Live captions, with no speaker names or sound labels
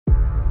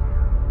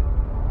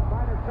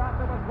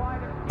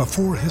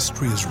Before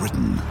history is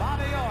written,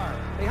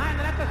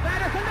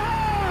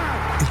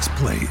 it's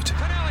played.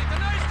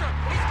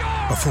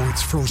 Before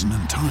it's frozen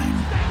in time,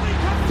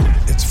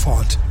 it's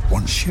fought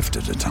one shift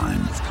at a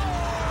time.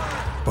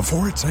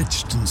 Before it's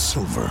etched in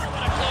silver,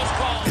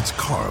 it's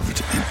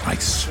carved in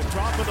ice.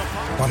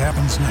 What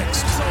happens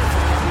next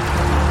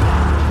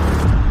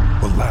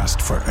will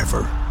last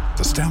forever.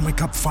 The Stanley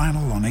Cup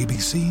Final on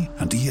ABC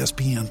and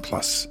ESPN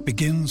Plus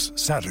begins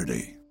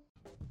Saturday.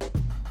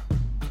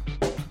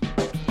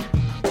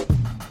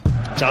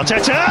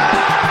 Arteta!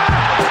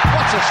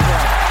 What a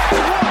strike!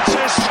 What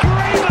a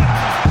screamer!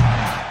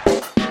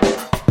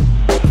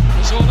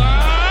 Zola!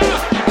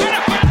 What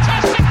a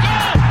fantastic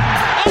goal!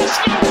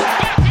 Arsenal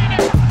back in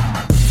it!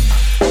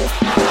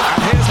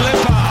 And here's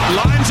Limpar,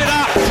 lines it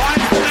up,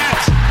 finds the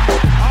net.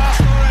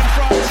 Arsenal in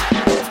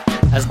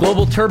front. As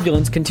global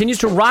turbulence continues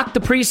to rock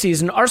the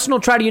preseason, Arsenal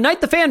try to unite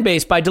the fan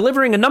base by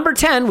delivering a number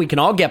 10 we can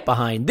all get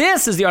behind.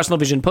 This is the Arsenal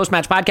Vision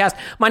post-match podcast.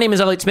 My name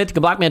is Elliot Smith. You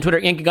can block me on Twitter,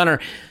 Yankee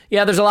Gunner.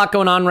 Yeah, there's a lot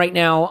going on right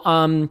now.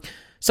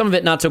 Some of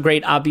it not so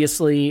great,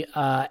 obviously.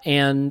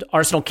 And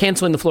Arsenal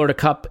canceling the Florida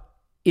Cup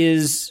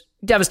is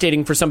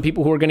devastating for some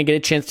people who are going to get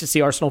a chance to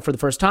see Arsenal for the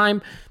first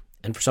time,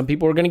 and for some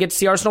people who are going to get to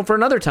see Arsenal for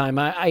another time.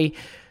 I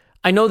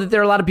know that there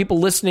are a lot of people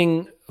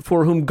listening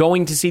for whom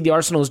going to see the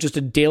Arsenal is just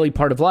a daily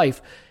part of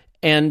life.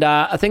 And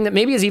a thing that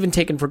maybe is even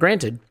taken for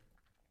granted,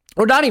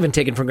 or not even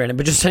taken for granted,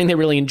 but just something they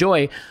really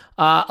enjoy.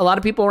 A lot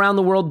of people around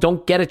the world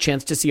don't get a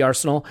chance to see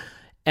Arsenal.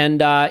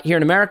 And here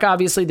in America,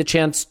 obviously, the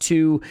chance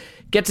to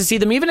get to see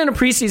them, even in a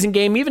preseason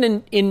game,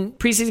 even in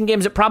preseason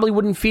games that probably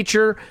wouldn't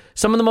feature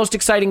some of the most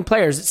exciting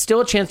players. It's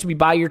still a chance to be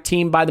by your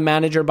team, by the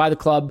manager, by the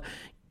club,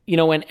 you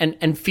know,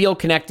 and feel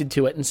connected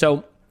to it. And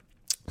so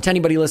to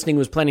anybody listening who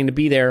was planning to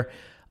be there,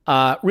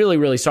 really,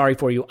 really sorry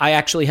for you. I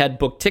actually had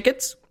booked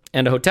tickets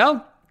and a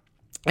hotel.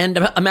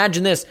 And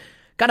imagine this,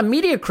 got a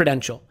media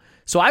credential.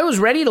 So I was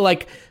ready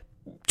to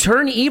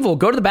turn evil,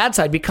 go to the bad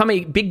side, become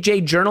a Big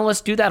J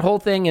journalist, do that whole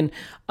thing. And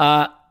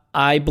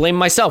I blame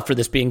myself for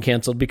this being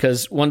canceled,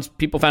 because once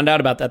people found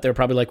out about that, they were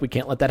probably like, we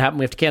can't let that happen.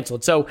 We have to cancel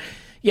it. So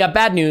yeah,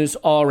 bad news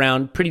all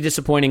around, pretty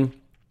disappointing.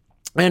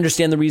 I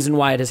understand the reason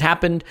why it has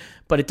happened,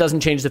 but it doesn't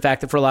change the fact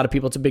that for a lot of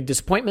people, it's a big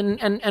disappointment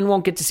and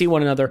won't get to see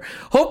one another.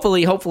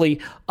 Hopefully,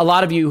 a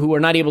lot of you who are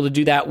not able to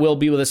do that will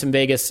be with us in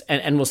Vegas,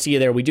 and we'll see you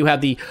there. We do have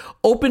the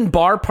open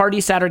bar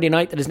party Saturday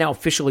night that is now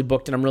officially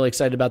booked, and I'm really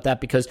excited about that,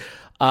 because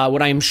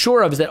what I am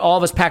sure of is that all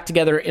of us packed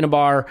together in a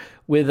bar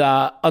with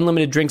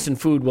unlimited drinks and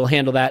food will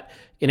handle that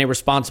in a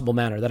responsible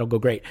manner. That'll go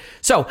great.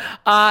 So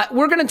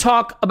we're going to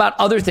talk about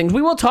other things.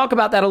 We will talk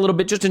about that a little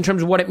bit just in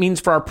terms of what it means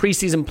for our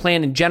preseason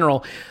plan in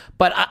general.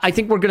 But I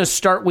think we're going to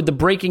start with the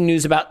breaking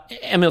news about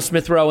Emil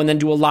Smith Rowe and then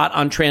do a lot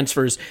on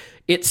transfers.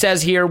 It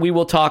says here we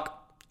will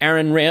talk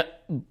Aaron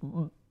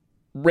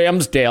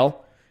Ramsdale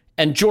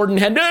and Jordan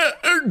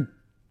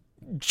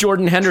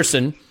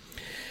Henderson.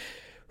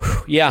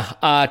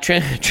 Yeah,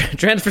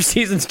 transfer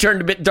season's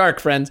turned a bit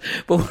dark, friends,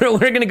 but we're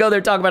going to go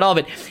there, talk about all of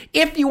it.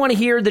 If you want to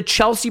hear the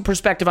Chelsea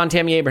perspective on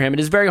Tammy Abraham, it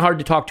is very hard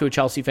to talk to a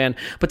Chelsea fan,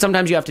 but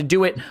sometimes you have to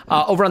do it.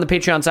 Over on the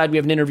Patreon side, we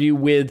have an interview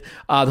with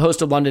the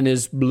host of London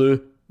is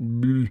Blue,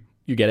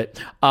 you get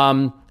it,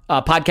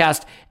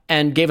 podcast,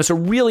 and gave us a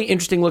really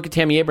interesting look at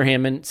Tammy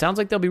Abraham, and it sounds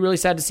like they'll be really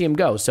sad to see him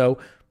go. So,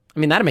 I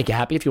mean, that'll make you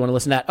happy if you want to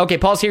listen to that. Okay,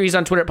 Paul's here. He's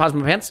on Twitter at Pause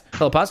My Pants.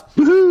 Hello, Pause.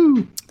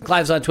 Woohoo!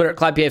 Clive's on Twitter at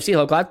ClivePFC.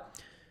 Hello, Clive.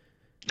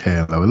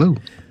 Hello.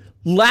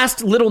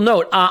 Last little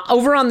note,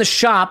 over on the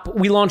shop,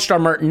 we launched our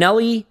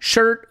Martinelli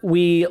shirt.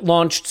 We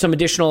launched some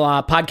additional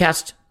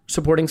podcast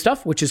supporting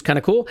stuff, which is kind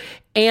of cool.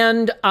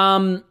 And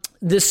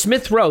the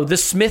Smith Rowe, the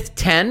Smith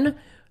 10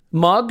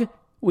 mug,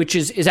 which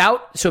is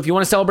out. So if you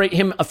want to celebrate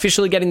him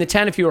officially getting the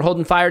 10, if you were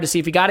holding fire to see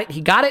if he got it,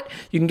 he got it.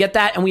 You can get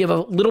that. And we have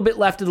a little bit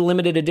left of the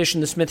limited edition,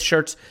 the Smith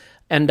shirts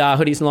and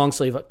hoodies and long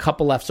sleeve, a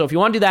couple left. So if you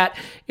want to do that,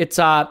 it's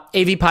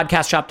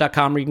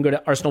avpodcastshop.com, or you can go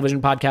to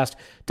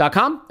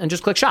arsenalvisionpodcast.com and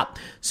just click shop.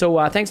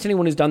 So thanks to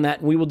anyone who's done that.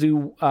 And we will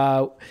do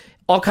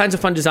all kinds of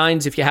fun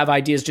designs. If you have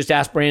ideas, just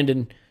ask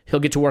Brandon. He'll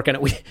get to work on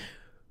it.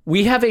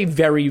 We have a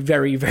very,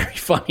 very, very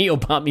funny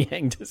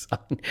Aubameyang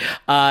design.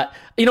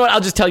 You know what? I'll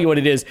just tell you what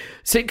it is.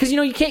 Because,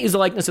 you can't use the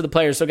likeness of the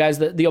players. So, guys,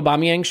 the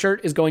Aubameyang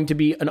shirt is going to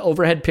be an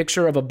overhead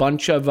picture of a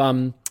bunch of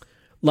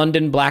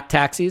London black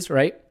taxis,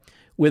 right?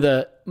 With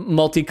a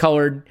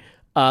multicolored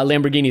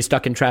Lamborghini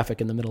stuck in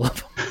traffic in the middle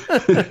of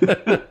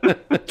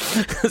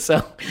them.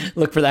 So,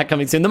 look for that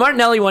coming soon. The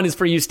Martinelli one is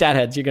for you stat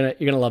heads. You're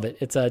gonna love it.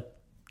 It's a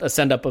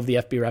send-up of the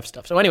FB ref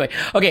stuff. So, anyway.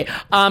 Okay.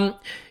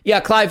 Yeah,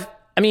 Clive,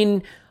 I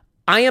mean,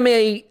 I am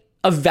a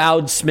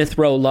avowed Smith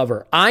Rowe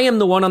lover. I am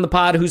the one on the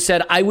pod who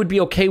said I would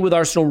be okay with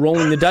Arsenal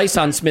rolling the dice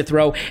on Smith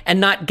Rowe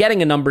and not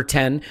getting a number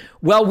 10.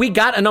 Well, we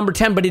got a number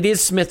 10, but it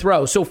is Smith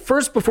Rowe. So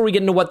first, before we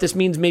get into what this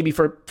means maybe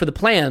for the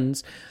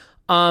plans,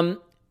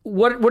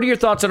 what are your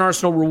thoughts on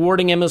Arsenal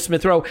rewarding Emil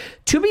Smith Rowe?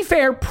 To be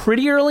fair,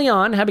 pretty early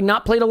on, having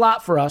not played a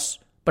lot for us,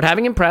 but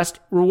having impressed,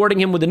 rewarding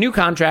him with a new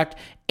contract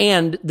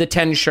and the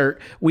 10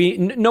 shirt.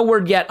 No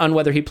word yet on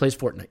whether he plays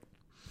Fortnite.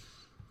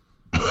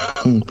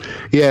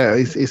 Yeah,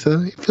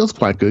 it feels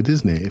quite good,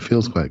 isn't it? It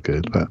feels quite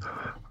good, but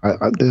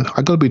I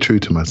got to be true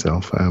to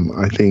myself.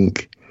 I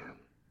think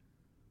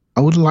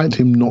I would have liked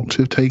him not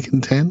to have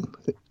taken 10.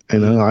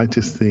 I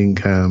just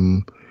think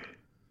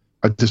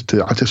I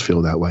just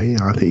feel that way.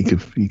 I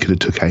think he could have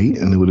took 8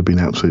 and it would have been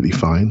absolutely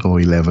fine, or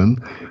 11.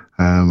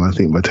 I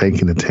think by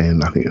taking a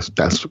 10, I think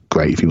that's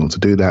great if you want to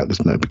do that.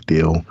 There's no big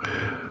deal.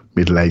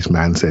 Middle-aged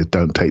man says,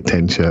 "Don't take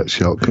 10 shirt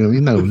shock."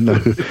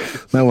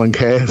 No one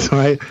cares,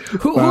 right?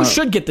 Who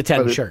should get the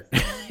 10 shirt?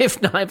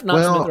 if not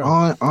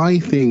well, I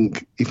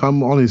think, if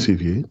I'm honest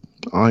with you,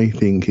 I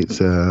think it's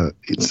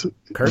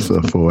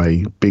for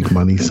a big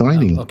money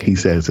signing. Okay. He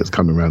says that's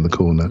coming around the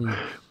corner,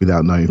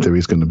 without knowing if there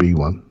is going to be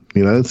one.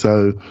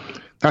 So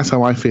that's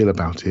how I feel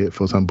about it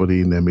for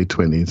somebody in their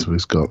mid-20s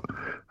who's got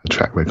a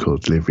track record of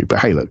delivery. But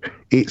hey, look,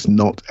 it's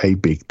not a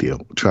big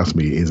deal. Trust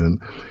me, it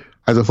isn't.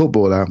 As a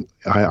footballer,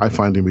 I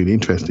find him really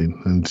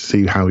interesting, and to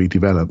see how he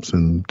develops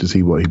and to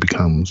see what he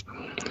becomes.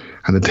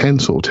 And the 10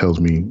 sort of tells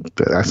me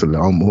that that's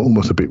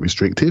almost a bit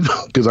restrictive,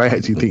 because I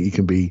actually think he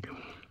can be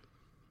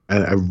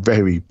a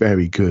very,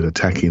 very good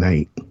attacking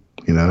 8.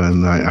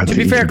 And I to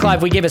be fair,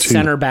 Clive, we gave a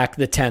centre back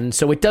the 10,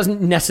 so it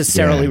doesn't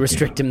necessarily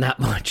restrict him that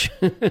much.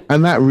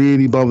 And that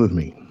really bothered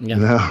me.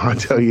 Yeah. I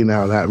tell you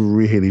now, that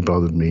really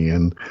bothered me.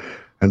 And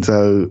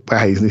so, but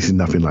hey, this is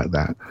nothing like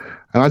that.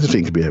 And I just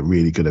think he could be a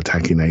really good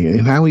attacking 8.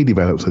 And how he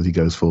develops as he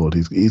goes forward,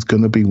 he's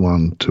going to be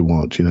one to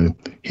watch. Him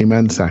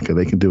and Saka,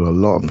 they can do a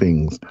lot of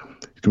things.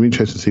 It's going to be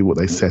interesting to see what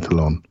they settle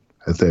on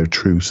as their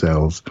true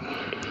selves.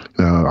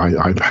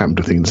 I happen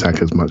to think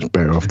Saka's much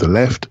better off the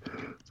left.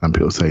 Some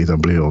people say he's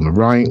unbelievable on the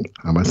right.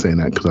 Am I saying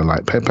that because I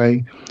like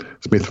Pepe?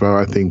 Smith Rowe,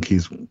 I think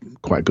he's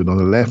quite good on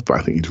the left, but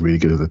I think he's really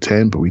good as a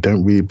 10. But we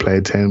don't really play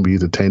a 10. We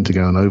use a 10 to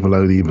go and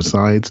overload either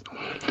sides.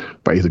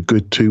 But he's a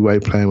good two-way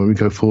player when we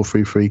go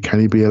 4-3-3. Can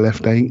he be a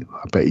left 8?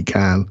 I bet he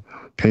can.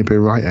 Can he be a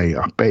right 8?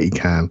 I bet he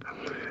can.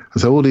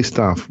 And so all this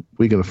stuff,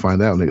 we're going to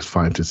find out in the next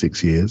 5 to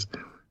 6 years.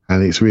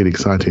 And it's really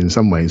exciting in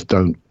some ways.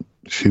 Don't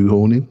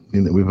shoehorn him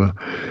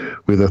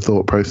with a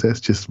thought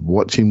process. Just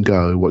watch him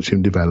go, watch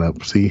him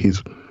develop, see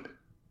his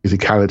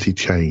physicality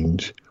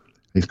change,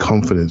 his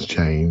confidence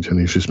change, and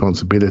his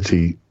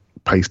responsibility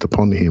placed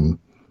upon him,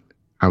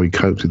 how he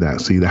copes with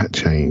that, see that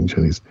change.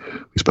 And we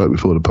spoke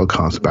before the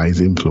podcast about his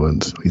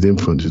influence. His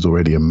influence is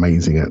already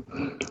amazing at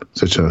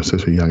such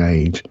a young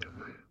age.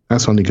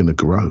 That's only going to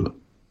grow.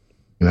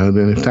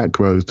 Then if that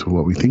grows to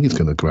what we think it's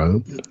going to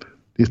grow,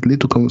 this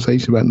little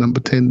conversation about number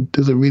 10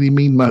 doesn't really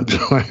mean much,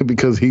 right?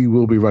 Because he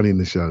will be running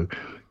the show.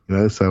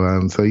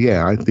 So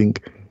yeah, I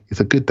think it's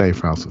a good day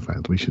for Arsenal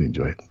fans. We should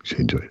enjoy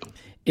it.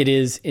 It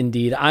is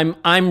indeed.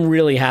 I'm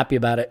really happy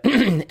about it.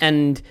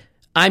 And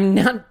I'm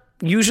not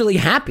usually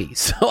happy.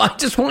 So I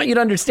just want you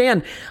to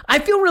understand, I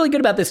feel really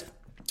good about this.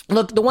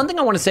 Look, the one thing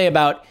I want to say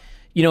about,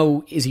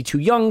 is he too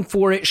young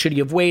for it? Should he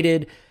have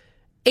waited?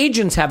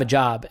 Agents have a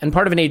job, and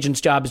part of an agent's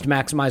job is to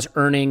maximize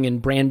earning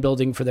and brand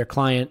building for their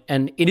client.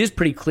 And it is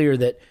pretty clear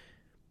that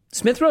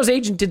Smith Rowe's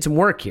agent did some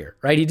work here,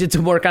 right? He did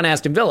some work on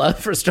Aston Villa,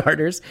 for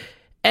starters,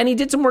 and he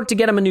did some work to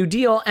get him a new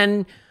deal.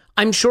 And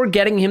I'm sure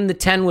getting him the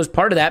 10 was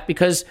part of that,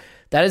 because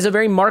that is a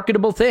very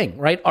marketable thing,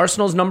 right?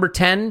 Arsenal's number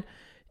 10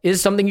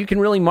 is something you can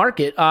really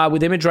market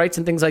with image rights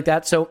and things like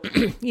that. So,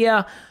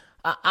 yeah,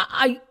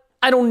 I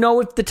don't know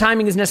if the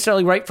timing is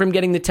necessarily right for him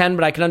getting the 10,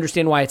 but I can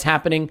understand why it's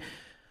happening.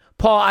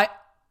 Paul,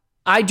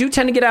 I do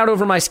tend to get out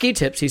over my ski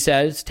tips, he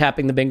says,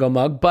 tapping the bingo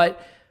mug,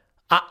 but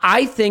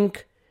I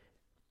think,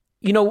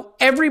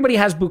 everybody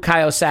has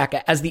Bukayo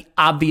Saka as the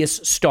obvious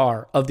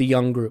star of the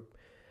young group.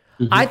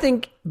 Mm-hmm. I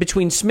think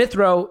between Smith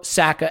Rowe,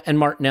 Saka, and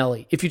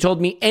Martinelli, if you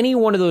told me any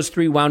one of those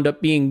 3 wound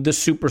up being the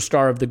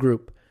superstar of the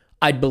group,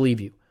 I'd believe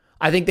you.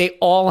 I think they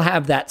all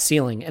have that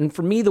ceiling. And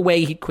for me, the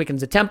way he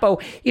quickens the tempo,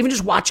 even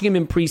just watching him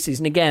in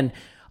preseason, again,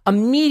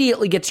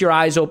 immediately gets your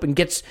eyes open,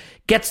 gets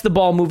the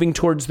ball moving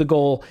towards the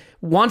goal,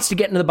 wants to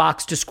get into the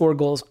box to score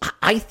goals.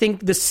 I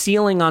think the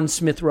ceiling on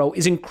Smith Rowe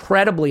is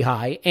incredibly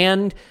high.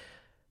 And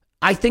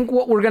I think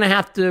what we're going to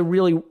have to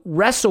really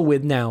wrestle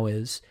with now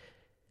is,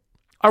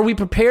 are we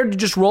prepared to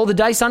just roll the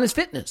dice on his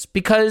fitness?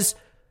 Because,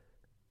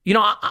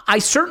 I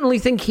certainly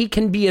think he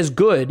can be as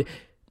good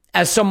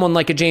as someone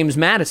like a James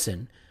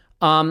Maddison,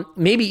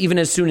 maybe even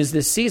as soon as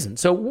this season.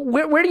 So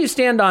where do you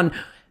stand on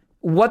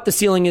what the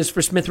ceiling is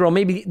for Smith Rowe,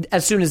 maybe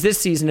as soon as this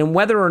season, and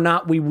whether or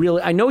not we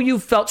really, I know you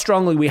felt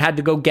strongly we had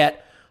to go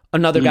get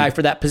another guy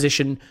for that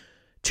position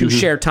to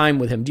share time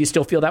with him. Do you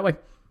still feel that way?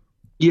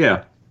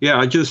 Yeah.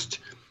 I just,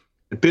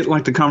 a bit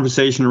like the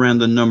conversation around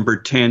the number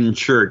 10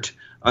 shirt,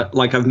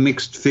 I've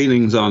mixed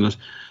feelings on it.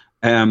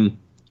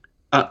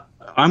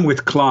 I'm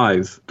with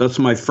Clive. That's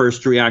my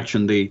first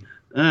reaction.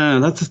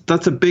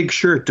 That's a big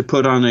shirt to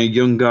put on a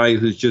young guy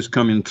who's just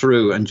coming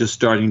through and just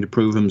starting to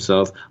prove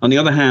himself. On the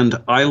other hand,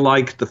 I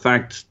like the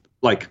fact,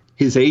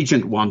 his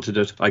agent wanted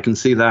it. I can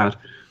see that.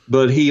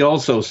 But he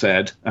also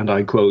said, and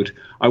I quote,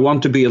 "I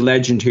want to be a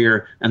legend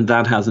here, and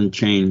that hasn't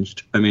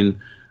changed." I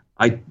mean,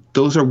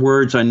 those are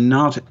words I'm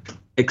not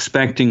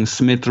expecting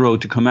Smith Rowe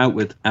to come out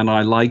with, and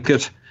I like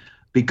it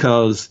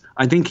because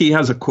I think he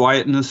has a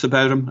quietness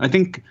about him. I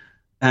think,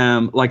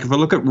 if I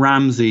look at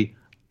Ramsey,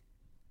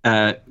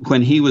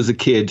 when he was a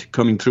kid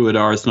coming through at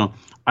Arsenal,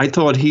 I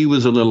thought he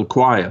was a little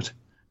quiet.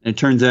 And it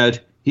turns out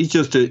he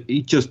just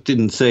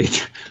didn't say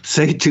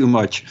too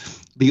much.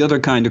 The other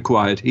kind of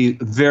quiet. He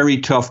very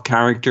tough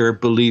character,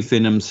 belief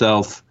in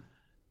himself,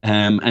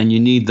 and you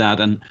need that.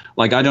 And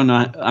like, I don't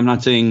know, I'm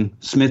not saying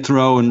Smith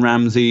Rowe and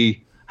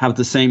Ramsey have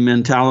the same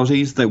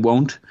mentalities. They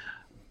won't.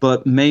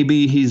 But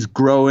maybe he's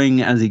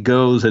growing as he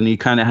goes, and he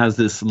kind of has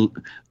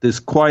this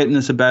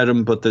quietness about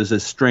him, but there's a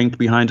strength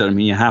behind it. I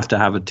mean, you have to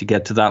have it to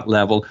get to that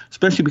level,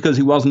 especially because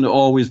he wasn't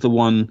always the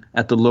one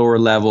at the lower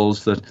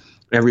levels that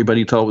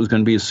everybody thought was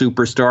going to be a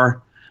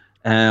superstar.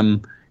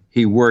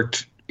 He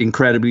worked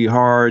incredibly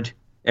hard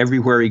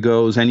everywhere he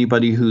goes.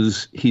 Anybody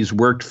he's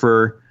worked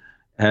for,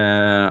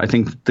 I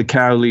think the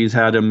Cowleys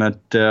had him at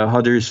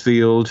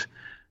Huddersfield.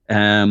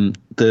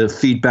 The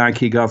feedback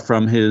he got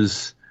from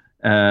his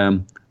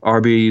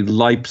RB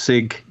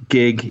Leipzig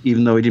gig,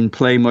 even though he didn't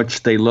play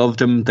much, they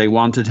loved him, they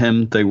wanted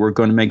him, they were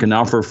going to make an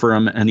offer for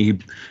him, and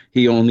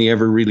he only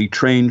ever really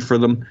trained for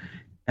them.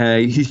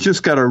 He's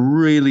just got a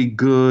really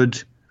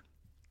good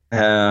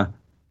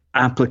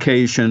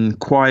application,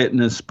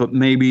 quietness, but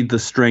maybe the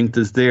strength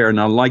is there.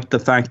 And I like the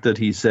fact that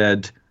he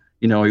said,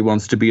 he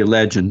wants to be a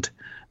legend.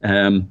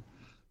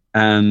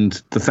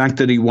 And the fact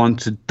that he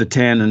wanted the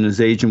 10 and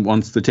his agent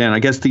wants the 10. I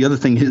guess the other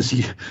thing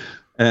is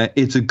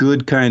it's a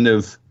good kind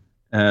of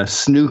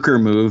snooker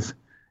move.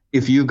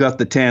 If you got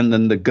the 10,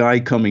 then the guy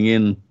coming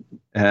in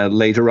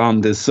later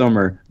on this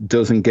summer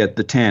doesn't get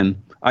the 10.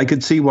 I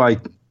could see why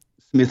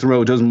Smith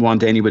Rowe doesn't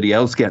want anybody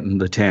else getting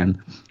the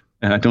 10.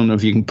 I don't know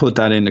if you can put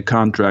that in a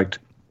contract.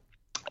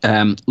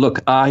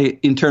 Look,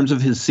 in terms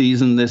of his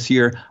season this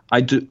year,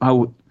 a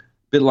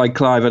bit like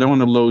Clive, I don't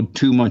want to load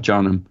too much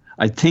on him.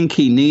 I think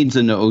he needs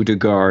an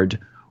Odegaard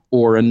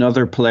or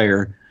another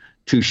player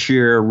to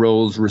share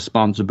roles,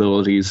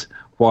 responsibilities,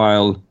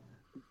 while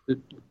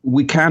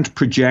we can't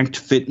project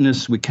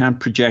fitness. We can't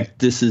project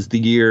this is the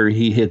year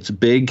he hits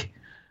big.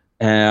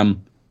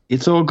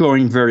 It's all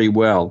going very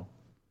well.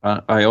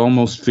 I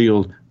almost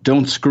feel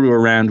don't screw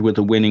around with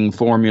a winning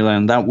formula.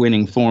 And that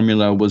winning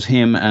formula was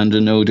him and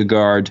an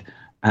Odegaard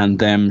and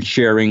them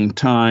sharing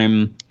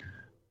time,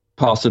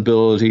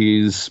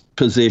 possibilities,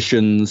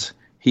 positions.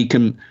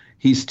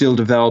 He's still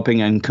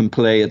developing and can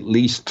play at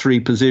least 3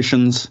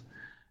 positions.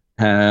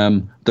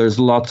 There's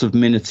lots of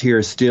minutes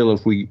here still.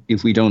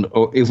 If we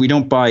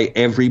don't buy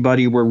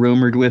everybody we're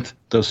rumored with,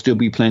 there'll still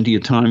be plenty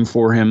of time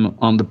for him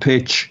on the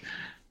pitch,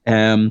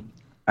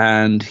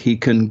 and he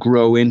can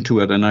grow into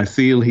it. And I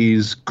feel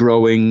he's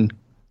growing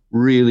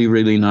really,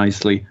 really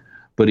nicely.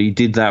 But he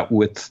did that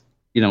with,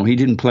 he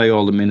didn't play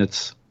all the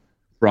minutes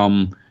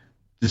from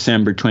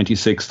December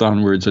 26th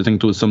onwards. I think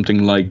there was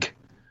something like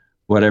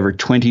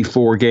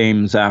 24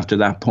 games after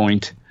that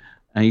point,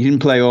 and he didn't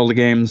play all the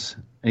games.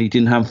 He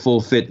didn't have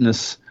full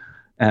fitness,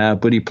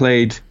 but he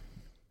played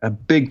a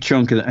big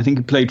chunk of it. I think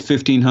he played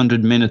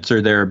 1,500 minutes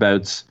or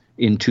thereabouts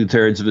in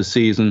 2/3 of a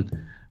season,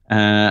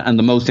 and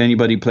the most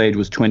anybody played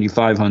was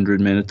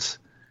 2,500 minutes.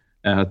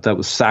 That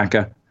was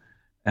Saka.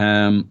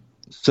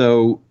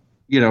 So,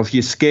 if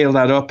you scale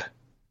that up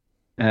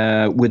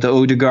with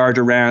Odegaard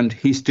around,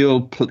 he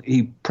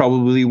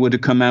probably would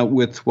have come out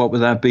with, what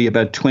would that be,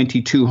 about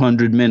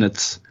 2,200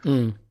 minutes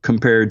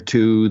compared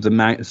to the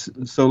max.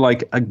 So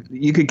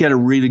you could get a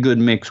really good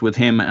mix with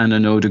him and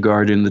an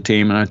Odegaard in the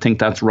team, and I think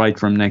that's right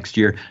from next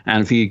year.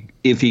 And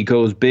if he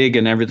goes big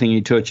and everything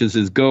he touches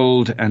is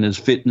gold and his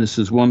fitness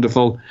is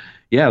wonderful,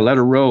 yeah, let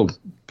it roll.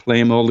 Play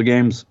him all the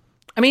games.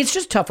 I mean, it's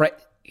just tough, right?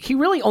 He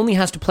really only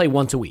has to play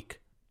once a week.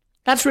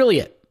 That's really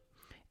it.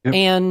 Yep.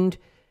 And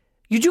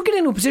you do get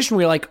into a position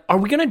where you're like, are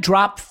we going to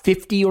drop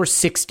 50 or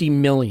 60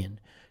 million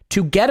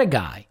to get a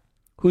guy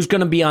who's going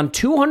to be on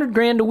 200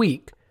 grand a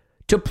week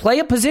to play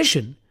a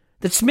position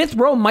that Smith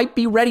Rowe might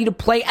be ready to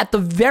play at the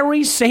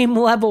very same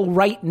level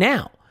right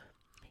now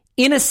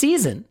in a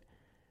season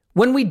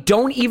when we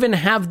don't even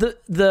have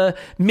the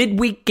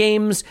midweek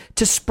games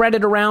to spread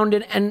it around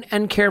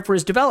and care for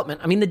his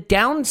development? I mean, the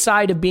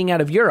downside of being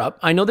out of Europe,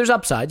 I know there's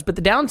upsides, but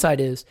the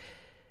downside is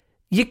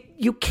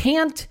you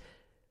can't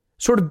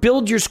sort of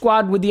build your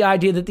squad with the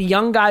idea that the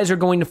young guys are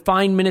going to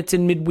find minutes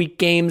in midweek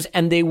games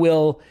and they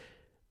will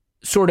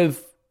sort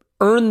of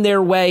earn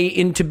their way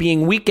into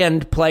being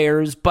weekend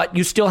players, but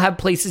you still have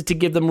places to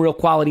give them real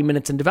quality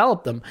minutes and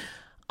develop them.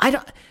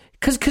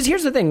 Because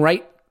here's the thing,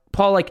 right,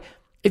 Paul? Like,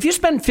 if you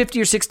spend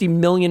 50 or 60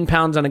 million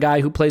pounds on a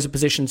guy who plays a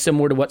position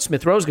similar to what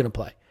Smith Rowe's going to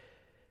play,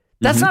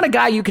 that's not a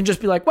guy you can just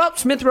be like, well,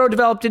 Smith Rowe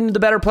developed into the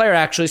better player,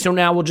 actually, so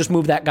now we'll just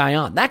move that guy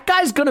on. That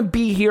guy's going to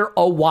be here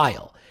a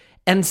while.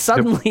 And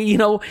suddenly,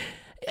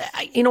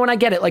 and I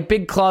get it, like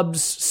big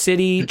clubs,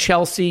 City,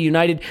 Chelsea,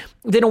 United,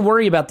 they don't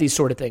worry about these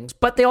sort of things,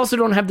 but they also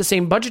don't have the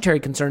same budgetary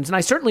concerns. And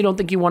I certainly don't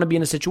think you want to be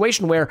in a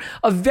situation where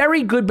a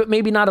very good but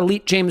maybe not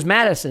elite James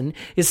Maddison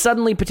is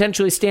suddenly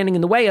potentially standing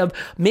in the way of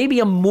maybe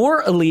a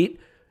more elite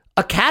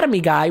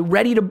academy guy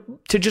ready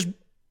to just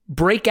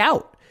break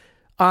out.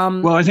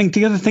 Well, I think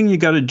the other thing you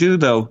got to do,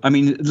 though, I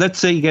mean, let's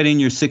say you get in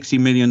your $60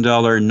 million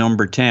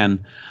number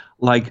 10,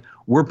 like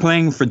we're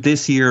playing for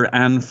this year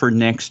and for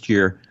next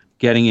year.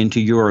 getting into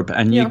Europe.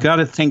 And you got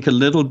to think a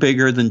little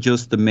bigger than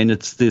just the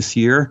minutes this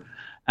year.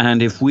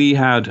 And if we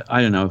had,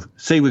 I don't know,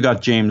 say we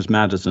got James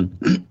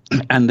Maddison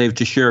and they've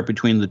to share it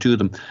between the two of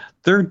them,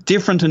 they're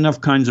different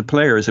enough kinds of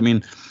players. I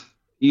mean,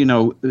 you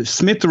know,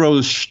 Smith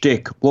Rowe's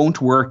shtick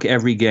won't work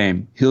every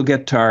game. He'll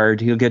get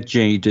tired. He'll get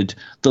jaded.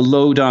 The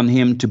load on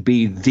him to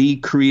be the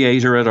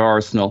creator at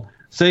Arsenal.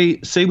 Say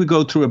we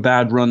go through a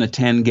bad run of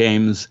 10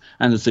 games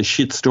and it's a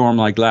shitstorm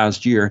like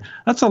last year.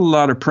 That's a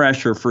lot of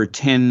pressure for a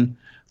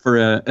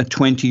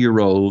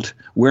 20-year-old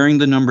wearing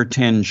the number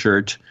 10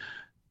 shirt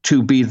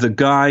to be the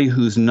guy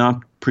who's not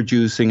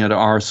producing at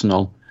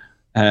Arsenal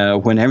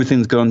when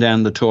everything's going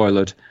down the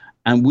toilet.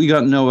 And we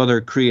got no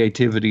other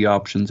creativity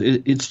options.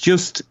 It's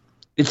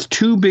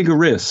too big a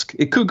risk.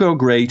 It could go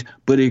great,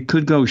 but it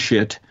could go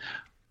shit.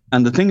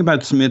 And the thing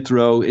about Smith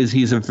Rowe is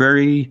he's a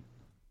very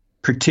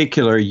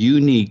particular,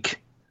 unique,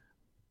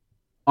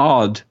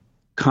 odd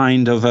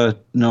kind of a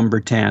number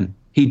 10.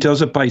 He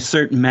does it by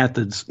certain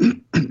methods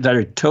that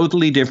are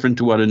totally different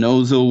to what an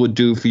Ozil would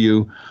do for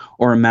you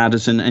or a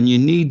Maddison. And you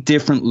need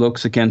different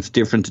looks against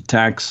different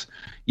attacks.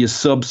 You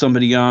sub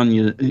somebody on,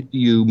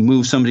 you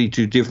move somebody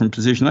to a different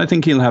position. I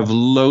think he'll have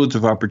loads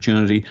of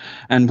opportunity.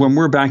 And when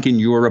we're back in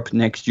Europe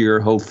next year,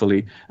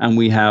 hopefully, and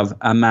we have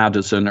a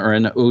Maddison or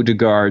an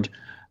Odegaard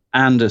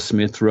and a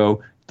Smith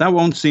Rowe, that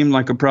won't seem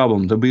like a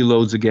problem. There'll be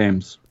loads of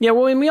games. Yeah,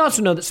 well, and we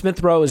also know that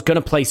Smith Rowe is going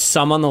to play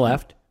some on the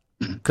left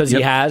because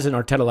he has, and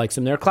Arteta likes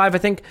him there. Clive, I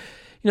think,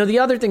 you know, the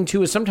other thing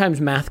too is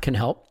sometimes math can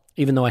help,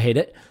 even though I hate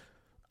it.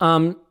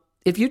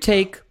 If you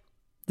take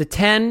the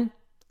 10,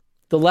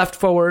 the left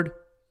forward,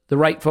 the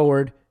right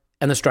forward,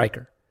 and the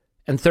striker,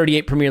 and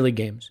 38 Premier League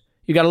games,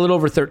 you got a little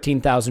over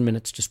 13,000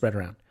 minutes to spread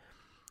around.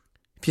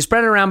 If you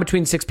spread it around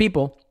between 6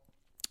 people,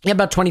 you have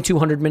about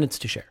 2,200 minutes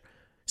to share.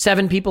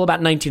 7 people,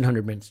 about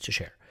 1,900 minutes to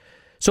share.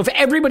 So if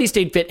everybody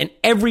stayed fit and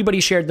everybody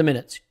shared the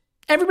minutes,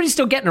 everybody's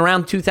still getting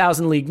around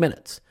 2,000 league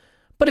minutes.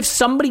 But if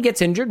somebody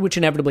gets injured, which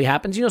inevitably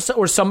happens, you know,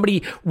 or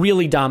somebody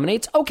really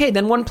dominates, okay,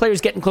 then one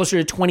player's getting closer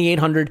to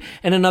 2,800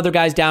 and another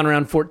guy's down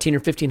around 1,400 or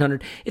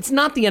 1,500. It's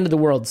not the end of the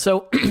world.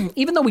 So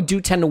even though we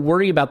do tend to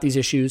worry about these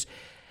issues,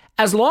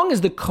 as long as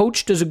the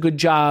coach does a good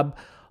job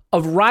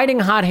of riding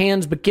hot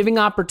hands but giving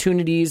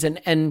opportunities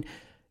and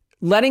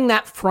letting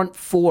that front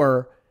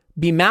four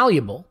be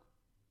malleable,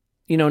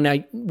 you know,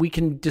 now we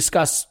can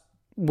discuss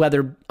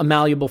whether a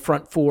malleable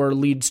front four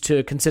leads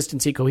to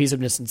consistency,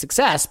 cohesiveness, and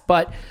success,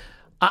 but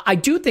I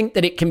do think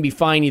that it can be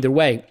fine either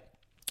way.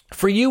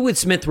 For you with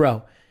Smith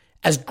Rowe,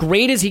 as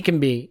great as he can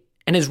be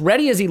and as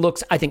ready as he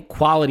looks, I think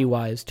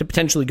quality-wise, to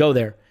potentially go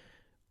there,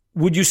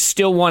 would you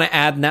still want to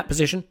add in that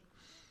position?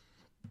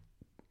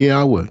 Yeah,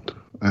 I would.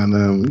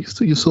 And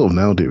you sort of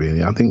nailed it,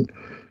 really. I think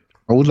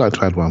I would like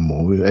to add one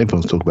more.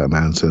 Everyone's talking about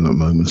Maddison at the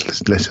moment.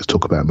 Let's just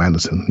talk about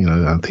Maddison. You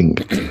know, I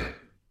think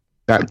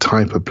that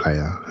type of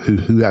player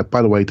who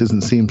by the way,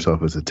 doesn't see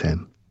himself as a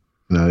 10.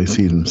 You know, he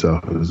sees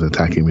himself as an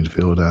attacking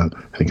midfielder and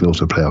he can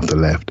also play off the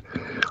left.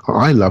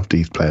 I love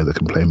these players that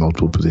can play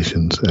multiple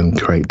positions and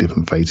create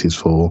different faces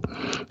for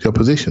the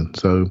opposition.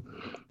 So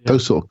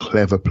those sort of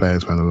clever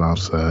players around the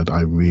last third,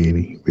 I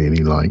really,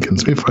 really like. And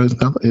Smith Rowe's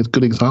a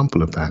good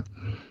example of that.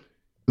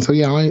 So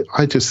yeah,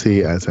 I just see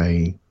it as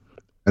a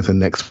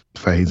next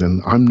phase,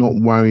 and I'm not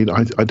worried.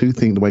 I do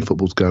think the way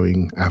football's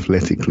going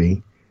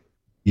athletically,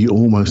 you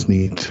almost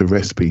need to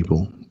rest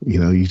people. You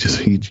know, you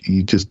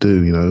just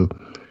do. You know,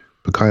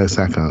 Bukayo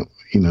Saka.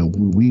 You know,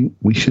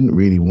 we shouldn't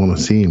really want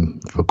to see him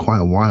for quite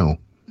a while.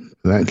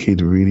 That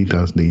kid really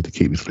does need to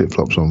keep his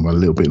flip-flops on a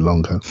little bit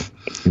longer.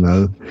 You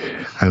know,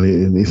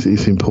 and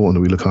it's important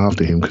that we look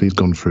after him because he's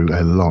gone through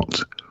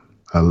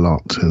a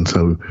lot, and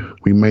so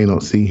we may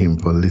not see him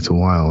for a little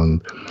while, and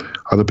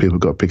other people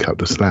got to pick up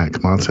the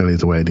slack.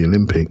 Martinelli's away at the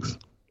Olympics,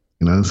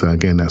 you know, so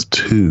again, that's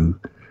 2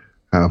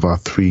 out of our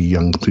 3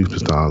 young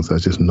superstars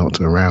that's just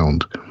not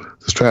around.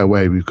 So straight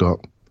away, we've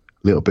got a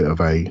little bit of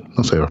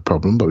not say a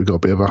problem, but we've got a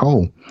bit of a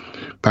hole.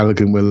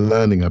 Balogun we're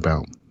learning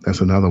about. That's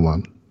another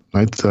one,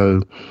 right?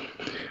 So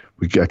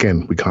we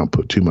can't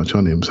put too much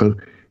on him. So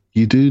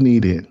you do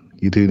need it.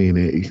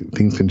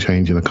 Things can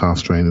change in a calf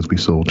strain, as we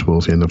saw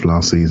towards the end of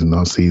last season.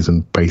 Our season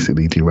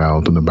basically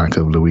derailed on the back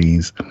of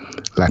Luiz,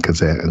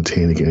 Lacazette and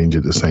Tierney getting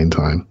injured at the same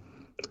time.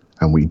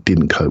 And we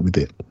didn't cope with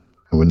it.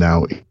 And we're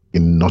now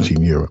not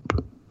in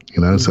Europe.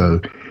 You know, so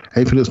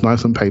everything looks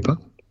nice on paper,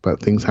 but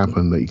things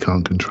happen that you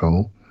can't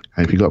control.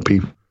 And if you've got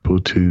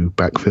people to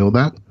backfill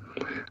that,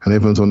 and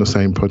everyone's on the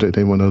same project,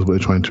 everyone knows what they're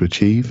trying to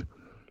achieve,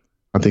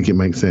 I think it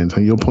makes sense.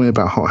 And your point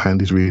about hot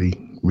hand is really,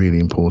 really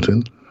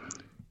important.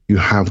 You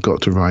have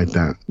got to ride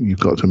that. You've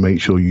got to make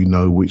sure you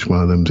know which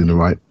one of them's in the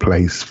right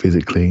place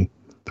physically,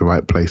 the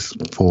right place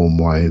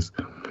form-wise.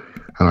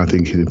 And I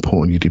think it's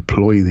important you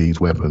deploy these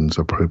weapons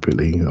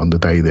appropriately on the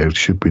day they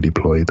should be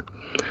deployed.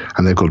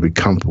 And they've got to be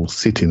comfortable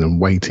sitting and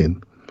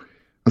waiting.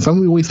 And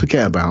something we always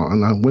forget about,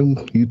 and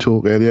when you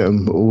talk earlier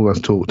and all of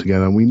us talk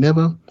together, we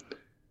never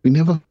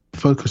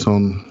focus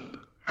on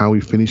how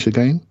we finish a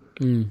game.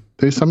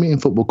 There's something in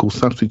football called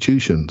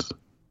substitutions,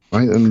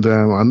 right? And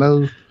I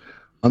know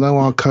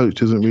our coach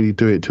doesn't really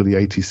do it till the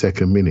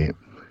 82nd minute,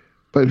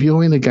 But if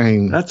you're in a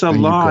game, that's a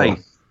lie.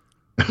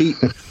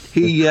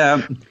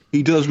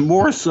 He does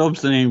more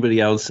subs than anybody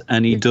else,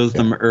 and he does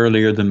them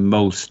earlier than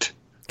most.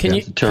 Can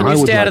you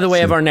stay out of the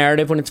way of our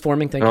narrative when it's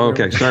forming? Thank you.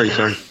 Okay, sorry.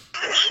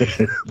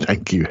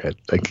 Thank you,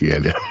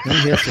 Elliot.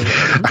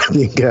 I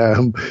think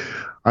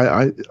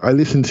I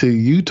listen to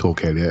you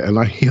talk, Elliot, and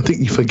I think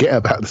you forget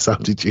about the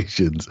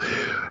substitutions,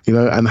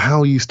 and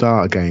how you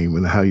start a game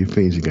and how you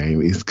finish a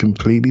game is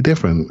completely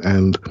different.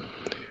 And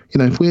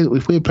if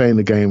we're playing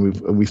the game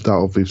we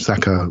start off with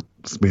Saka,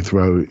 Smith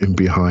Rowe in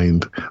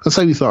behind. Let's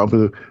say we start off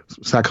with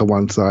Saka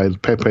one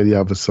side, Pepe the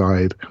other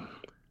side,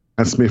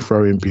 and Smith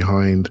Rowe in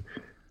behind.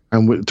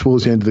 And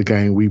towards the end of the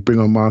game, we bring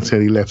on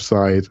Martinelli left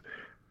side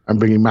and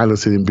bring in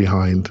Maddison in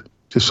behind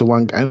just for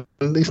one. And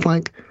it's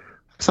like,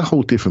 it's a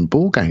whole different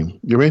ball game.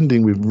 You're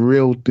ending with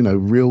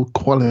real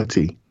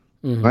quality,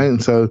 right?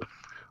 And so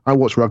I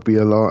watch rugby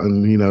a lot,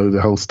 and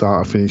the whole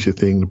starter-finisher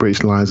thing. The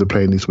British Lions are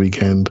playing this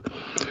weekend,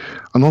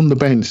 and on the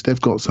bench they've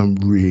got some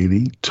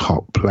really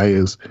top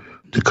players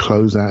to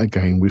close out a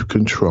game with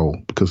control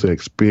because they're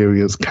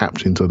experienced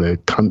captains of their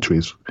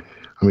countries.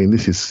 I mean,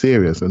 this is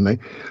serious, and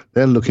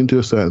they're looking to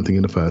a certain thing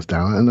in the first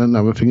hour and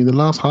another thing in the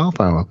last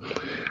half hour,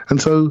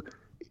 and so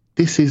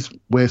this is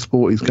where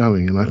sport is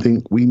going, and I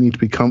think we need to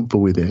be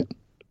comfortable with it.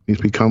 We need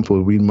to be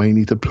comfortable. We may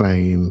need to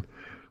play in,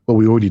 well,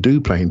 we already do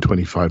play in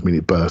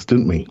 25-minute bursts,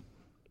 didn't we?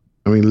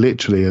 I mean,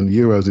 literally, and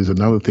Euros is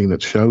another thing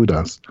that showed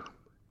us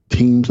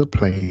teams are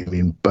playing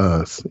in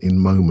bursts, in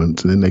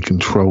moments, and then they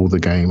control the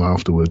game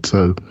afterwards.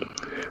 So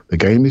the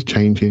game is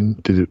changing.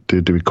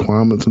 The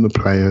requirements of the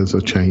players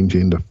are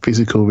changing. The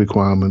physical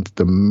requirements,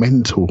 the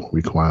mental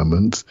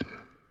requirements,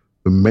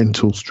 the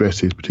mental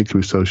stresses,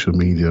 particularly social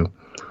media.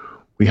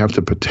 We have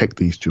to protect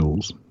these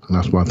jewels, and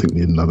that's why I think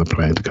we need another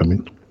player to come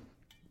in.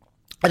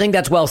 I think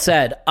that's well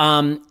said.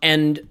 Paul,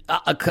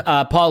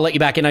 I'll let you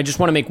back in. I just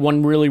want to make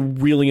one really,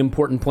 really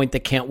important point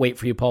that can't wait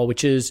for you, Paul,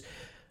 which is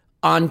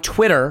on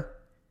Twitter,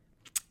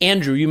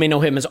 Andrew, you may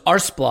know him as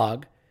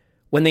Arsblog,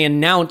 when they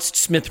announced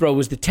Smith Rowe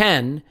was the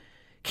 10,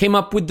 came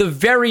up with the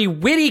very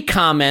witty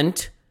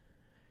comment,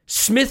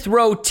 Smith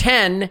Rowe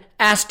 10,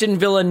 Aston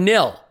Villa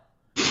 0.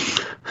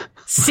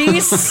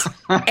 Cease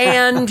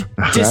and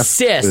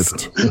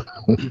desist.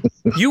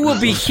 You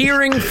will be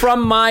hearing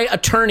from my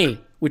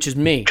attorney, which is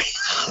me,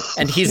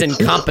 and he's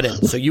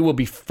incompetent, so you will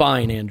be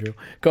fine, Andrew.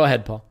 Go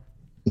ahead, Paul.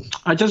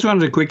 I just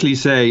wanted to quickly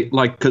say,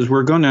 because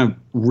we're going to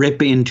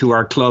rip into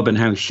our club and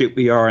how shit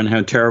we are and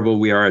how terrible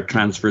we are at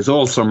transfers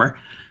all summer,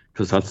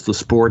 because that's the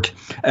sport.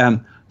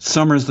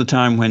 Summer's the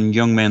time when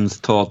young men's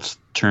thoughts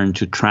turn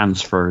to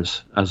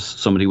transfers, as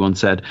somebody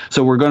once said.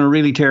 So we're going to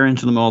really tear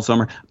into them all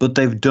summer, but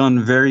they've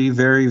done very,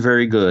 very,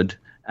 very good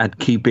at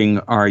keeping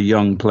our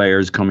young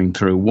players coming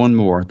through. One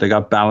more. They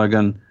got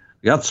Balogun,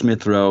 they got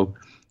Smith Rowe,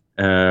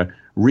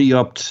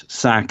 re-upped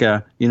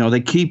Saka. They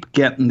keep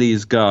getting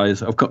these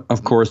guys. Of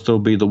course, they'll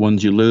be the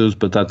ones you lose,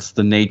 but that's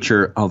the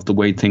nature of the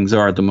way things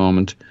are at the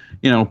moment.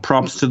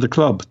 Props to the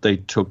club. They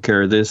took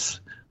care of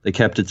this. They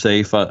kept it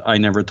safe. I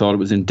never thought it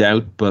was in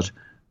doubt, but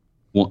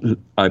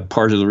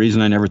part of the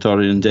reason I never thought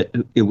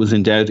it was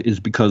in doubt is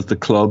because the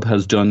club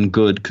has done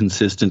good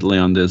consistently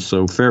on this.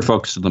 So fair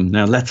fucks to them.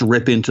 Now let's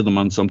rip into them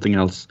on something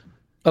else.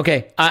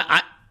 Okay,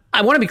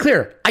 I want to be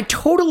clear. I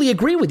totally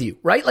agree with you,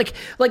 right?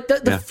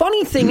 The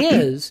funny thing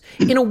is,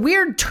 in a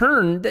weird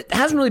turn that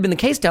hasn't really been the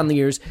case down the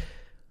years,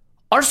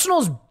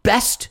 Arsenal's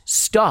best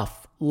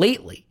stuff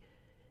lately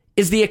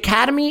is the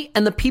academy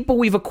and the people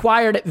we've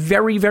acquired at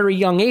very, very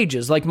young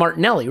ages, like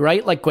Martinelli,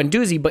 right? Like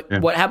Guendouzi,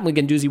 but what happened with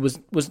Guendouzi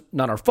was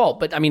not our fault.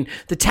 But I mean,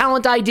 the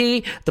talent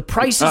ID, the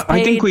prices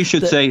paid. I think we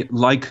should say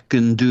like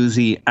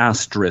Guendouzi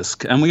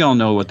asterisk. And we all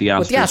know what the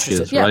asterisk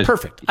is, right? Yeah,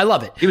 perfect. I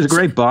love it. He was a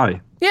great buy.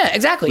 Yeah,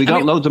 exactly. We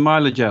got loads of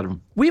mileage out of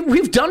him.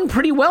 We've done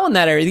pretty well in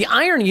that area. The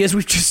irony is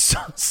we've just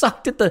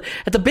sucked at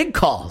the big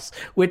calls,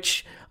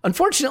 which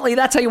unfortunately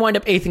that's how you wind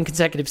up 8th in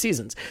consecutive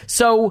seasons.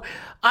 So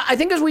I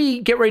think as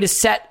we get ready to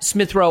set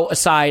Smith Rowe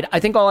aside, I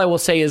think all I will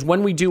say is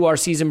when we do our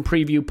season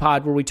preview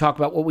pod where we talk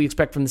about what we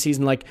expect from the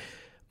season,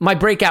 my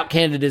breakout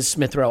candidate is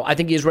Smith Rowe. I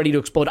think he is ready to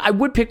explode. I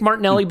would pick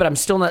Martinelli, but I'm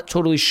still not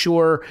totally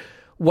sure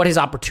what his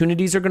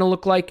opportunities are going to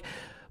look like.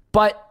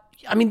 But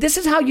I mean, this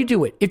is how you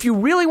do it. If you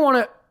really want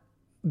to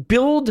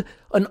build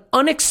an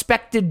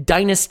unexpected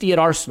dynasty at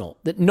Arsenal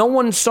that no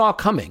one saw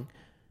coming,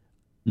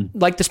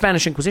 like the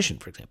Spanish Inquisition,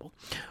 for example.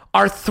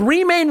 Our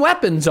 3 main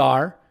weapons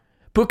are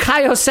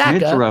Bukayo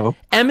Saka,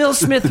 Emil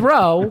Smith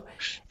Rowe,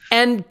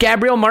 and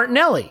Gabriel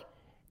Martinelli.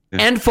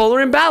 And Fuller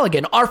and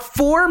Balogun. Our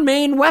 4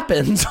 main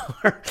weapons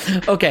are...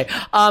 Okay,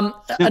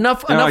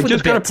 enough with I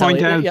just got to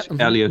point out,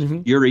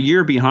 Elliot, you're a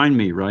year behind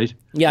me, right?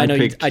 Yeah, I know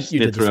you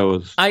did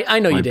this. I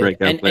know you did.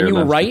 And you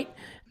were right.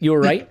 You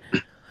were right.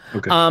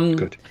 Okay,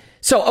 good.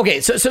 So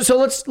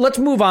let's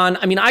move on.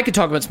 I mean, I could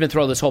talk about Smith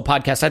Rowe this whole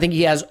podcast. I think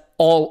he has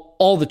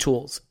all the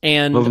tools,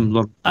 and love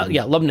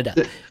him to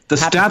death. The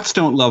stats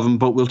don't love him,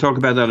 but we'll talk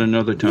about that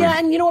another time. Yeah,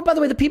 and you know what? By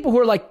the way, the people who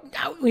are like,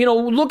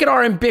 look at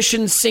our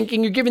ambitions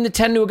sinking. You're giving the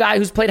 10 to a guy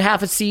who's played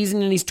half a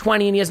season and he's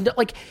 20 and he hasn't.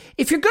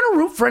 If you're going to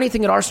root for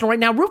anything at Arsenal right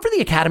now, root for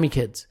the academy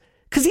kids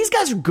because these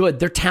guys are good.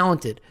 They're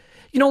talented.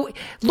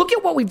 look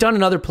at what we've done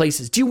in other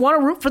places. Do you want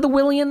to root for the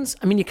Williams?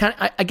 I mean,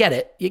 I get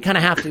it. You kind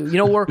of have to,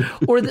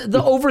 or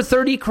the over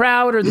 30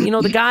 crowd, or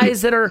the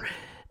guys that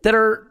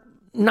are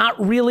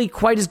not really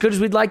quite as good as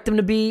we'd like them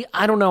to be.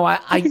 I don't know.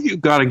 What have you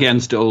got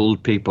against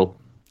old people?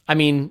 I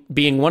mean,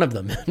 being one of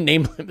them,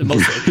 namely,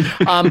 mostly.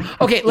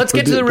 Okay, let's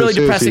get to the really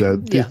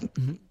depressing.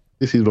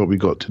 This is what we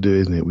got to do,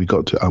 isn't it? We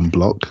got to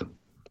unblock.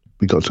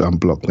 We got to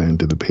unblock the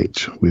end of the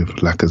pitch with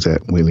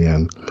Lacazette,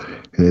 Willian,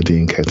 and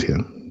Eddie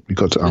Nketiah. We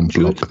got to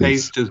unblock this.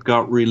 Toothpaste has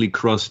got really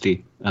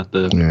crusty at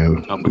the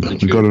top of the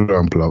tube. We got to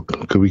unblock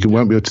because we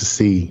won't be able to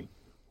see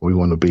where we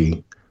want to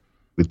be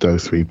with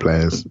those three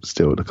players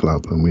still at the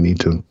club, and we need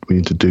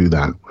to do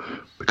that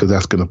because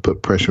that's going to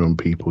put pressure on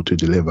people to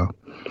deliver.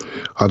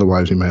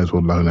 Otherwise, we may as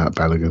well loan out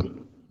Balogun.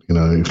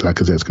 If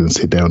Lacazette's going to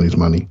sit down his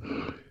money.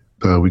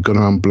 So we've got to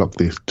unblock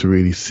this to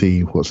really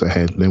see what's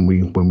ahead. Then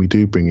when we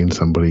do bring in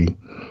somebody,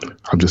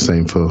 I'm just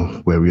saying for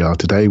where we are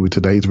today with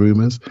today's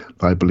rumours,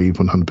 I believe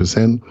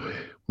 100%.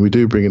 When we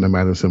do bring in a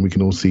Maddison, we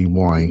can all see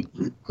why.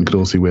 We can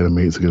all see where the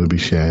minutes are going to be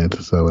shared.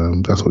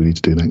 So that's what we need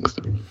to do next.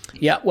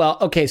 Yeah, well,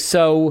 okay.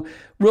 So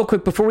real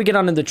quick, before we get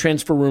on to the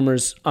transfer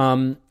rumours,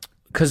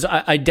 because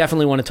I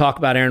definitely want to talk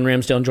about Aaron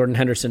Ramsdale and Jordan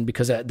Henderson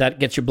because that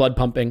gets your blood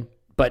pumping,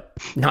 but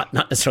not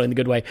necessarily in the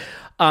good way.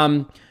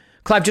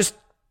 Clive, just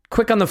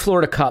quick on the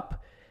Florida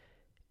Cup.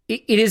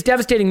 It is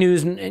devastating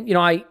news, and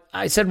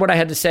I said what I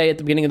had to say at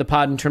the beginning of the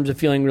pod in terms of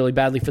feeling really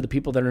badly for the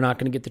people that are not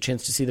going to get the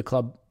chance to see the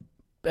club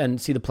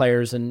and see the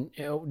players and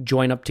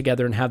join up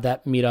together and have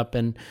that meet up,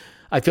 and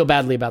I feel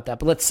badly about that.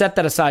 But let's set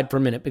that aside for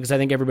a minute because I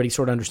think everybody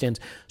sort of understands.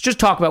 Let's just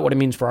talk about what it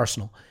means for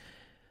Arsenal.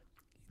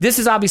 This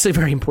is obviously a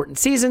very important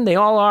season. They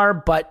all are,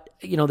 but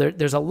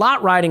there's a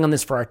lot riding on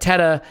this for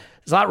Arteta.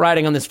 There's a lot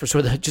riding on this for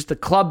sort of just the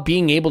club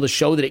being able to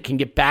show that it can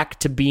get back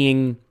to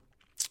being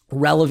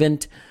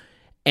relevant.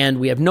 And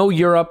we have no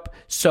Europe,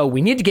 so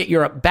we need to get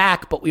Europe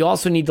back, but we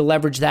also need to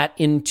leverage that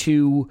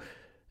into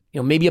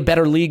maybe a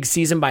better league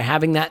season by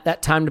having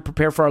that time to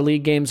prepare for our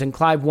league games. And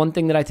Clive, one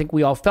thing that I think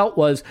we all felt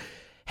was,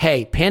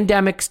 hey,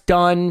 pandemic's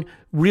done,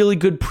 really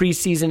good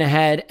preseason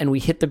ahead, and we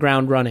hit the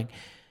ground running.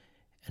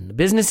 And the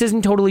business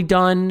isn't totally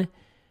done,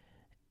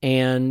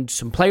 and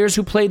some players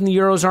who played in the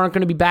Euros aren't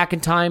going to be back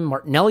in time.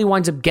 Martinelli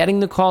winds up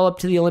getting the call up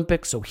to the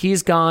Olympics, so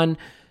he's gone.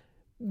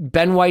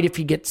 Ben White, if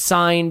he gets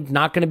signed,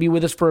 not going to be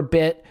with us for a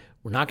bit.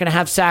 We're not going to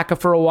have Saka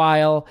for a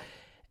while.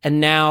 And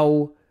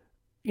now,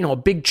 a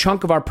big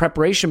chunk of our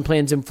preparation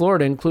plans in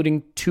Florida,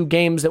 including 2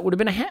 games that would have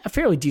been a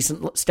fairly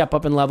decent step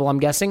up in level, I'm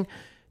guessing,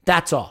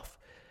 that's off.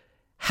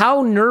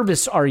 How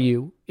nervous are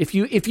you if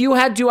you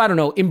had to, I don't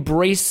know,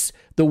 embrace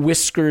the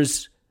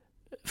Whiskers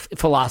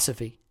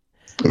philosophy?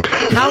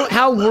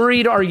 How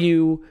worried are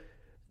you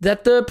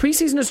that the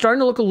preseason is starting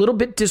to look a little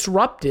bit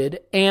disrupted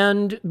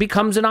and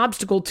becomes an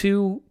obstacle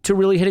to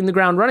really hitting the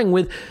ground running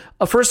with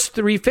a first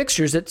 3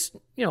 fixtures that's,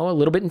 a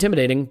little bit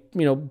intimidating,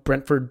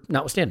 Brentford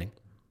notwithstanding?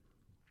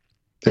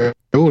 They're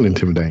all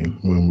intimidating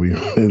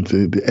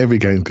every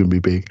game's going to be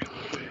big.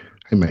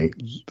 Hey, mate,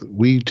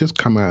 we just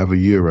come out of a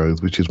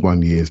Euros, which is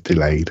 1 year's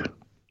delayed,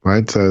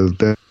 right? So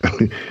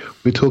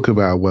we talk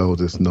about a world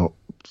that's not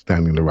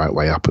standing the right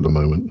way up at the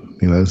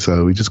moment,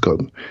 so we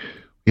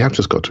have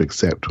just got to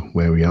accept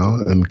where we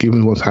are. And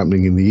given what's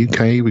happening in the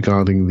UK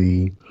regarding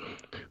the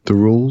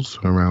rules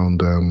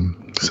around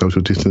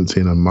social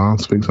distancing and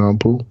masks, for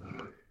example,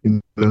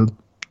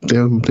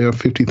 there are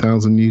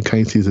 50,000 new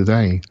cases a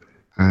day.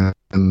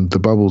 And the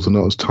bubbles are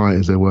not as tight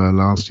as they were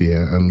last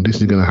year. And this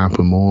is going to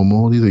happen more and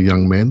more. These are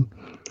young men.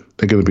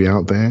 They're going to be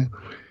out there.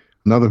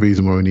 Another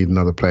reason why we need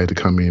another player to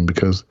come in,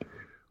 because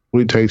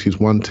all it takes is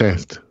one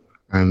test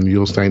and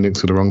you're staying next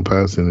to the wrong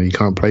person and you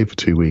can't play for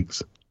 2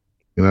 weeks.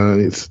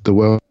 It's the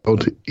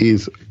world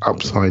is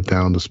upside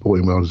down. The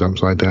sporting world is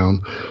upside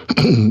down.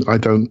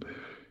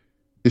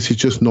 This is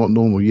just not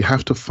normal. You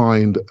have to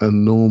find a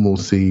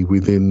normalcy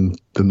within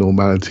the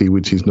normality,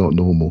 which is not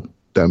normal.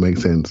 That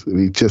makes sense.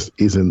 It just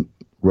isn't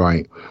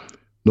right.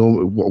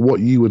 What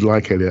you would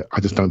like, Elliot, I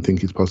just don't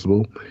think is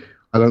possible.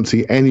 I don't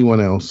see anyone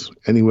else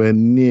anywhere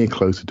near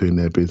close to doing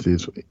their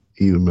business,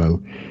 even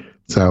though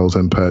sales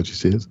and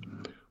purchases.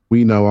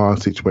 We know our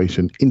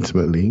situation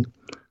intimately.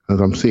 As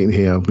I'm sitting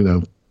here,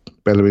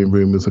 Bellerin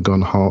rumours have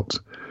gone hot.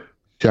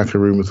 Xhaka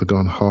rumours have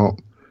gone hot.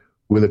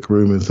 Willock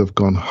rumours have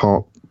gone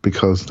hot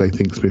because they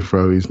think Smith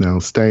Rowe is now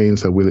staying,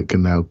 so Willock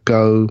can now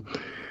go.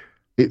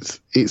 It's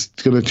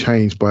going to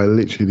change by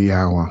literally the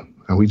hour,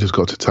 and we just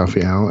got to tough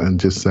it out and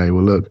just say,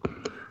 well, look,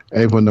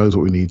 everyone knows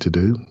what we need to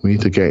do. We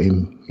need to get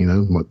in, we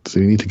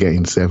need to get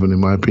in 7, in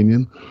my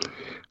opinion,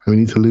 and we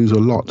need to lose a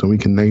lot, and we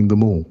can name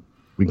them all.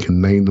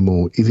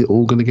 Is it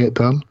all going to get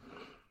done?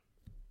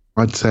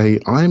 I'd say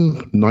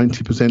I'm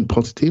 90%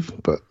 positive,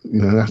 but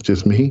that's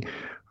just me.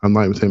 I'm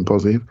 90%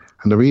 positive,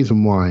 and the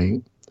reason why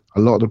a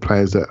lot of the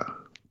players that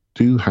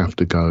do have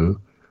to go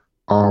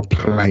are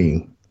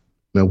playing.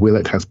 Now,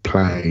 Willock has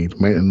played.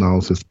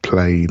 Maitland-Niles has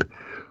played.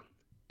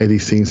 Eddie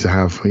seems to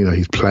have,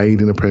 he's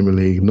played in the Premier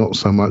League, not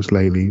so much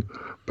lately,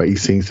 but he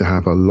seems to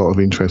have a lot of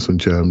interest in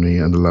Germany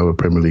and the lower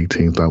Premier League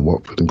teams like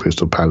Watford and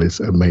Crystal Palace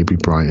and maybe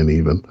Brighton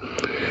even.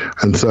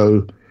 And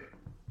so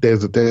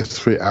there's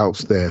 3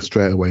 outs there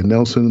straight away.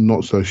 Nelson,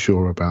 not so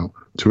sure about.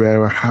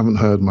 Torreira, haven't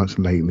heard much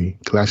lately.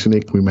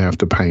 Kalashnik, we may have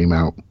to pay him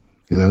out.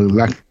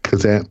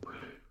 Lacazette,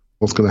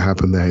 what's going to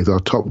happen there? He's our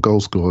top goal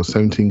scorer,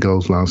 17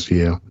 goals last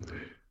year,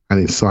 and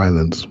it's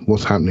silence.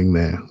 What's happening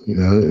there?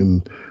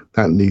 And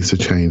that needs to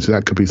change.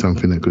 That could be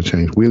something that could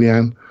change.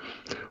 Willian,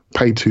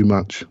 paid too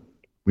much.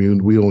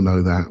 We all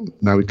know that.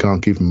 Now we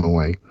can't give him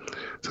away.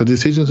 So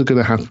decisions are going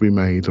to have to be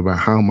made about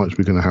how much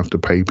we're going to have to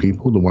pay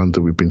people, the ones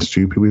that we've been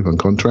stupid with on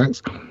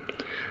contracts.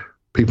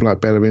 People like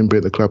Bellerin, been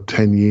at the club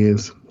 10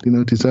 years,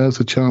 deserves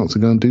a chance to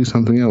go and do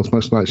something else,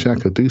 much like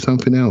Xhaka. Do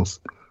something else.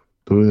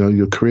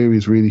 Your career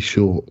is really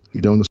short.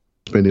 You don't want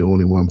to spend it all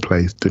in one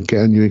place. To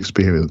get a new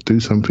experience, do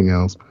something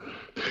else.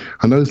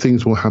 I know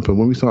things will happen.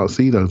 When we start to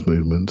see those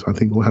movements, I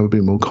think we'll have a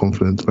bit more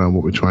confidence about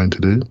what we're trying to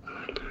do.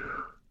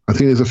 I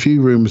think there's a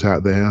few rumours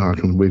out there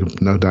we're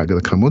no doubt going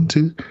to come on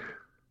to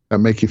that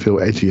make you feel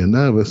edgy and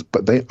nervous,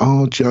 but they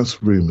are just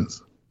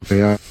rumours.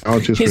 They are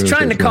just He's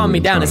trying to calm me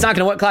down. It's not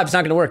going to work, Clive. It's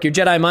not going to work. Your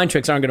Jedi mind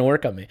tricks aren't going to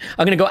work on me.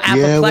 I'm going to go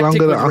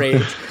apoplectic with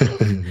rage.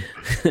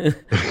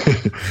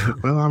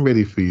 Well, I'm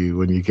ready for you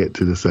when you get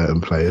to the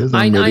certain players.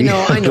 I know.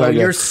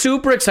 You're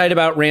super excited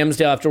about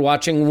Ramsdale after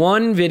watching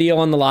one video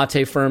on the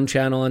Latte Firm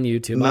channel on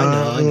YouTube. No,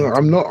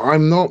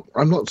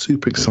 I'm not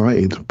super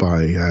excited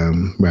by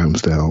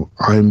Ramsdale.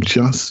 I'm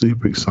just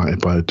super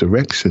excited by the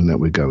direction that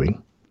we're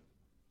going.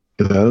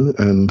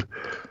 And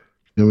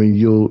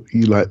you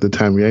like the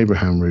Tammy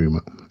Abraham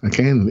rumour.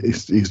 Again,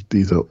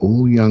 these are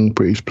all young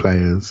British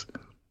players.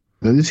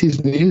 Now, this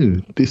is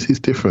new. This is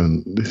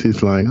different. This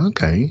is like,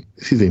 okay,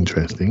 this is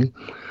interesting.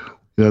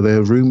 There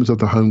are rumours of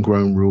the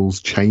homegrown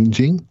rules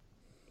changing,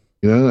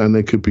 and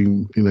they could be,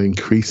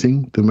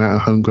 increasing the amount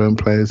of homegrown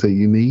players that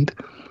you need.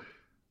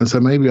 And so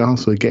maybe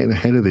Arsenal are getting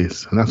ahead of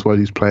this. And that's why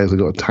these players have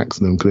got to tax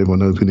them, because everyone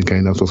knows in the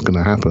game that's what's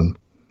going to happen.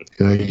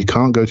 You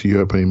can't go to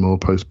Europe anymore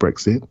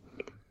post-Brexit.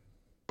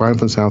 Buying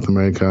from South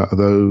America,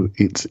 although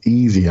it's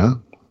easier,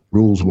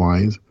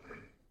 rules-wise,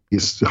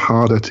 it's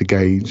harder to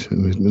gauge,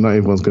 and not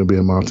everyone's going to be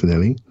a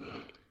Martinelli.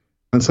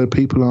 And so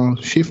people are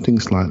shifting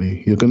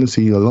slightly. You're going to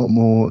see a lot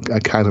more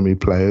academy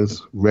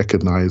players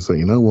recognise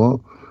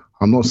that,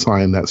 I'm not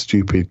signing that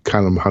stupid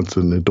Callum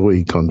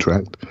Hudson-Odoi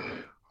contract.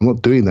 I'm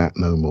not doing that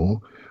no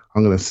more.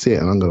 I'm going to sit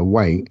and I'm going to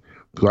wait,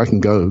 because I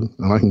can go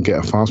and I can get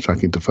a fast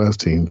track into first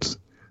teams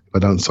if I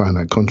don't sign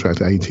that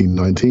contract at 18,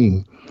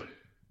 19.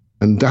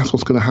 And that's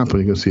what's going to happen.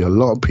 You're going to see a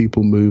lot of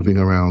people moving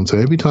around. So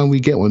every time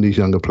we get one of these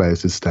younger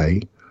players to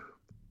stay,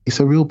 it's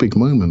a real big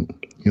moment.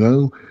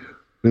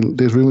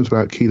 There's rumours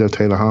about Kilo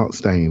Taylor-Hart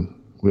staying.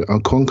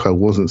 Okonkwo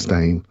wasn't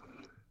staying.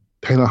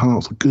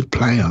 Taylor-Hart's a good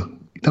player.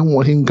 You don't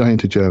want him going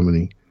to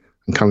Germany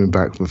and coming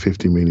back for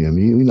 50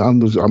 million.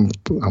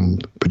 I'm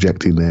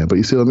projecting there, but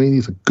you see what I mean?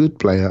 He's a good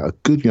player, a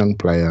good young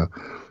player,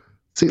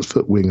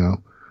 6-foot winger,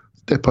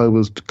 step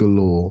overs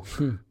galore,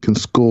 can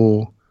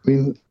score.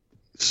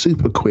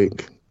 Super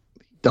quick.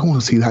 Don't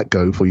want to see that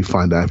go before you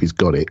find out if he's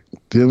got it.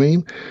 Do you know what I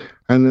mean?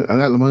 And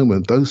at the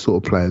moment, those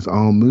sort of players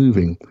are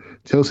moving.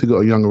 Chelsea got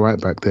a young right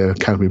back there,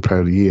 Academy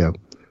Player of the Year,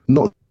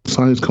 not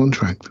signed his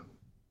contract.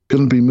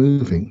 Going to be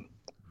moving.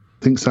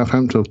 I think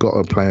Southampton have got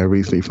a player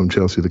recently from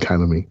Chelsea's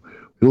Academy.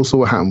 We also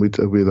what happened with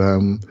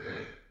Tariq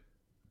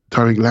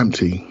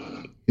Lamptey.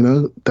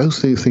 Those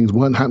things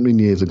weren't happening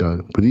years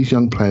ago, but these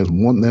young players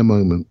want their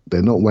moment.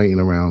 They're not waiting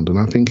around. And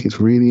I think it's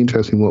really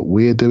interesting what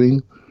we're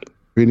doing.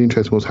 Really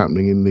interesting what's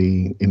happening in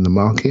the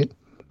market,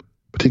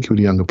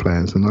 particularly with younger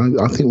players,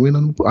 and I think we're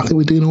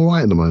doing all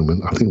right at the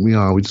moment. I think we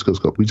are. We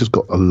just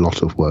got a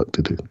lot of work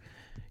to do.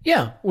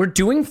 Yeah, we're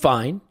doing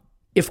fine.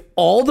 If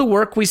all the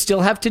work we still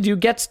have to do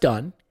gets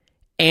done,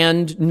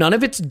 and none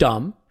of it's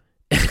dumb,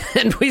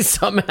 and we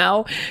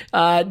somehow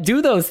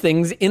do those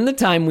things in the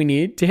time we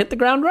need to hit the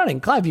ground running.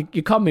 Clive,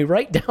 you calmed me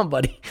right down,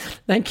 buddy.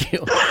 Thank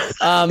you,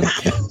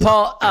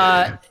 Paul.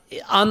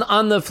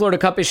 On the Florida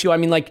Cup issue,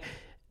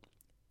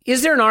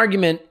 is there an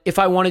argument, if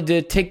I wanted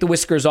to take the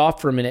whiskers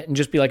off for a minute and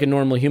just be like a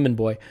normal human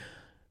boy,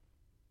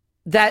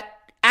 that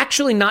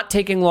actually not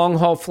taking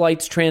long-haul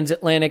flights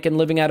transatlantic and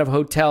living out of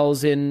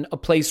hotels in a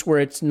place where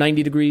it's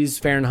 90 degrees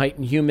Fahrenheit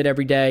and humid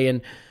every day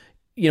and,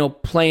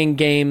 playing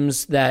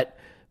games that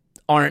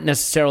aren't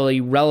necessarily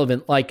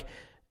relevant,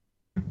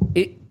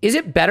 is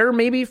it better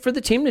maybe for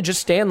the team to just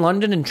stay in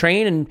London and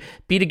train and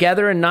be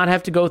together and not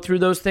have to go through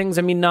those things?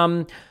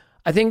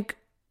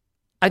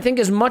 I think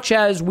as much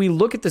as we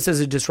look at this as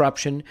a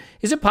disruption,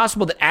 is it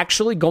possible that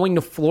actually going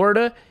to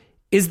Florida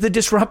is the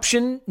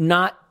disruption,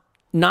 not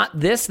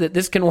this, that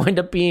this can wind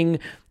up being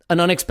an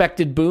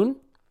unexpected boon?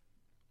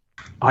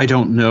 I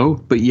don't know,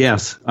 but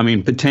yes.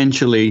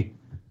 Potentially,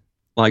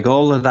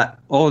 all of that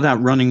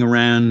running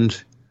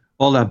around,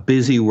 all that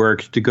busy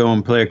work to go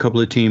and play a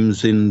couple of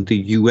teams in the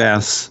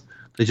US.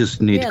 They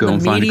just need to go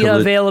and find a couple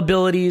of media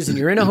availabilities, and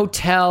you're in a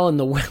hotel, and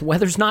the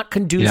weather's not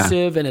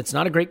conducive, and it's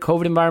not a great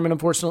COVID environment,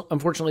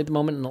 unfortunately, at the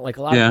moment, in a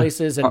lot of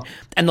places, and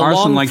the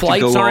long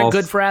flights aren't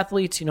good for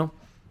athletes,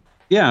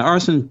 Yeah,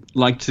 Arsene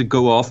like to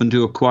go off and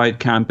do a quiet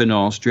camp in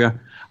Austria.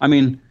 I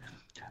mean,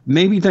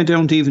 maybe they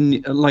don't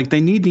even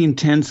they need the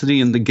intensity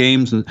in the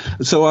games. And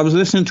so I was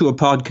listening to a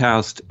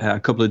podcast a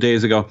couple of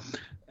days ago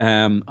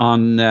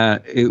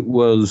it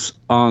was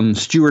on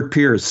Stuart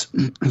Pearce,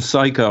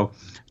 Psycho,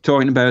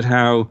 talking about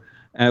how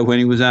when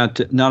he was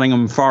at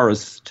Nottingham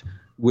Forest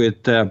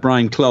with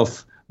Brian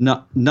Clough,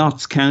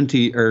 Notts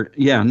County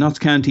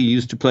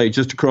used to play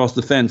just across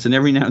the fence, and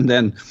every now and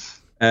then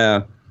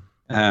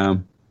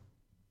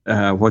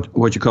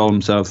what you call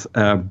himself,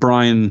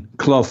 Brian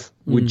Clough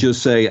would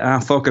just say,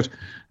 fuck it.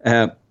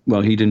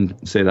 Well, he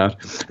didn't say that.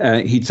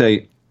 He'd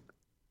say,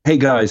 hey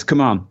guys,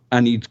 come on.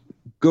 And he'd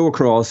go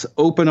across,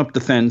 open up the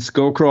fence,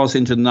 go across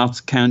into the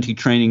Notts County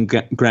training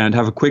ground,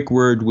 have a quick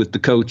word with the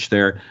coach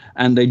there,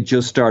 and they'd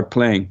just start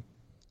playing.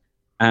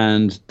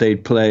 And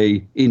they'd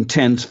play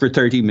intense for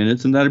 30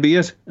 minutes, and that'd be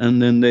it.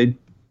 And then they'd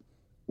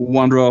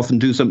wander off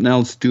and do something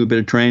else, do a bit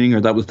of training,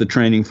 or that was the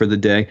training for the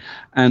day.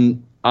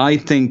 And I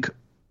think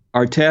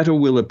Arteta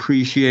will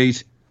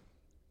appreciate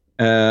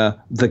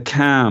the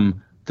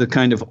calm, the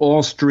kind of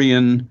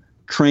Austrian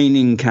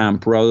training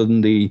camp rather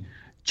than the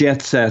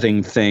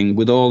jet-setting thing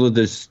with all of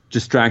this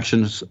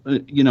distractions.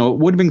 It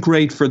would have been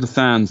great for the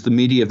fans, the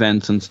media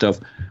events and stuff.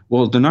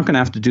 Well, they're not going to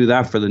have to do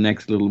that for the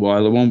next little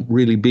while. There won't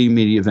really be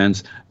media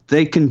events.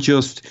 They can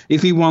just,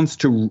 if he wants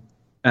to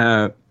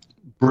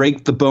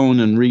break the bone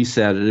and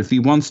reset it, if he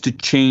wants to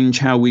change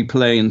how we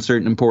play in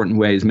certain important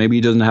ways, maybe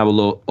he doesn't have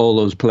all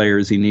those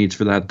players he needs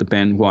for that, the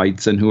Ben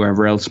Whites and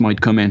whoever else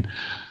might come in.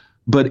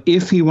 But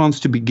if he wants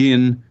to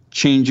begin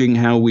changing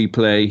how we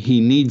play,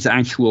 he needs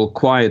actual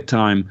quiet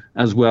time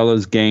as well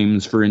as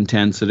games for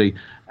intensity.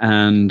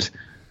 And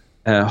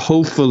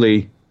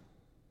hopefully,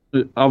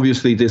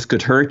 obviously this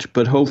could hurt,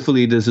 but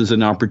hopefully this is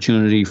an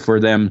opportunity for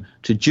them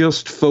to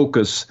just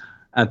focus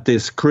at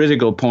this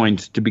critical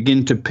point to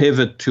begin to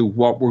pivot to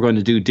what we're going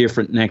to do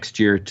different next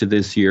year to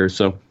this year.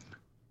 So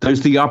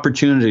there's the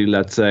opportunity,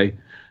 let's say.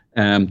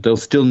 They'll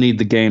still need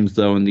the games,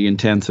 though, and the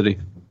intensity.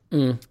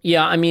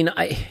 Yeah, I mean,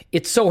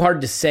 it's so hard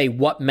to say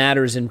what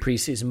matters in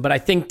preseason, but I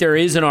think there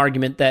is an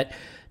argument that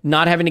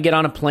not having to get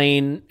on a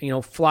plane,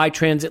 fly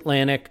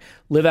transatlantic,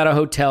 live out of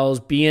hotels,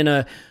 be in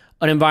an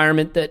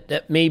environment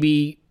that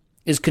maybe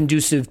is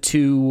conducive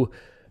to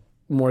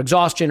more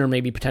exhaustion or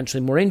maybe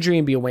potentially more injury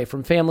and be away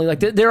from family. Like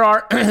there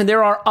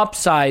are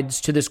upsides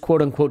to this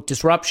quote unquote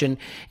disruption.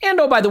 And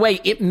oh, by the way,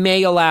 it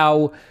may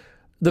allow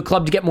the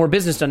club to get more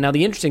business done. Now,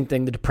 the interesting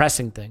thing, the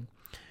depressing thing,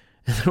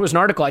 there was an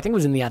article, I think it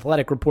was in The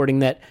Athletic, reporting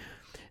that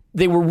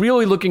they were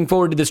really looking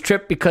forward to this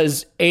trip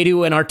because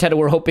Edu and Arteta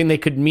were hoping they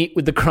could meet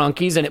with the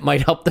Kroenkes and it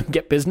might help them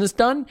get business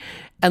done.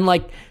 And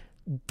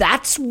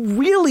that's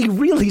really,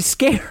 really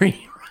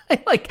scary.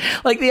 Like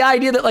the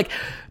idea that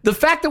the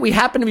fact that we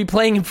happen to be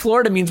playing in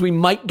Florida means we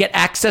might get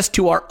access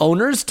to our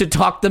owners to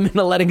talk them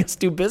into letting us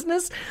do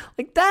business.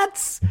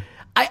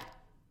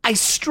 I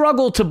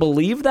struggle to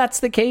believe that's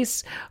the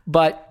case,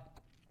 but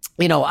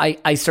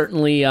I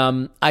certainly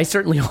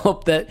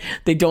hope that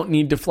they don't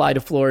need to fly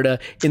to Florida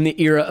in the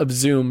era of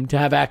Zoom to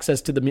have access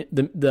to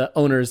the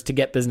owners to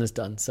get business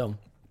done. So,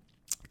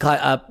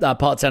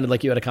 Paul, it sounded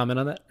like you had a comment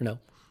on that, or no?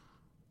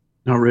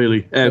 Not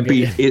really. It'd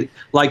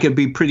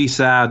be pretty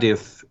sad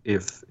if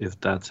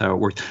that's how it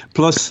works.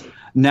 Plus,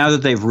 now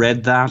that they've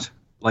read that,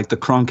 the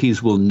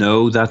Kroenkes will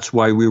know that's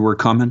why we were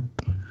coming.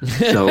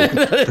 So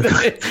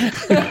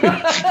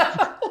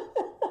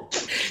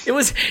it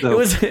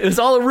was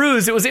all a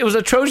ruse. It was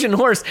a Trojan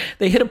horse.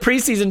 They hit a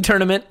preseason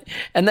tournament,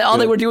 and all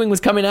they were doing was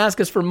come and ask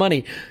us for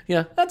money.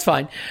 Yeah, that's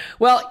fine.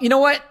 Well, you know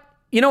what?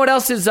 You know what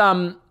else is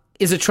a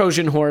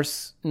Trojan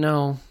horse?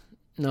 No.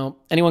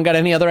 Anyone got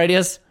any other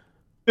ideas?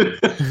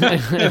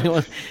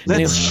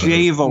 Let's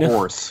shave a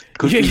horse.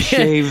 Could you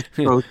shave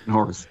Trojan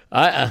horse?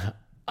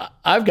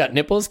 I've got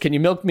nipples. Can you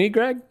milk me,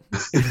 Greg?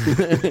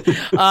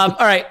 All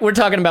right, we're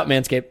talking about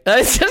Manscaped.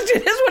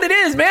 It is what it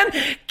is, man.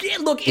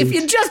 Look, if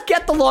you just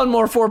get the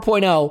Lawnmower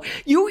 4.0,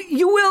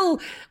 you will.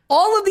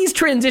 All of these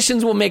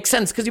transitions will make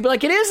sense because you'll be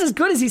like, it is as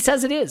good as he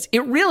says it is.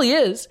 It really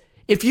is.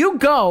 If you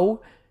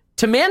go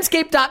to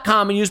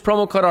manscaped.com and use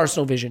promo code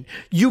ArsenalVision,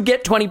 you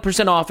get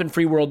 20% off and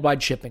free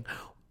worldwide shipping.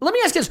 Let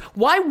me ask you this.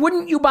 Why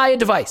wouldn't you buy a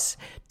device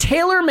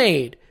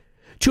tailor-made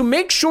to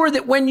make sure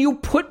that when you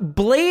put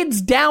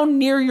blades down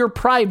near your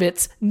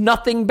privates,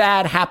 nothing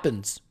bad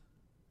happens?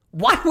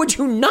 Why would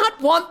you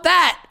not want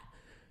that?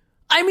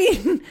 I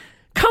mean,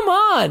 come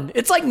on.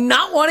 It's like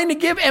not wanting to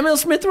give Emil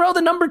Smith-Rowe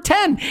the number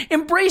 10.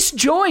 Embrace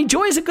joy.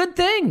 Joy is a good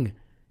thing.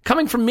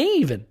 Coming from me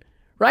even,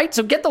 right?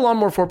 So get the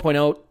Lawnmower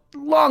 4.0.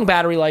 Long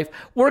battery life,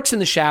 works in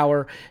the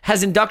shower,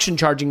 has induction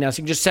charging now, so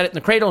you can just set it in the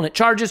cradle and it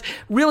charges.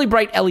 Really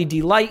bright LED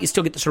light. You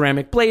still get the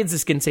ceramic blades, the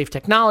skin safe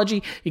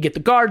technology. You get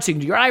the guard, so you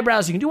can do your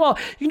eyebrows. You can do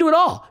it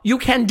all. You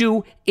can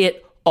do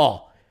it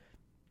all.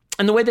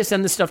 And the way they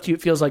send this stuff to you,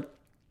 it feels like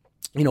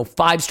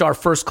 5-star,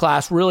 first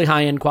class, really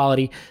high end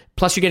quality.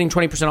 Plus, you're getting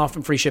 20% off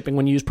and free shipping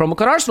when you use promo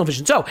code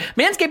ArsenalVision. So,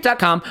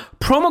 manscaped.com,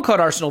 promo code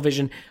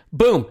ArsenalVision.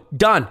 Boom,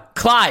 done.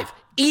 Clive,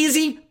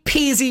 easy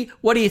peasy.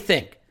 What do you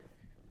think?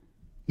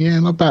 Yeah,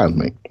 not bad,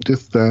 mate.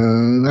 Just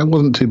that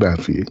wasn't too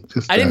bad for you.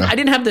 Just I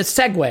didn't have the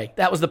segue.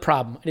 That was the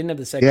problem. I didn't have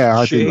the segue. Yeah,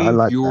 I Shave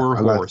like your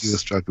that. I like horse. you were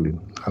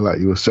struggling. I like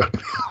you were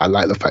struggling. I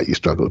like the fact you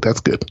struggled.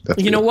 That's good. That's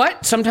You good. know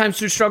what? Sometimes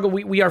through struggle,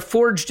 we are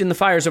forged in the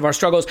fires of our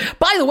struggles.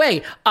 By the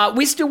way,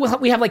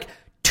 we have like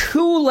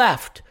 2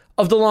 left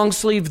of the long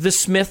sleeve The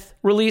Smith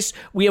release.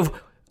 We have,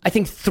 I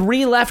think,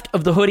 3 left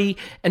of the hoodie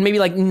and maybe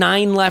like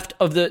 9 left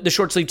of the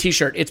short sleeve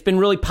t-shirt. It's been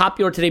really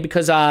popular today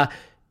because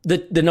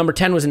the number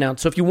 10 was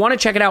announced. So if you want to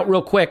check it out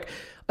real quick,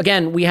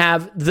 again, we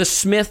have The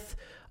Smith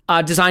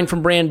design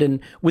from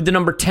Brandon with the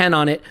number 10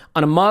 on it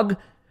on a mug.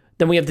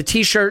 Then we have the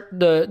t-shirt,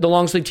 the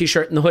long sleeve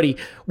t-shirt and the hoodie.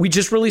 We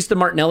just released the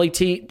Martinelli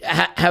tee.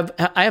 I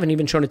haven't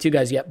even shown it to you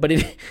guys yet, but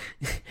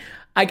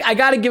I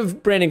got to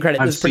give Brandon credit.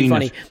 This is pretty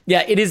funny.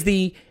 Yeah, it is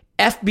the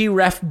FB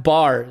Ref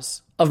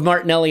bars of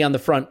Martinelli on the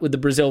front with the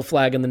Brazil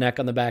flag on the neck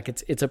on the back.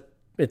 It's a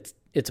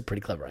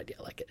pretty clever idea.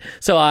 I like it.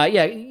 So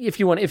yeah, if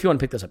you want to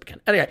pick this up, you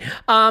can. Anyway,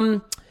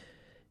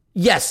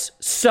 yes.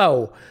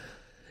 So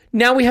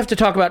now we have to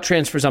talk about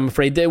transfers. I'm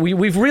afraid that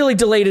we've really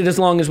delayed it as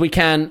long as we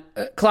can.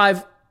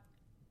 Clive,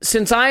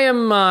 since I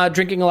am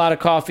drinking a lot of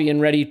coffee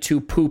and ready to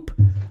poop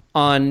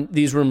on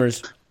these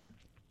rumors,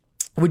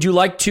 would you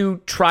like to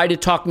try to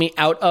talk me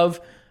out of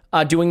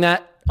doing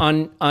that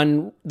on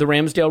the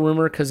Ramsdale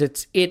rumor? Because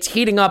it's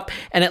heating up,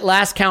 and at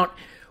last count,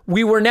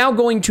 we were now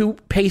going to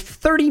pay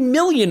 30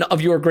 million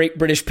of your great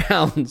British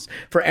pounds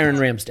for Aaron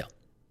Ramsdale.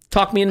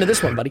 Talk me into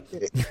this one, buddy.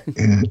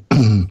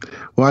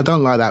 Well, I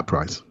don't like that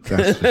price.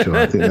 That's for sure.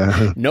 I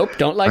think Nope,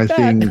 don't like that.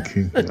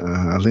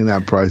 I think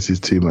that price is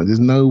too much. There's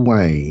no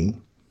way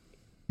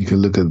you can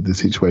look at the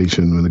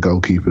situation when the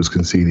goalkeeper's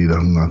conceded.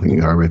 I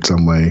think I read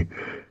somewhere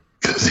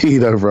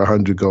conceded over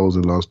 100 goals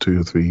in the last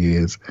 2 or 3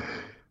 years,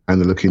 and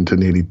they're looking to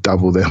nearly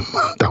double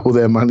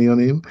their money on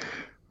him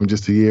from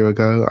just a year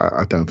ago.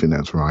 I don't think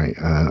that's right.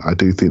 I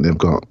do think they've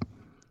got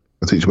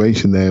a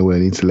situation there where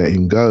they need to let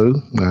him go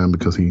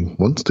because he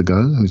wants to go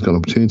and he's got an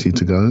opportunity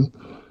to go.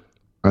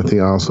 I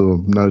think Arsenal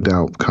have no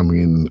doubt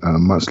coming in at a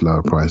much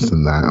lower price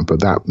than that,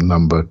 but that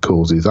number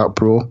causes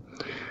uproar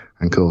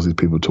and causes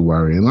people to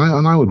worry. And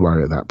I would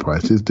worry at that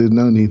price. There's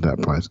no need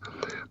that price.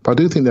 But I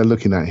do think they're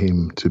looking at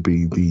him to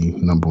be the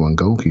number 1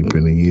 goalkeeper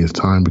in a year's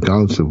time,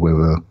 regardless of what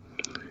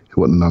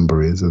the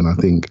number is. And I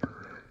think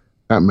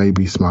that may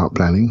be smart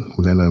planning.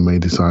 Leno may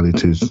decide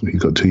he's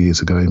got 2 years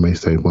to go, he may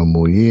stay 1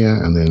 more year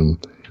and then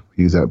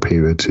use that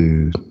period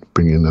to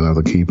bring in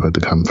another keeper to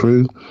come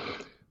through.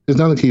 There's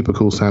another keeper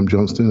called Sam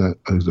Johnston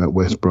who's at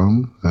West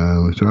Brom,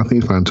 which I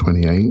think is around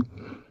 28.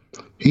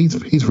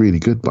 He's really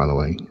good, by the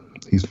way.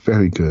 He's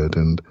very good,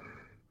 and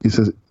he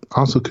says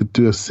Arsenal could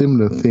do a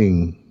similar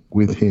thing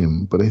with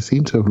him, but they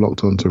seem to have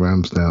locked onto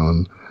Ramsdale,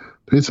 and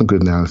there is some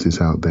good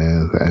analysis out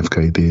there that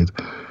FK did.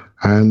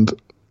 And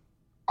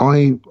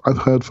I've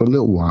heard for a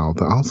little while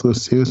that Arsenal are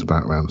serious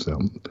about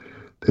Ramsdale.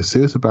 They're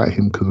serious about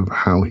him because of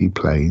how he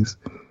plays,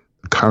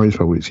 the courage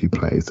by which he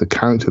plays, the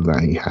character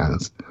that he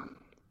has.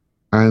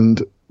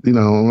 And, you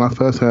know, when I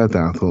first heard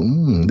that, I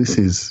thought, this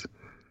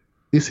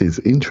is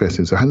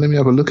interesting. So let me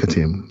have a look at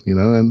him, you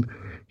know, and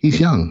he's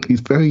young.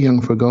 He's very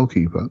young for a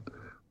goalkeeper,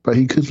 but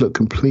he could look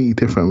completely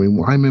different. I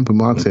mean, I remember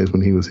Martez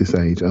when he was his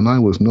age, and I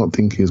was not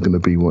thinking he was going to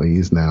be what he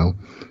is now.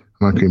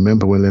 And I can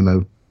remember when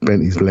Leno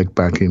bent his leg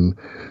back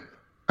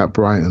at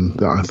Brighton,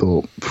 that I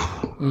thought,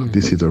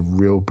 this is a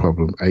real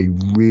problem, a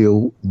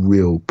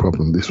real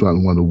problem. This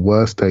was one of the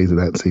worst days of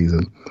that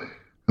season.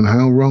 And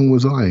how wrong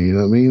was I, you know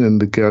what I mean? And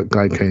the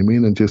guy came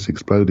in and just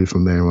exploded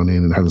from there on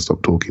in and hasn't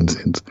stopped talking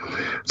since.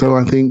 So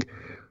I think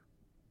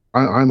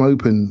I'm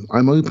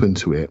open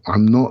to it.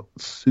 I'm not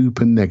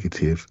super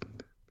negative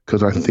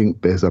because I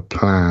think there's a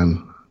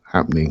plan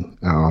happening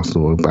at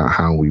Arsenal about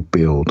how we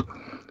build.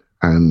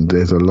 And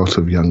there's a lot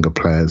of younger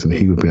players, and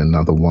he would be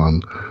another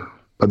one.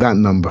 But that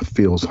number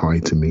feels high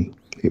to me.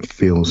 It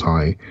feels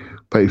high.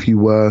 But if you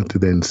were to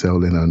then sell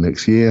Leno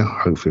next year,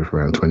 hopefully for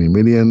around 20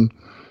 million,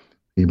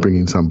 you bring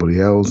in somebody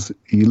else,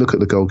 you look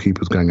at the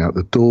goalkeepers going out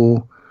the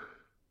door,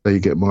 so you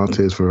get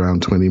Martez for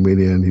around 20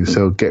 million, you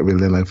get rid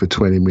of Leno for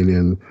 20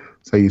 million,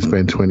 say you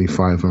spend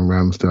 25 on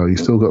Ramsdale, you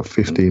still got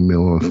 15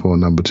 mil for a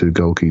number 2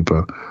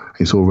 goalkeeper.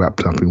 It's all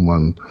wrapped up in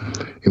one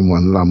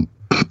lump.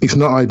 It's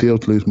not ideal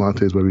to lose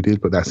Martez where we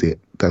did, but that's it.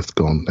 That's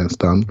gone. That's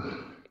done.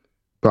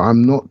 But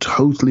I'm not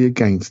totally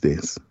against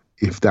this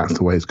if that's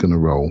the way it's going to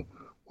roll.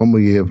 1 more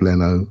year of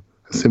Leno,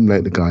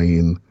 assimilate the guy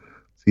in,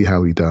 see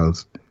how he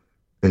does,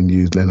 then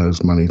use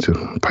Leno's money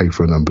to pay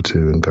for a number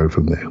 2 and go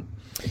from there.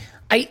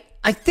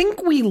 I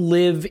think we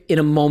live in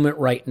a moment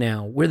right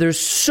now where there's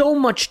so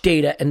much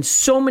data and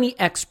so many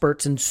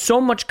experts and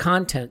so much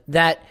content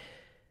that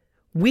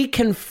we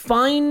can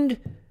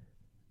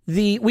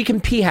we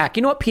can p-hack.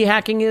 You know what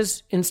p-hacking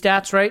is in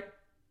stats, right?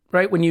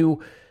 Right? When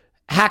you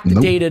hack the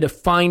data to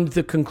find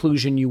the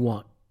conclusion you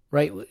want,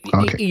 right?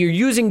 Okay. You're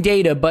using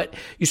data, but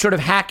you're sort of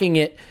hacking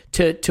it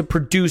to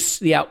produce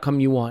the outcome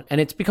you want.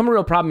 And it's become a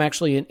real problem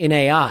actually in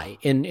AI,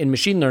 in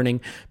machine learning,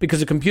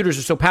 because the computers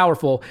are so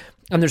powerful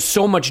and there's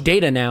so much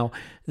data now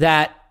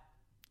that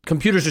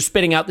computers are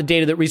spitting out the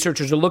data that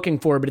researchers are looking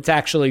for, but it's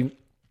actually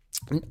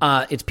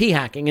it's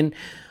p-hacking. And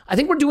I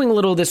think we're doing a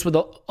little of this with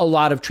a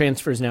lot of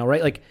transfers now,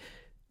 right? Like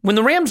when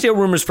the Ramsdale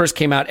rumors first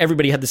came out,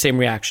 everybody had the same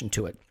reaction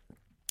to it,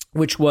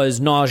 which was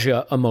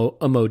nausea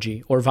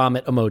emoji or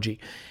vomit emoji.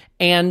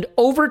 And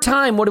over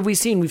time, what have we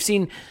seen? We've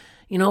seen,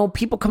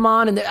 people come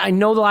on, and I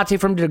know the Latte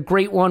Firm did a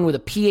great one with a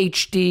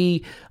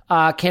PhD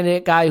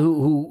candidate guy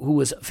who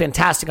was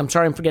fantastic. I'm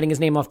sorry, I'm forgetting his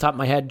name off the top of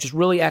my head. Just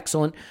really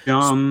excellent.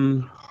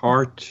 John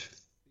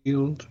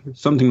Hartfield,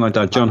 something like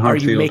that. John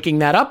Hartfield. Are you making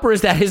that up, or is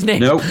that his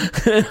name? Nope.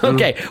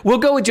 Okay, we'll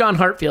go with John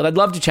Hartfield. I'd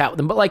love to chat with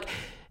him, but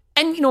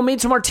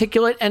made some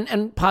articulate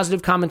and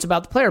positive comments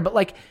about the player,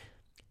 but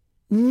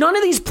none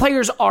of these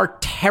players are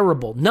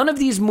terrible. None of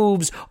these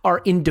moves are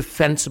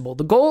indefensible.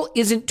 The goal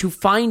isn't to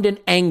find an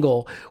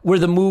angle where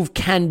the move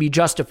can be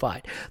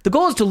justified. The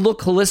goal is to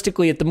look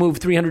holistically at the move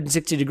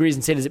 360 degrees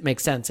and say, does it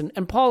make sense?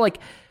 And Paul,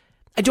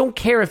 I don't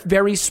care if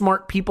very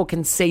smart people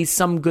can say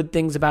some good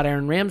things about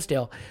Aaron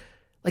Ramsdale.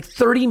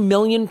 30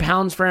 million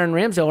pounds for Aaron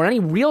Ramsdale, or any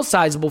real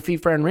sizable fee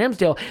for Aaron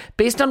Ramsdale,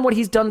 based on what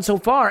he's done so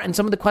far and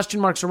some of the question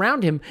marks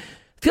around him,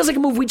 feels like a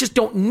move we just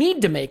don't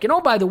need to make. And oh,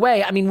 by the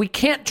way, we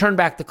can't turn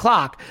back the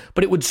clock,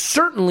 but it would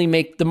certainly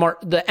make the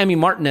Emi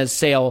Martinez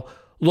sale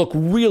look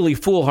really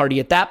foolhardy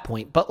at that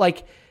point. But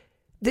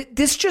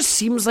this just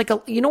seems like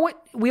what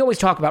we always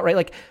talk about,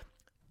 right?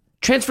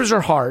 Transfers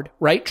are hard,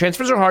 right?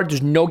 Transfers are hard.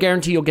 There's no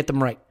guarantee you'll get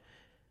them right.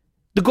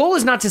 The goal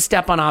is not to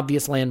step on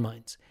obvious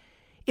landmines.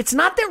 It's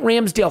not that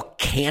Ramsdale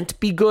can't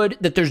be good,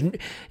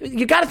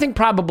 you got to think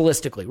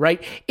probabilistically,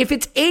 right? If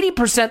it's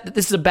 80% that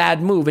this is a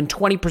bad move and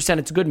 20%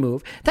 it's a good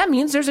move, that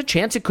means there's a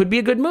chance it could be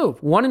a good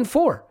move, 1 in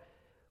 4.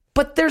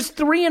 But there's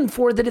 3 in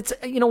 4 that it's,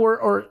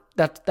 or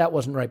that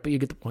wasn't right, but you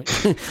get the point.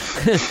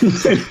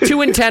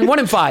 2 in 10, 1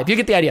 in 5, you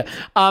get the idea.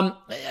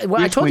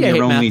 I told you I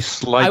hate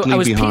math.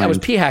 I was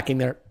p-hacking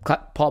there,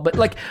 Paul.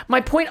 But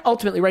my point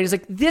ultimately, right, is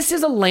this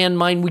is a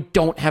landmine we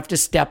don't have to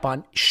step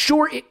on.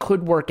 Sure, it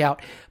could work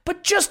out,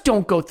 but just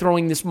don't go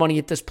throwing this money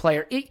at this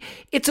player.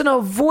 It's an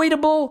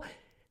avoidable,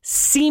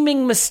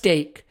 seeming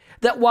mistake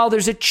that while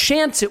there's a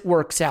chance it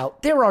works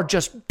out, there are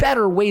just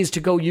better ways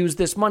to go use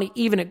this money,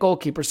 even at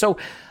goalkeeper. So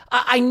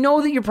I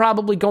know that you're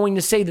probably going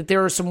to say that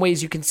there are some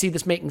ways you can see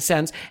this making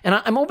sense, and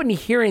I'm open to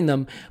hearing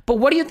them. But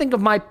what do you think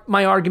of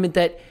my argument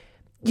that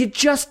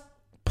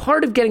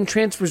part of getting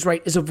transfers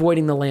right is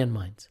avoiding the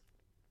landmines?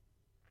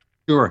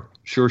 Sure.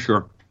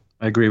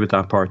 I agree with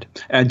that part.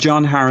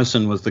 John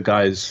Harrison was the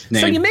guy's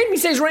name. So you made me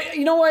say,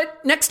 you know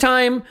what? Next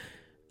time,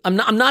 I'm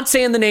not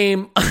saying the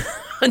name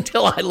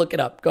until I look it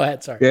up. Go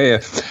ahead, sorry. Yeah.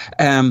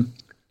 The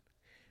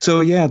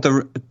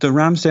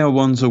Ramsdale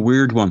one's a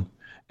weird one.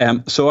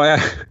 So I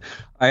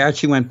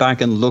actually went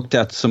back and looked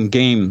at some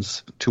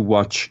games to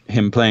watch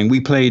him playing.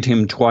 We played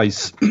him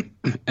twice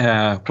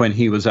when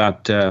he was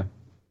at where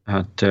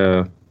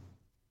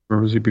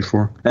was he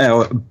before?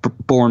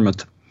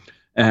 Bournemouth.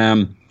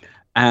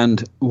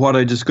 And what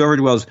I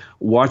discovered was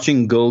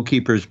watching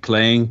goalkeepers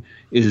playing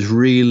is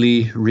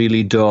really,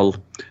 really dull.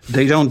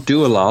 They don't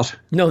do a lot.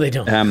 No, they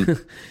don't.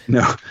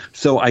 No.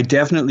 So I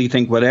definitely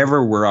think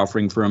whatever we're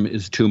offering for him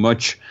is too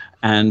much,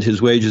 and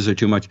his wages are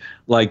too much.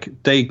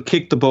 They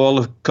kick the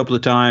ball a couple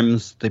of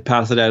times, they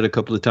pass it out a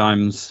couple of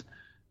times.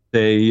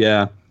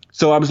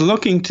 So I was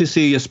looking to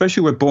see,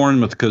 especially with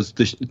Bournemouth, because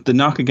the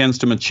knock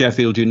against him at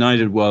Sheffield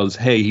United was,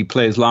 hey, he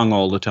plays long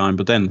all the time,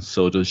 but then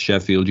so does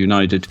Sheffield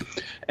United.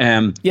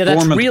 That's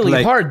Bournemouth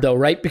really hard, though,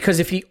 right? Because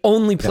if he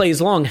only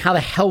plays long, how the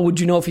hell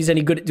would you know if he's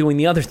any good at doing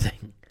the other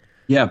thing?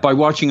 Yeah, by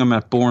watching him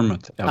at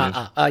Bournemouth.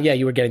 Yeah,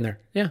 you were getting there.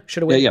 Yeah,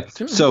 should have waited.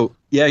 Yeah. So,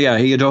 he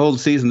had a whole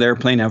season there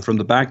playing out from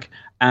the back.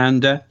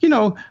 And,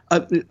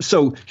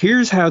 so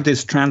here's how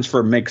this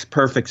transfer makes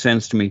perfect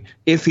sense to me.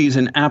 If he's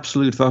an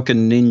absolute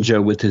fucking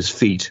ninja with his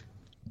feet,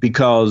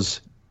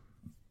 because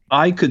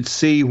I could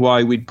see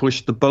why we'd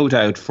push the boat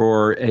out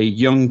for a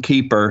young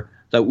keeper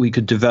that we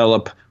could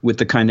develop with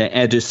the kind of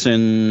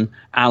Edison,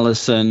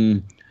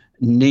 Alisson,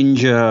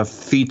 ninja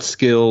feet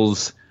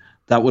skills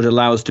that would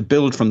allow us to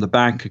build from the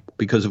back.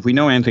 Because if we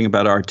know anything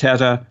about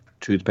Arteta,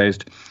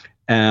 toothpaste,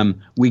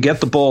 we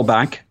get the ball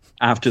back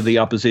after the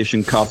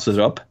opposition coughs it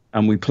up,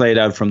 and we play it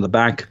out from the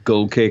back,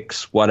 goal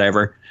kicks,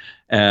 whatever,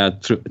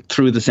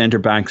 through the centre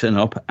backs and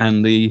up.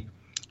 And the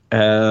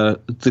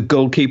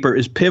goalkeeper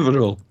is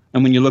pivotal.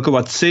 And when you look at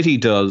what City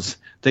does,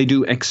 they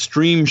do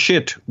extreme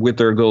shit with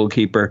their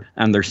goalkeeper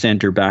and their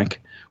centre back,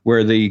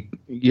 where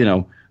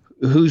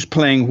who's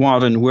playing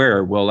what and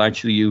where. Well,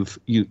 actually,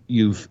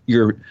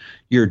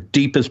 your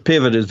deepest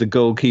pivot is the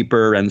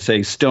goalkeeper, and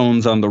say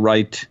Stones on the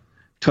right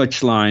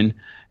touchline.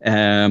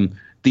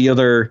 The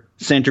other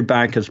centre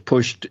back is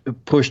pushed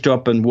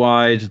up and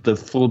wide. The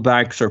full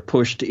backs are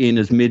pushed in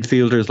as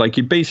midfielders.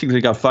 You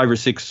basically got 5 or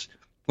 6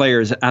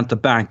 players at the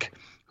back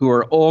who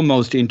are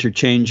almost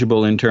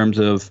interchangeable in terms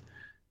of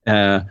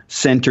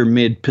centre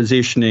mid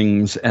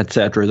positionings,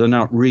 etc.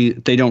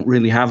 They don't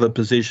really have a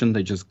position.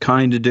 They just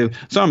kind of do.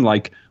 So I'm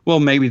like, well,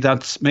 maybe I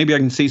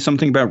can see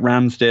something about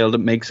Ramsdale that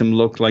makes him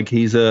look like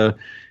he's a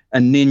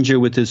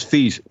ninja with his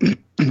feet.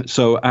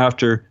 So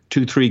after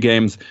 2-3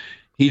 games,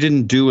 he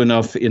didn't do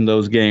enough in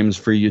those games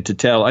for you to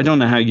tell. I don't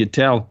know how you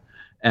tell.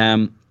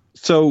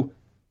 So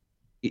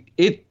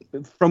it,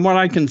 from what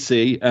I can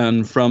see,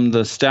 and from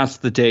the stats,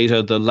 the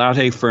data, the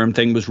latte firm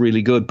thing was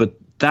really good, but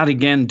that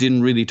again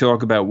didn't really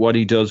talk about what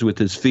he does with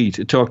his feet.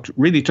 It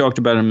really talked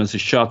about him as a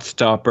shot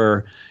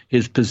stopper,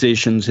 his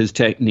positions, his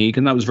technique,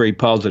 and that was very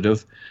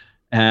positive.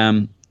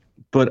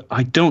 But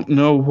I don't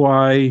know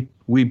why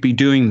we'd be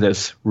doing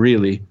this,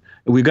 really.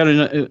 We've got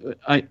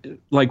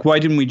why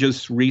didn't we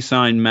just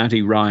re-sign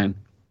Matty Ryan?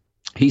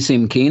 He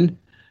seemed keen.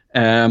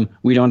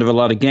 We don't have a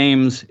lot of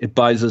games. It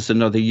buys us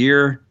another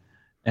year.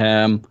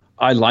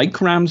 I like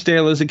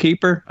Ramsdale as a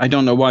keeper. I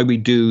don't know why we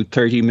do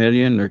 30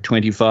 million or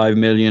 25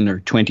 million or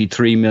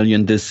 23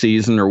 million this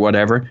season or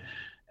whatever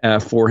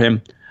for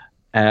him.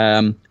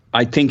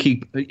 I think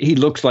he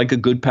looks like a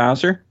good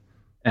passer.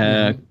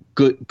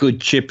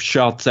 Good chip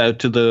shots out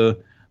to the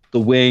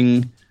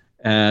wing,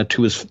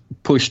 to his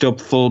pushed up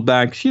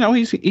fullbacks. You know,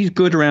 he's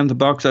good around the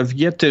box. I've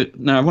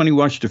only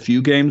watched a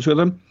few games with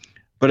him,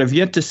 but I've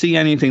yet to see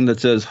anything that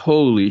says,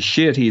 holy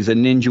shit, he's a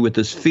ninja with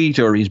his feet,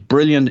 or he's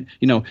brilliant.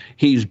 You know,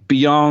 he's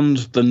beyond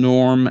the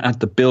norm at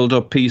the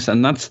build-up piece.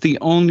 And that's the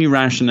only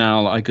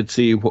rationale I could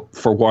see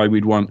for why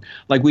we'd want.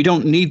 Like, we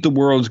don't need the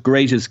world's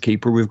greatest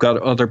keeper. We've got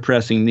other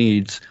pressing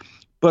needs.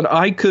 But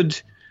I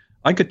could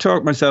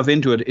talk myself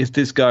into it if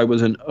this guy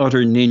was an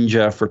utter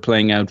ninja for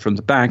playing out from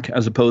the back,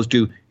 as opposed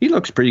to, he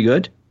looks pretty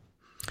good.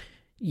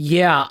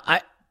 Yeah,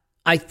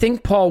 I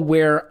think, Paul,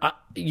 where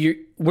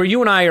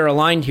you and I are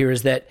aligned here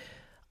is that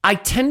I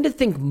tend to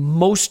think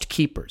most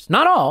keepers,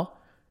 not all,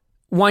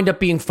 wind up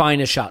being fine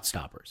as shot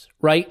stoppers,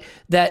 right?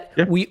 That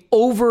we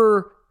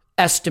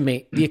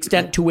overestimate the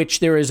extent to which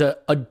there is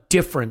a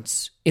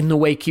difference in the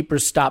way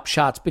keepers stop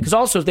shots, because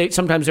also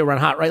sometimes they run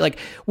hot, right? Like,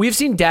 we've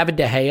seen David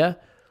De Gea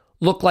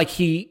look like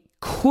he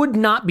could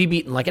not be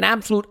beaten, like an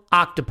absolute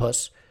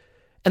octopus,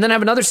 and then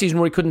have another season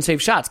where he couldn't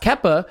save shots.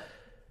 Kepa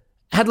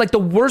had like the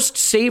worst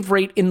save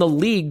rate in the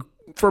league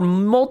for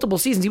multiple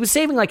seasons. He was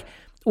saving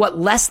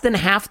less than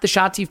half the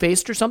shots he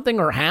faced or something,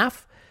 or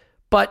half.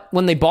 But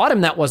when they bought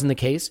him, that wasn't the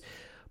case.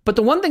 But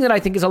the one thing that I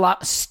think is a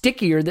lot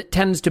stickier that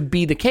tends to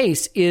be the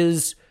case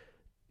is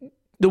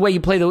the way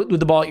you play with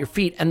the ball at your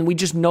feet. And we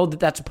just know that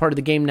that's a part of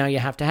the game now you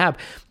have to have.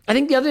 I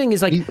think the other thing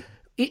is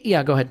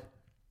yeah, go ahead.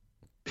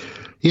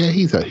 Yeah,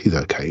 he's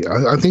okay.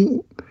 I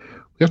think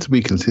we have to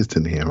be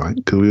consistent here, right?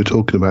 Because we were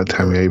talking about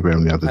Tammy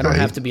Abraham the other day. I don't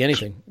have to be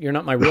anything. You're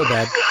not my real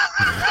dad.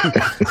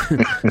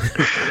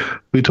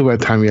 We talked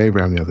about Tammy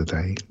Abraham the other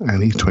day,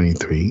 and he's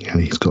 23,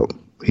 and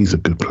he's a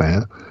good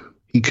player.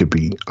 He could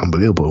be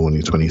unbelievable when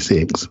he's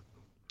 26,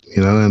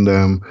 you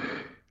know,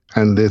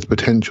 and there's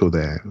potential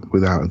there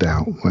without a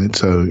doubt, right?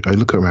 So I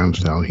look at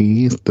Ramsdale.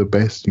 He is the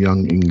best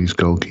young English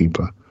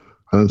goalkeeper.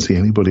 I don't see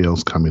anybody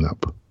else coming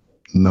up.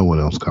 No one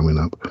else coming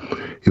up.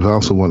 If I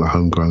also want a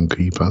homegrown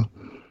keeper,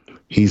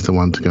 he's the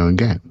one to go and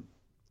get.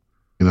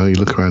 You know, you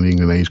look around the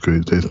England age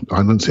group,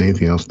 I don't see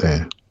anything else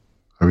there.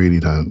 I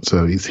really don't.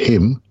 So it's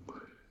him.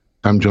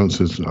 Sam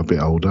Johnson's a bit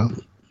older,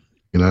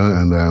 you know,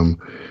 and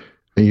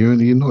you're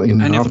not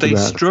in. And if they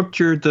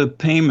structure the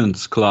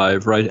payments,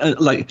 Clive, right?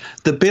 Like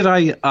the bit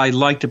I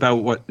liked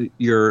about what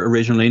your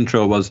original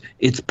intro was,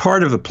 it's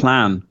part of a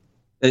plan.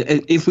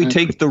 If we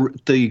take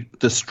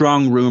the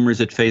strong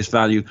rumors at face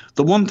value,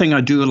 the one thing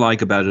I do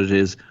like about it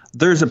is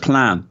there's a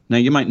plan. Now,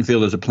 you mightn't feel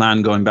there's a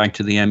plan going back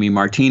to the Emi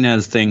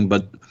Martinez thing,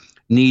 but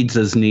needs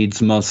as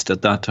needs must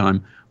at that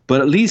time.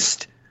 But at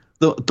least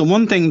the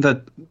one thing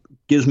that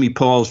gives me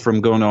pause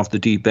from going off the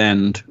deep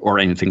end or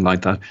anything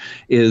like that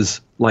is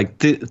like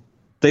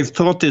they've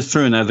thought this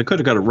through. Now, they could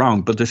have got it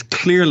wrong, but there's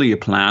clearly a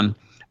plan.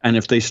 And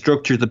if they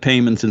structure the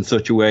payments in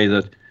such a way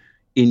that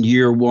in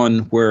year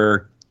one,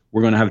 where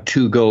we're going to have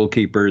two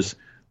goalkeepers,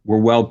 we're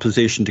well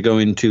positioned to go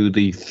into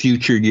the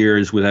future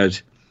years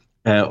without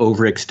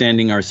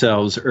overextending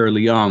ourselves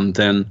early on,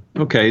 then,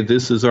 okay,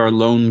 this is our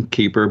lone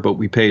keeper, but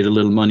we paid a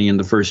little money in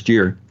the first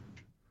year.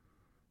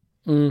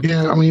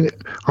 Yeah, I mean,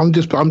 I'm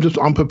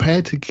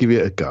prepared to give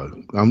it a go.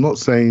 I'm not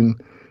saying,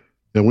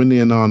 you know, when the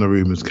Onana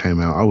rumours came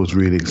out, I was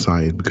really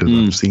excited because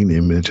I've seen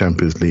him in the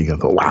Champions League. I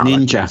thought, wow,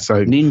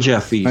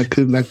 ninja feet.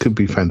 That could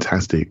be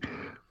fantastic.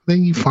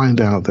 Then you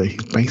find out that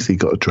he's basically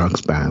got a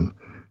drugs ban.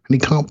 And he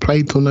can't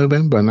play till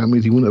November, and that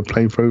means he wouldn't have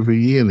played for over a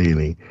year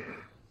nearly.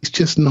 He's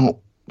just not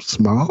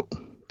smart.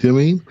 Do you know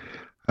what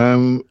I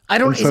mean? I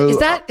don't. Is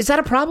that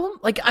a problem?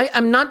 Like,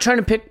 I'm not trying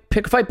to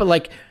pick a fight, but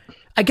like,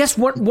 I guess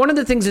one of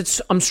the things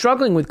that I'm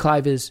struggling with,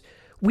 Clive, is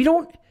we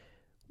don't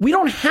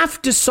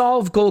have to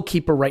solve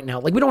goalkeeper right now.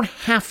 Like, we don't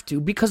have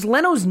to, because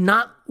Leno's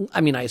not.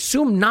 I mean, I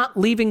assume not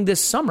leaving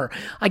this summer.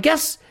 I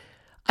guess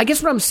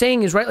what I'm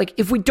saying is, right, like,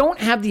 if we don't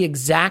have the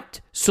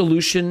exact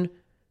solution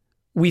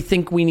we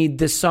think we need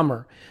this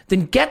summer,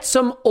 then get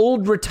some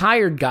old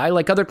retired guy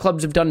like other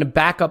clubs have done to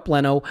back up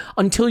Leno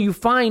until you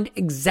find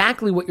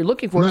exactly what you're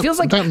looking for. It feels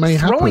like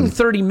throwing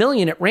 30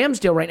 million at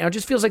Ramsdale right now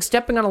just feels like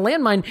stepping on a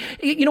landmine.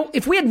 You know,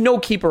 if we had no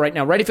keeper right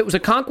now, right, if it was a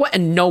Conquest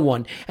and no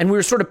one, and we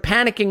were sort of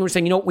panicking, we were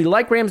saying, you know, we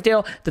like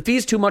Ramsdale, the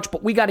fee's too much,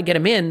 but we got to get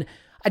him in,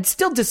 I'd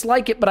still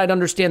dislike it, but I'd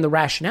understand the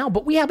rationale.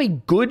 But we have a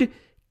good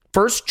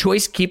first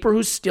choice keeper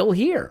who's still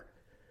here.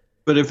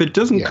 But if it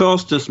doesn't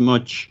cost us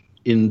much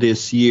in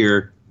this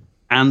year,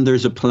 and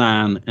there's a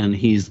plan, and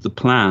he's the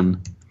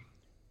plan,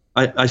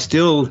 I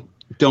still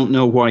don't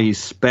know why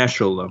he's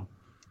special, though.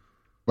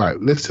 Right,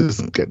 let's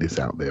just get this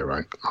out there,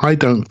 right? I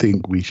don't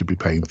think we should be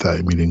paying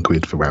 30 million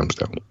quid for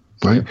Ramsdale,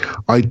 right?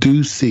 I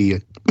do see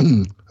a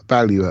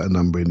value at a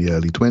number in the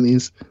early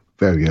 20s,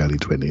 very early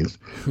 20s,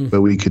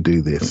 where we could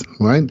do this,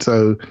 right?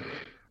 So,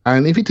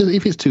 and if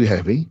it's too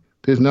heavy,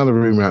 there's another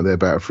rumour out there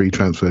about a free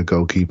transfer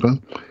goalkeeper,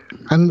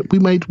 and we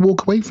may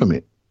walk away from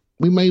it.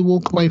 We may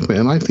walk away from it,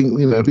 and I think,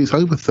 if it's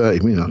over 30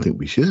 million, I think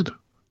we should,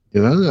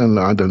 and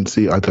I don't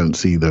see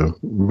the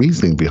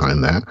reasoning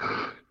behind that,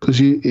 because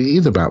it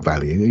is about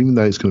value, even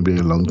though it's going to be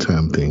a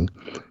long-term thing.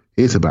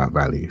 It's about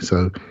value.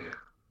 So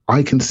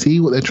I can see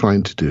what they're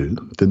trying to do.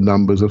 The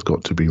numbers have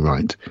got to be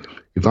right.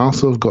 If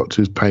Arsenal have got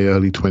to pay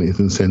early 20th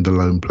and send a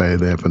lone player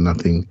there for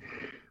nothing,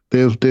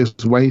 there's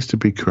ways to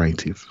be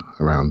creative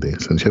around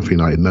this. And Sheffield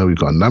United know we've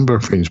got a number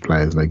of fringe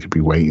players, and they could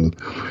be waiting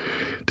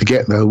to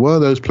get there. One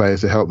of those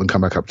players to help them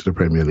come back up to the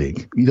Premier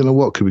League. You don't know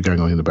what could be going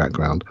on in the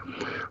background.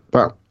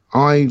 But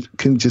I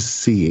can just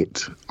see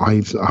it.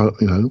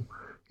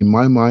 In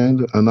my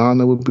mind,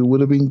 Onana would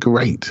have been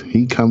great.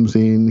 He comes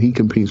in, he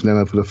competes with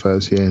Leno for the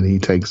first year, and he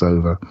takes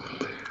over.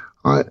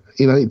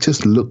 It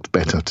just looked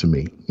better to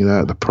me,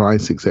 at the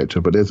price, etc.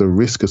 But there's a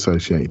risk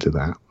associated to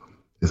that.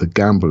 There's a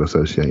gamble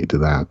associated to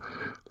that.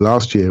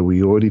 Last year,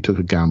 we already took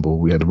a gamble.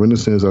 We had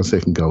Runarsson as our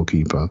second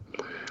goalkeeper.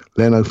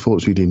 Leno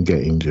fortunately didn't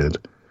get injured,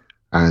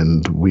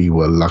 and we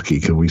were lucky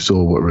because we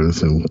saw what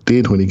Runarsson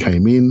did when he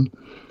came in.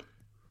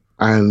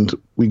 And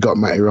we got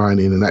Matty Ryan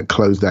in, and that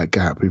closed that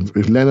gap.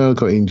 If Leno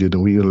got injured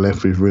and we were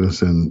left with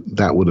Runarsson,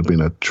 that would have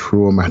been a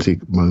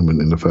traumatic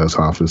moment in the first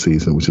half of the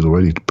season, which is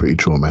already pretty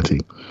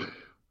traumatic.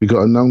 We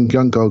got a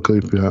young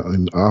goalkeeper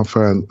in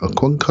Arthur and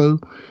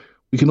Okonkwo.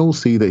 We can all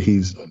see that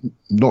he's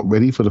not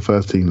ready for the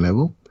first team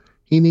level.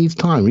 He needs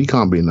time. He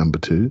can't be a number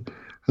 2.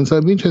 And so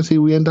it'd be interesting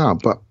where we end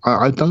up. But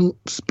I don't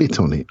spit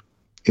on it.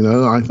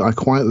 I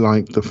quite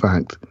like the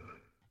fact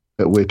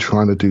that we're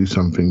trying to do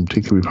something,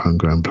 particularly with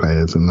homegrown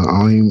players, and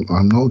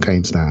I'm not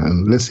against that.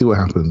 And let's see what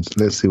happens.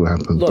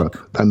 Look,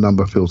 but that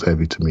number feels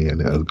heavy to me,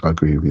 and I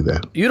agree with you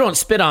there. You don't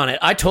spit on it.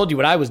 I told you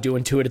what I was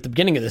doing to it at the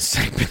beginning of this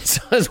segment,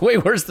 so it's way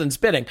worse than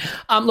spitting.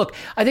 Look,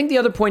 I think the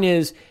other point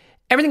is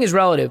everything is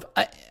relative.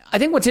 I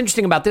think what's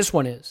interesting about this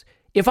one is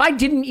if I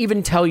didn't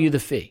even tell you the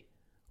fee,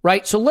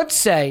 right? So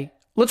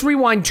let's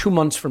rewind 2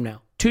 months from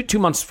now. Two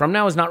months from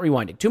now is not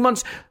rewinding. 2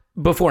 months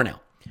before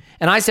now.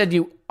 And I said to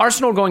you,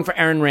 Arsenal are going for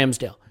Aaron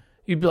Ramsdale.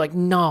 You'd be like,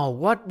 no,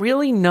 what?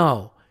 Really?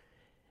 No.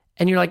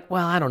 And you're like,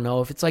 well, I don't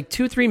know. If it's like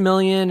 2-3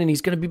 million and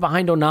he's going to be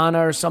behind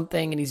Onana or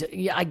something,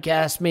 and I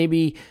guess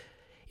maybe.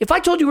 If I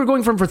told you we're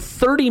going for him for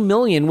 30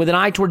 million with an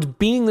eye towards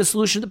being the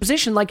solution to the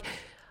position,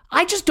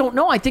 I just don't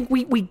know. I think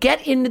we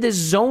get into this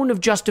zone of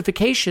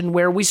justification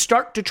where we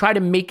start to try to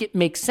make it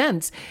make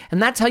sense.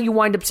 And that's how you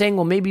wind up saying,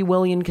 well, maybe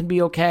Willian can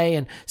be okay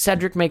and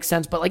Cedric makes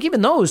sense. But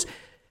even those,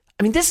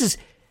 this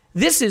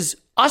is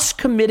us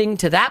committing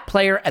to that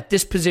player at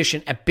this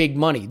position at big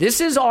money. This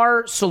is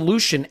our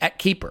solution at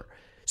keeper.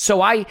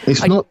 So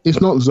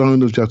it's not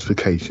zone of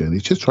justification.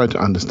 It's just trying to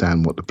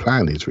understand what the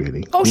plan is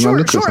really. Oh, sure,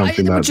 which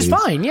is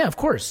fine. Yeah, of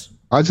course.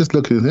 I just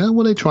look at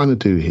what are they trying to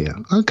do here?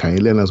 Okay,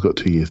 Leno's got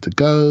 2 years to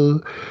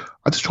go.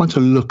 I just try to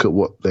look at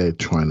what they're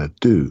trying to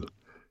do.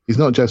 It's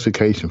not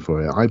justification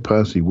for it. I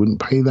personally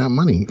wouldn't pay that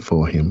money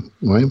for him,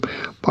 right?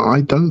 But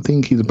I don't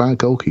think he's a bad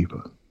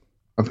goalkeeper.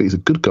 I think he's a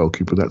good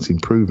goalkeeper that's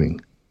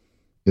improving.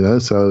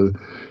 So,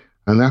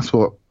 and that's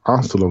what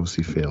Arsenal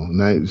obviously feel.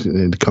 Now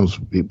it becomes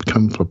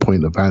a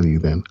point of value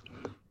then,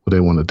 what they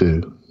want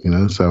to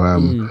do, So,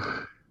 and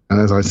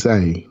as I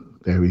say,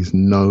 there is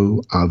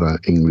no other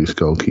English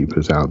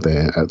goalkeepers out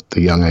there at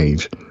the young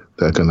age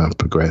that are going to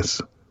progress.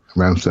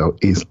 Ramsdale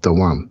is the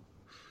one.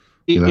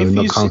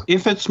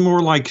 If it's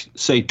more like,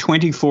 say,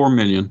 24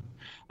 million,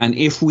 and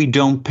if we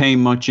don't pay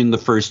much in the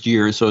first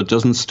year, so it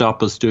doesn't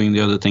stop us doing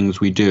the other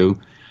things we do,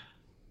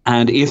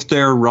 and if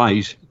they're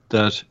right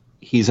that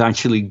he's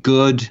actually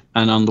good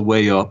and on the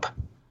way up.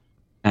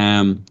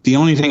 The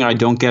only thing I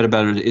don't get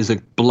about it is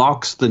it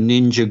blocks the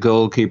ninja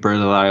goalkeeper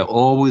that I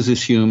always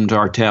assumed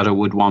Arteta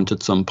would want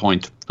at some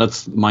point.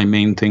 That's my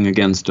main thing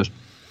against it.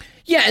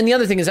 Yeah, and the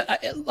other thing is,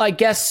 I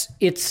guess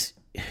it's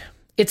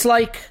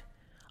like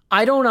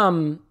I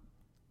don't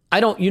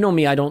you know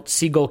me, I don't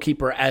see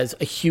goalkeeper as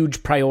a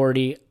huge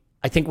priority.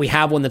 I think we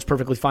have one that's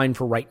perfectly fine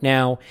for right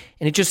now,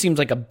 and it just seems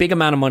like a big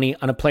amount of money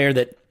on a player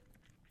that.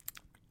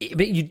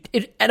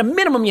 At a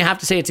minimum, you have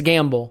to say it's a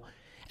gamble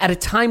at a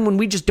time when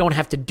we just don't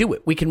have to do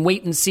it. We can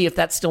wait and see if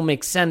that still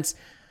makes sense.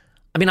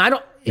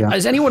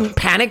 Has anyone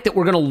panicked that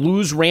we're going to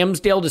lose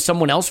Ramsdale to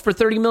someone else for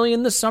 30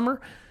 million this summer?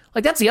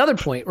 That's the other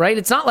point, right?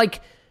 It's not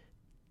like,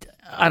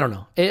 I don't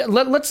know.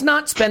 Let's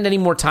not spend any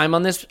more time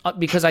on this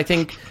because I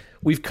think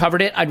we've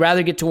covered it. I'd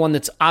rather get to one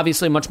that's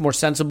obviously a much more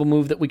sensible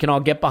move that we can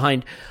all get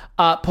behind.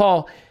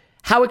 Paul,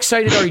 how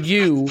excited are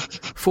you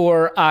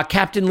for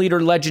captain,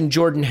 leader, legend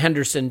Jordan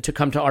Henderson to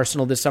come to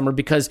Arsenal this summer?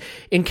 Because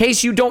in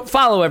case you don't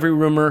follow every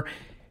rumor,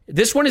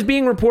 This one is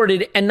being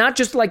reported, and not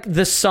just like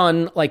The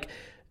Sun, like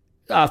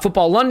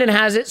Football London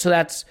has it, so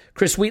that's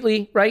Chris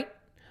Wheatley, right?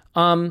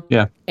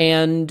 Yeah.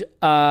 And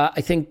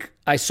I think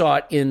I saw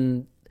it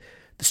in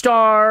The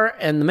Star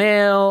and The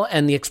Mail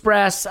and The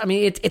Express. I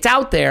mean, it's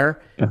out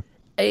there. Yeah.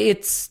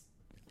 It's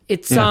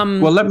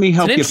well, let me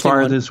help you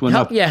fire this one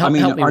up. Help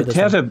me with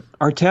this one.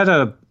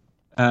 Arteta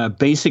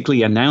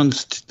basically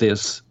announced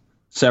this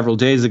several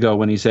days ago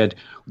when he said,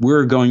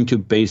 we're going to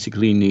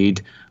basically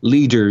need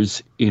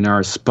leaders in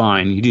our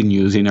spine. He didn't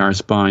use in our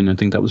spine. I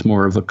think that was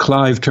more of a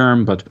Clive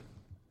term, but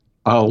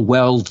I'll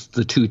weld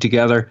the two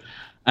together.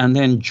 And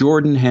then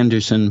Jordan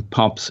Henderson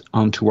pops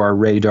onto our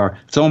radar.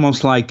 It's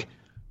almost like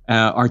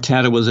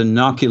Arteta was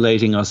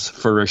inoculating us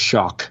for a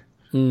shock.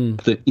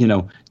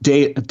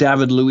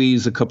 David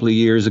Luiz a couple of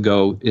years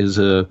ago is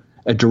a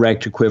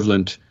direct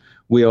equivalent.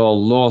 We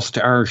all lost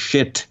our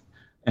shit.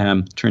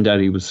 Turned out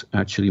he was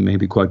actually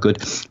maybe quite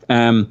good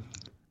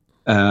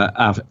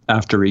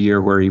after a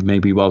year where he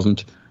maybe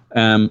wasn't.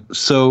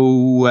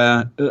 So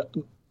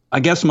I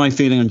guess my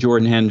feeling on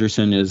Jordan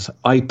Henderson is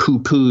I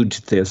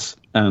poo-pooed this,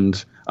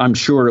 and I'm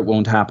sure it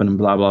won't happen and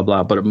blah, blah,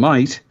 blah. But it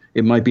might.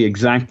 It might be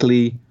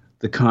exactly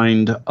the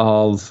kind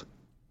of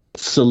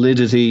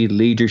solidity,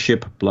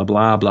 leadership, blah,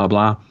 blah, blah,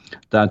 blah,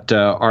 that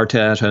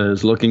Arteta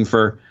is looking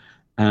for.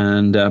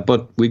 And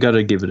but we got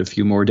to give it a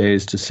few more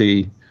days to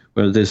see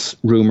whether this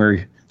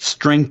rumor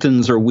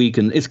strengthens or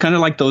weakens. It's kind of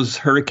like those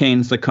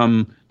hurricanes that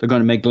come, they're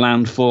going to make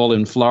landfall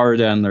in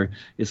Florida, and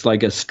it's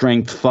like a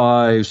strength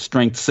 5,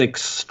 strength 6,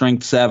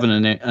 strength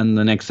 7, and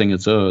the next thing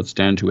it's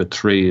down to a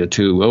 3, a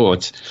 2. Oh,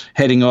 it's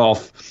heading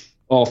off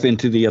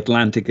into the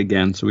Atlantic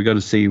again. So we got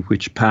to see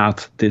which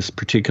path this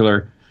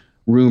particular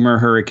rumor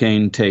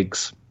hurricane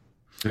takes.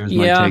 There's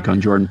my take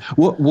on Jordan.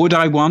 Would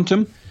I want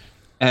him?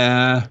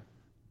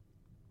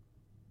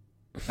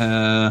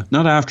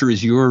 Not after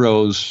his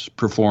Euros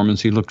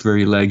performance. He looked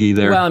very leggy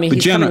there. Well, I mean,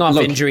 he's coming off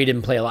injury,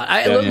 didn't play a lot.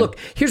 Look,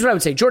 here's what I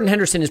would say. Jordan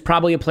Henderson is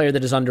probably a player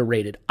that is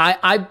underrated.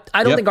 I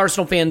don't think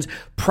Arsenal fans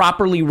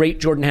properly rate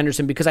Jordan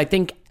Henderson, because I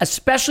think,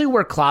 especially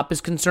where Klopp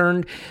is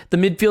concerned, the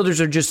midfielders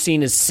are just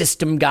seen as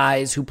system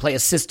guys who play a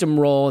system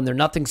role, and they're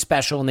nothing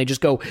special, and they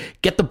just go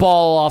get the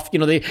ball off.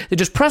 They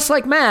just press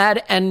like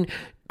mad and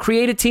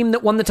create a team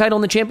that won the title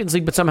in the Champions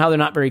League, but somehow they're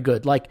not very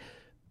good. Like,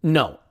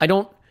 no, I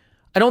don't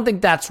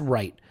think that's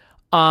right.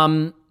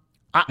 I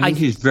think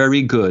he's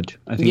very good.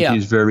 I think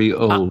he's very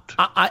old.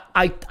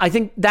 I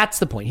think that's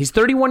the point. He's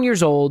 31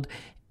 years old,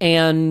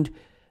 and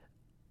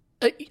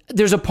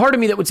there's a part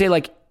of me that would say,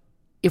 like,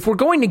 if we're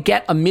going to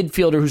get a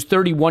midfielder who's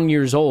 31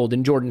 years old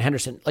in Jordan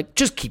Henderson, like,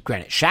 just keep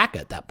Granit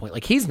Xhaka at that point.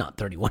 Like, he's not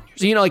 31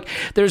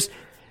 years.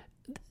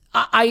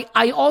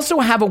 I also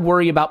have a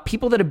worry about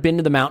people that have been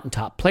to the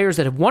mountaintop, players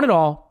that have won it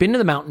all, been to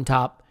the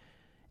mountaintop,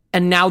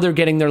 and now they're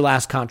getting their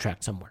last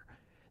contract somewhere.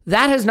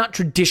 That has not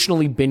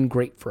traditionally been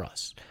great for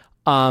us.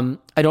 I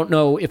don't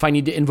know if I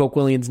need to invoke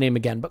Willian's name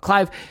again, but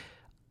Clive,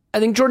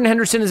 I think Jordan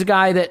Henderson is a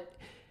guy that,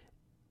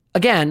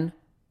 again,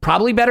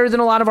 probably better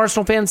than a lot of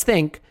Arsenal fans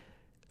think.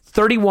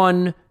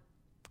 31,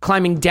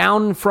 climbing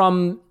down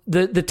from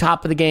the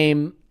top of the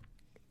game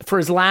for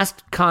his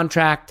last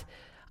contract.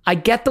 I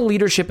get the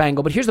leadership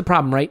angle, but here's the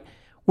problem, right?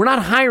 We're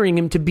not hiring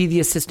him to be the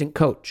assistant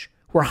coach.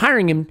 We're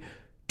hiring him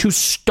to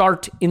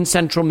start in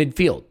central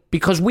midfield,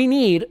 because we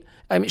need...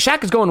 I mean,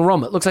 Shaq is going to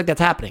Roma. It looks like that's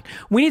happening.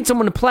 We need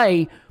someone to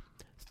play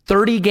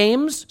 30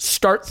 games,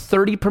 start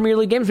 30 Premier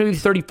League games, maybe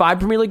 35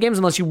 Premier League games,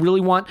 unless you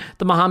really want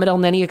the Mohamed El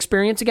Neni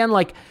experience again.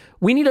 Like,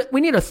 we need a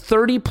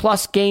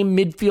 30-plus game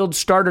midfield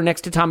starter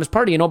next to Thomas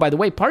Partey. And, oh, by the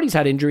way, Partey's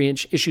had injury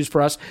issues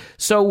for us.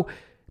 So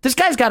this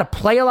guy's got to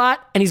play a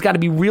lot, and he's got to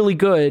be really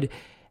good.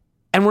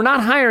 And we're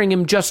not hiring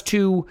him just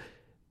to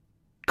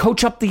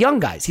coach up the young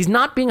guys. He's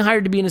not being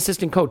hired to be an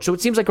assistant coach. So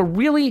it seems like a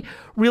really,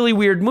 really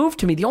weird move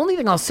to me. The only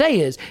thing I'll say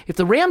is, if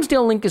the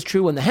Ramsdale link is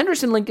true and the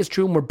Henderson link is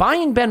true, and we're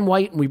buying Ben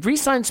White and we've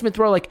re-signed Smith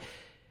Rowe,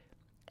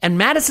 and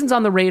Maddison's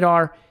on the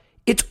radar,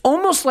 it's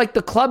almost like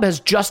the club has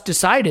just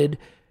decided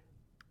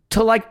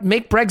to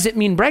make Brexit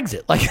mean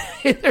Brexit. Like,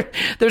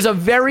 there's a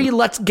very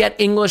let's get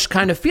English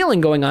kind of feeling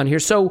going on here.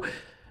 So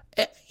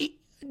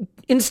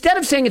instead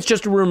of saying it's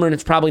just a rumor and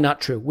it's probably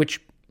not true,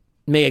 which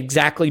may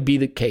exactly be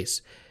the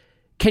case,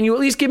 can you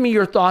at least give me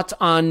your thoughts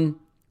on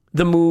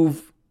the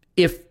move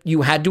if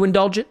you had to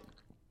indulge it?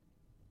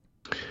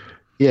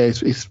 Yeah,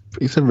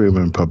 it's a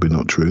rumor and probably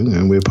not true,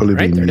 and we're probably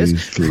being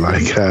used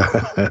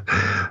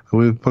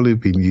we've probably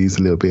been used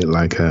a little bit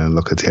like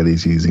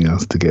Locatelli's using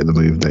us to get the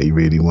move that he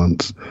really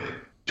wants.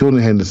 Jordan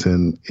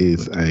Henderson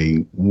is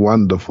a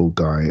wonderful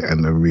guy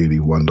and a really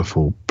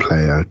wonderful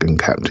player and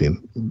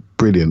captain,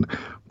 brilliant.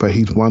 But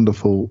he's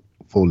wonderful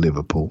for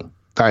Liverpool.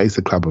 That is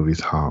the club of his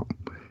heart.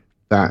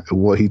 That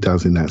what he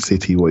does in that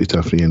city, what he's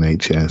done for the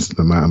NHS,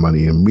 the amount of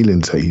money and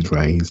millions that he's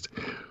raised,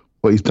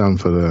 what he's done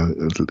for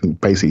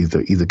basically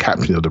he's the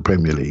captain of the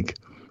Premier League.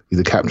 He's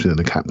the captain of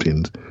the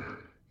captains.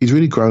 He's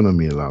really grown on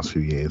me in the last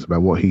few years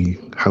about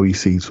how he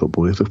sees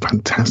football. There's a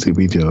fantastic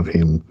video of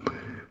him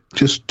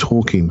just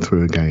talking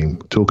through a game,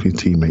 talking to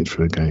teammates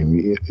through a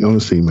game.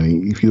 Honestly,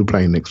 mate, if you're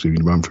playing next to him,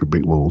 you run through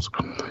brick walls.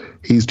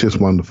 He's just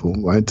wonderful,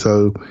 right?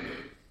 So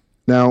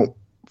now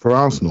for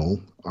Arsenal,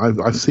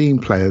 I've seen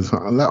players.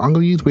 I'm going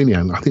to use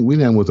Willian. I think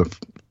Willian was a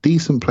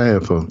decent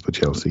player for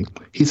Chelsea.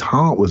 His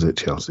heart was at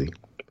Chelsea.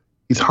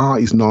 His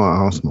heart is not at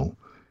Arsenal,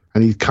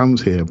 and he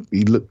comes here.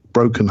 He looked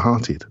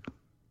broken-hearted,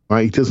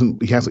 right?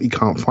 He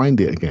can't find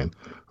it again,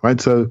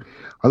 right? So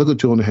I look at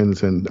Jordan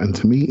Henderson, and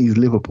to me, he's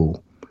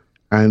Liverpool,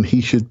 and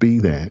he should be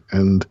there.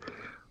 And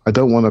I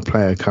don't want a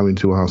player coming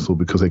to Arsenal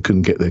because they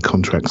couldn't get their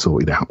contract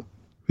sorted out.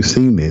 We've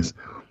seen this.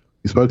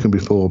 We've spoken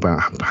before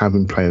about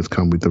having players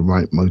come with the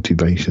right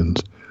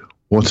motivations.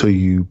 Why are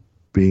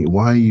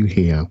you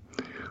here?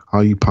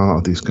 Are you part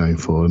of this going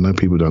forward? I know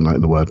people don't like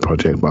the word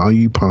project, but are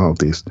you part of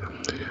this?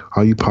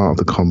 Are you part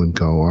of the common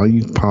goal? Are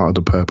you part of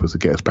the purpose to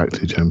get us back to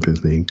the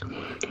Champions League?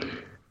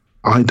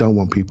 I don't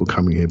want people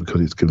coming here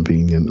because it's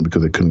convenient,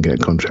 because they couldn't get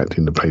a contract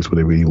in the place where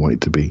they really want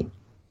it to be.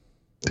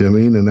 Do you know what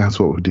I mean? And that's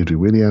what we did with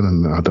Willian,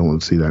 and I don't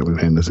want to see that with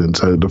Henderson.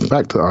 So the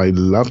fact that I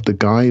love the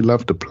guy,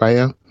 love the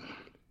player,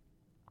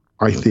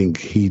 I think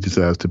he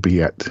deserves to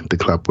be at the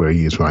club where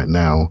he is right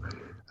now.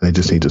 They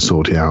just need to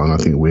sort it out, and I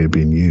think we're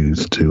being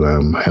used to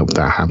help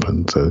that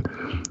happen. So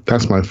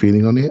that's my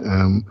feeling on it.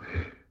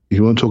 If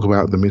you want to talk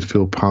about the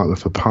midfield partner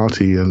for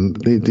Partey, and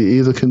it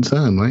is a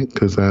concern, right?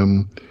 Because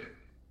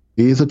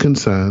it is a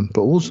concern,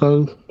 but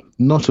also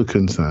not a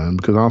concern,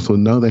 because Arsenal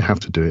know they have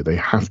to do it. They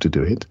have to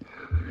do it.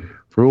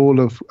 For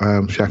all of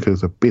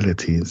Xhaka's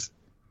abilities,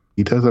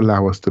 he does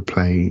allow us to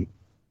play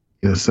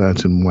in a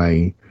certain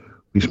way,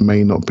 which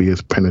may not be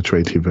as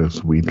penetrative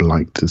as we'd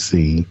like to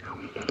see.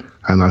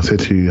 And I said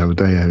to you the other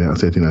day, I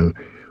said,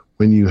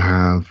 when you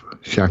have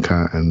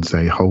Xhaka and,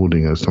 say,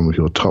 Holding as some of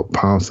your top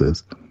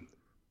passers,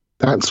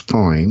 that's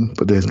fine,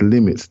 but there's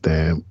limits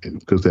there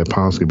because their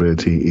passing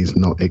ability is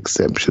not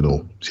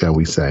exceptional, shall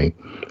we say,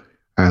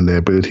 and their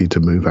ability to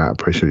move out of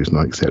pressure is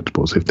not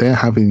acceptable. So if they're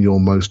having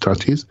your most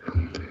touches,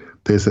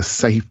 there's a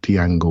safety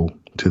angle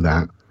to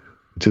that,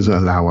 which doesn't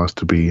allow us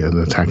to be an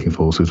attacking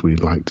force as we'd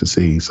like to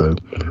see. So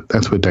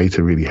that's where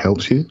data really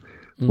helps you.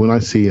 When I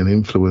see an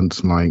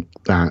influence like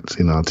that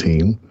in our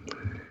team,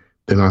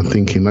 then I'm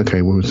thinking,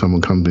 okay, when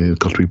someone comes in, it's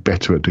got to be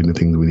better at doing the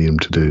things we need him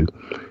to do.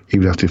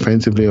 Either that's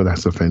defensively or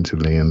that's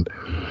offensively. And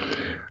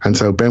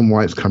so Ben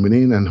White's coming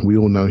in, and we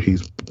all know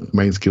his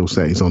main skill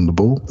set is on the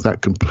ball.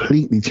 That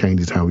completely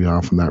changes how we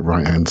are from that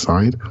right-hand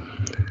side.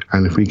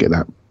 And if we get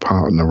that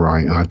partner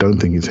right, and I don't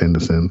think it's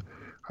Henderson,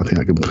 I think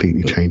that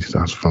completely changes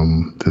us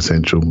from the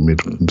central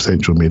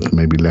mid,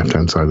 maybe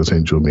left-hand side of the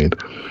central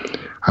mid.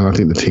 And I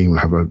think the team will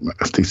have a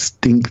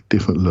distinct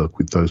different look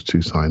with those two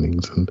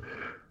signings. And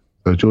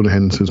so Jordan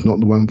Henderson's not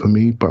the one for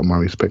me, but my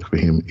respect for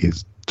him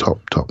is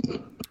top.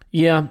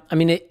 Yeah, I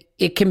mean,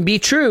 it can be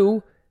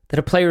true that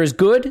a player is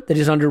good, that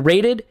he's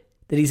underrated,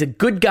 that he's a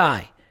good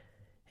guy.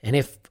 And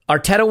if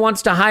Arteta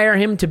wants to hire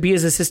him to be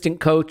his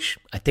assistant coach,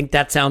 I think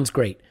that sounds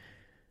great.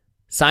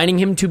 Signing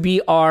him to be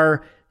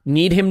our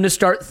need him to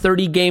start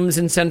 30 games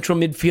in central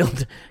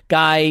midfield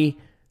guy,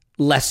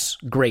 less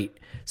great.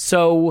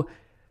 So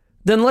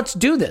then let's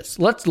do this.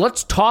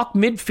 Let's talk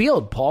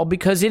midfield, Paul,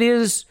 because it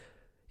is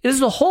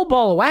a whole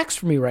ball of wax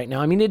for me right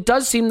now. I mean, it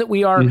does seem that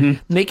we are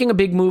making a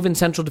big move in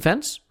central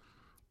defense.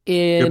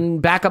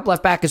 Backup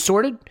left back is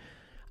sorted.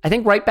 I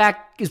think right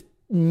back is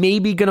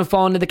maybe going to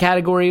fall into the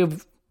category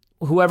of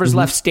whoever's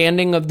left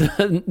standing of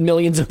the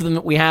millions of them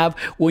that we have.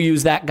 We'll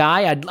use that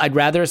guy. I'd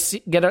rather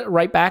get a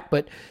right back,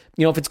 but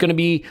if it's going to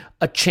be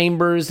a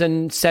Chambers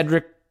and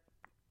Cedric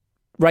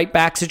right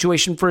back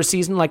situation for a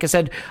season, like I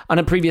said on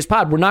a previous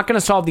pod, we're not going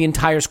to solve the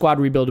entire squad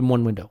rebuild in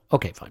one window.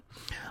 Okay, fine.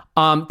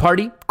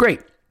 Partey,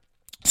 great.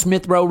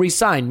 Smith Rowe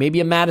re-signed. Maybe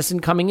a Madison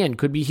coming in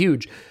could be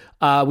huge.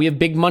 We have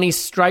big money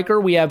striker.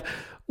 We have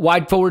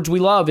wide forwards we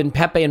love in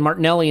Pepe and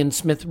Martinelli and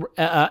Smith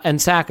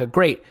and Saka.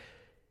 Great.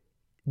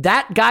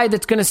 That guy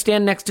that's going to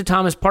stand next to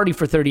Thomas Partey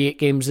for 38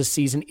 games this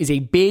season is a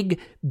big,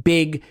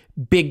 big,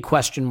 big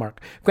question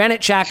mark.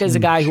 Granit Xhaka is a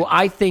guy who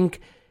I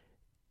think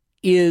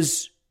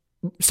is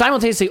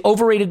simultaneously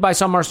overrated by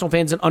some Arsenal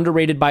fans and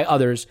underrated by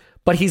others,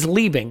 but he's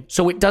leaving,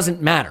 so it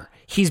doesn't matter.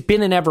 He's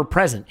been an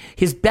ever-present.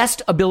 His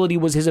best ability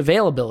was his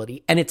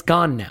availability, and it's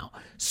gone now.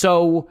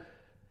 So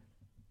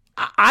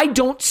I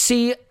don't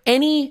see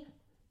any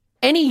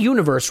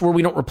universe where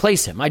we don't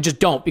replace him. I just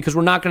don't, because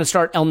we're not going to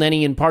start El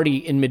Neni and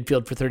Partey in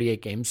midfield for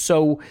 38 games.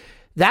 So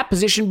that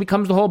position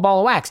becomes the whole ball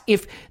of wax.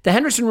 If the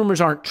Henderson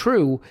rumors aren't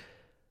true,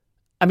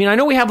 I mean, I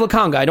know we have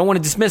Lokonga. I don't want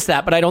to dismiss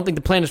that, but I don't think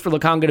the plan is for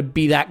Lokonga to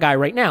be that guy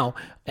right now,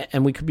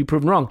 and we could be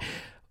proven wrong.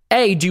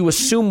 A, do you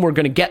assume we're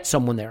going to get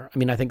someone there? I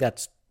mean, I think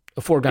that's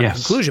a foregone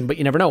conclusion, but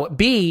you never know.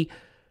 B,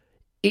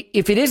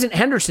 if it isn't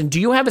Henderson, do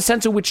you have a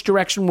sense of which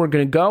direction we're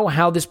going to go,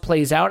 how this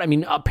plays out? I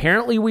mean,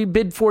 apparently we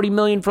bid $40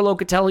 million for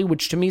Locatelli,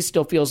 which to me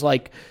still feels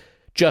like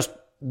just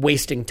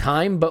wasting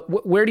time.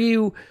 But where do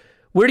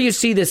you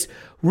see this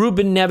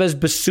Ruben Neves,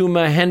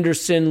 Basuma,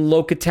 Henderson,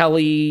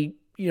 Locatelli,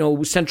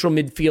 central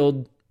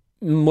midfield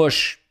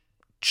mush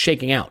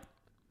shaking out?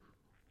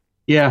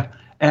 Yeah.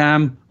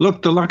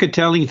 Look, the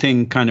Locatelli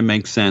thing kind of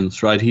makes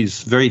sense, right?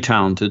 He's very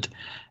talented.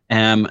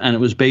 And it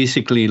was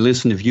basically,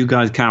 listen, if you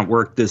guys can't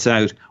work this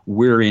out,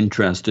 we're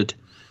interested.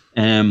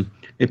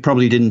 It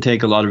probably didn't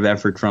take a lot of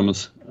effort from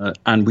us.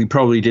 And we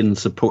probably didn't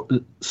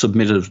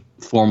submit a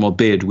formal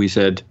bid. We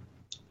said,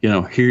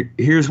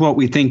 here's what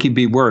we think he'd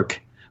be worth.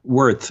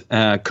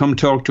 Come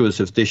talk to us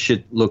if this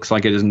shit looks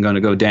like it isn't going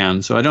to go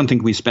down. So I don't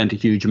think we spent a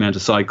huge amount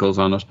of cycles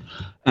on it.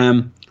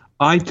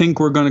 I think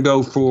we're going to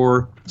go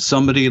for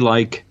somebody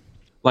like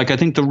I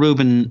think the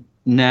Ruben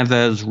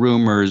Neves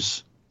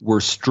rumors were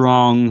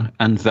strong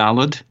and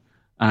valid.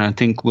 And I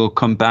think we'll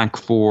come back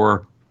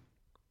for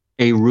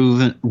a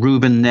Ruben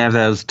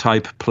Neves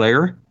type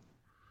player.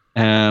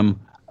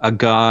 A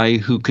guy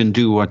who can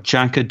do what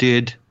Xhaka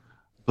did,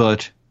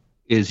 but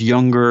is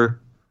younger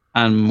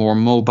and more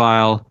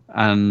mobile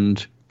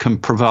and can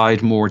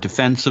provide more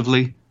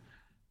defensively.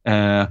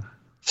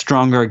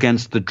 Stronger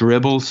against the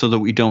dribble so that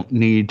we don't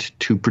need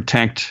to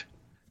protect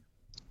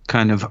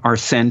kind of our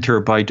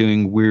center by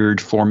doing weird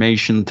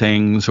formation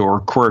things or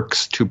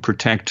quirks to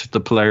protect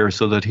the player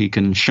so that he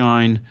can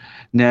shine.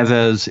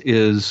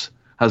 Neves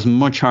has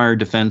much higher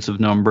defensive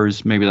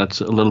numbers. Maybe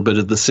that's a little bit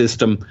of the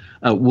system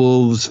at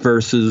Wolves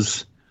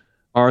versus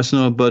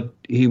Arsenal, but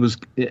he was,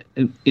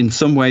 in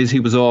some ways, he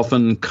was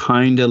often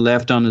kind of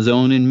left on his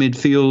own in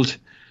midfield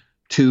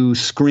to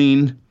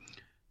screen.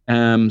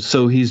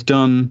 So he's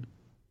done,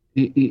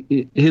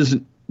 his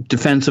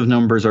defensive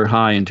numbers are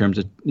high in terms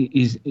of,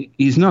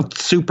 he's not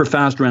super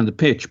fast around the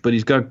pitch, but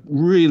he's got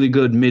really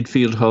good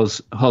midfield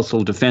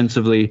hustle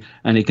defensively,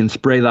 and he can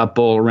spray that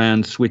ball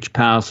around, switch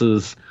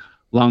passes,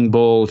 long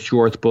balls,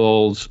 short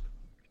balls.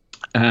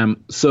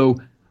 So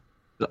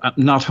I'm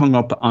not hung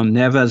up on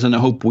Neves, and I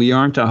hope we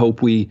aren't. I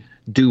hope we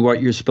do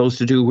what you're supposed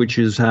to do, which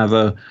is have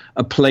a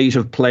plate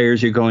of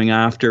players you're going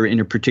after in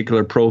a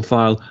particular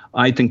profile.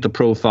 I think the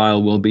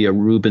profile will be a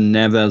Ruben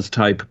Neves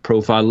type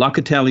profile.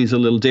 Locatelli's a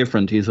little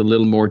different. He's a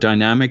little more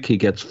dynamic. He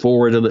gets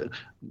forward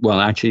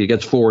he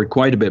gets forward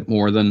quite a bit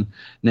more than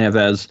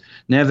Neves.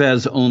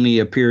 Neves only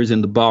appears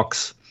in the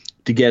box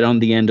to get on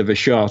the end of a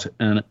shot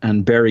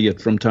and bury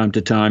it from time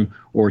to time,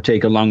 or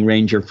take a long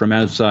ranger from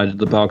outside of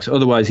the box.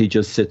 Otherwise, he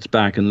just sits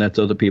back and lets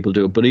other people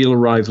do it. But he'll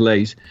arrive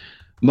late.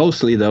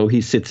 Mostly, though, he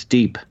sits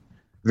deep,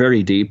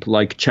 very deep,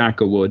 like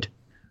Xhaka would,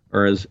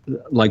 or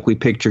like we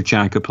picture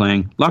Xhaka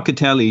playing.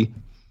 Locatelli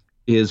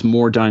is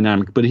more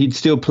dynamic, but he'd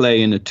still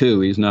play in it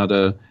too. He's not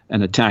an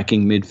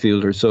attacking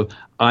midfielder. So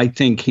I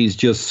think he's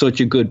just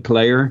such a good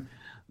player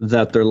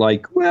that they're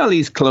like, well,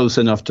 he's close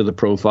enough to the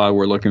profile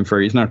we're looking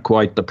for. He's not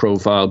quite the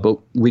profile, but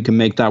we can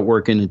make that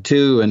work in it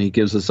too, and he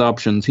gives us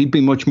options. He'd be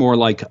much more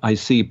like I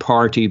see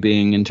Partey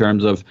being, in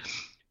terms of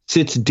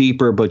sits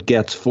deeper but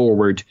gets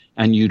forward,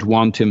 and you'd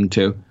want him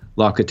to,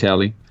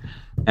 Locatelli.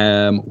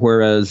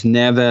 Whereas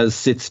Neves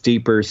sits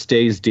deeper,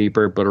 stays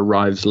deeper, but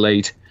arrives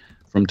late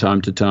from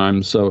time to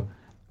time. So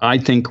I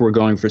think we're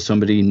going for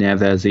somebody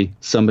Neves-y,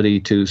 somebody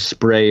to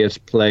spray it,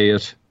 play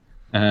it,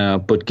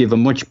 but give a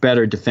much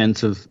better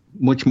defensive,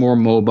 much more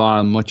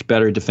mobile, much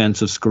better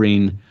defensive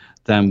screen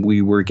than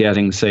we were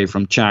getting, say,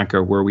 from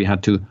Xhaka, where we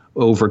had to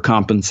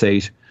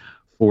overcompensate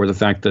for the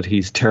fact that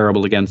he's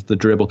terrible against the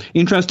dribble.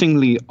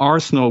 Interestingly,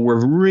 Arsenal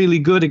were really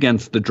good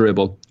against the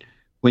dribble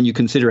when you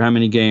consider how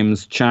many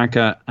games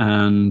Xhaka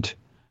and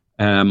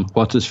Danny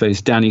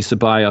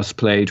Ceballos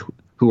played,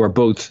 who are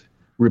both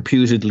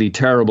reputedly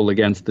terrible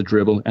against the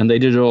dribble, and they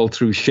did it all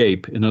through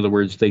shape. In other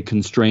words, they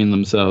constrain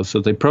themselves. So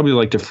they probably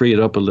like to free it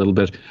up a little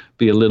bit,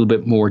 be a little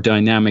bit more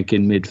dynamic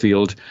in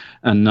midfield,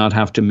 and not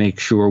have to make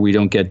sure we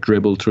don't get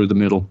dribbled through the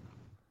middle.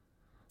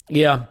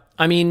 Yeah,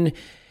 I mean,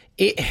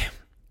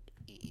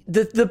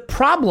 the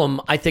problem,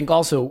 I think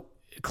also,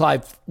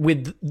 Clive,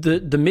 with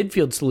the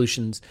midfield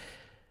solutions,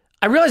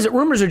 I realize that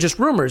rumors are just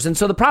rumors, and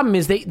so the problem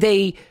is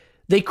they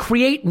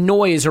create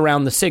noise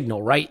around the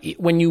signal, right?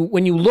 When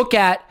you look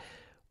at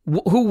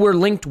who we're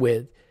linked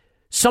with,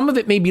 some of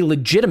it may be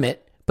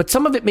legitimate, but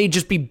some of it may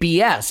just be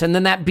BS. And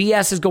then that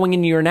BS is going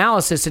into your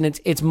analysis, and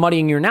it's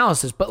muddying your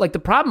analysis. But like the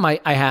problem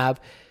I have,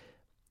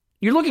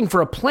 you're looking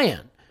for a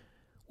plan.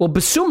 Well,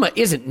 Bissouma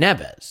isn't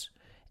Neves,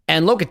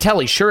 and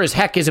Locatelli sure as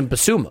heck isn't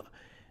Bissouma,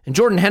 and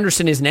Jordan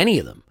Henderson isn't any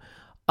of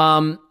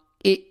them.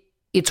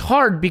 It's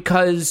hard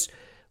because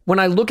when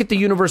I look at the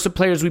universe of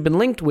players we've been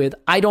linked with,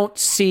 I don't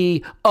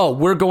see, oh,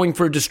 we're going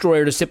for a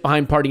destroyer to sit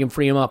behind Partey and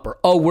free him up, or,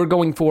 oh, we're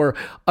going for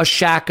a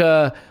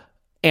Xhaka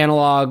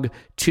analog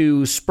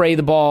to spray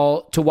the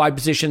ball to wide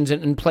positions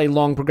and play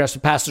long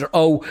progressive passes, or,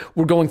 oh,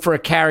 we're going for a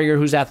carrier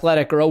who's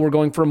athletic, or, oh, we're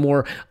going for a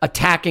more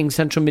attacking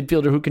central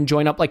midfielder who can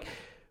join up. Like,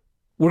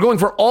 we're going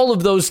for all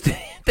of those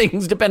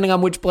things depending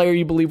on which player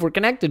you believe we're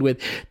connected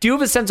with. Do you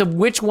have a sense of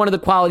which one of the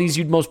qualities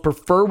you'd most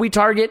prefer we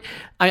target?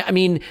 I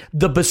mean,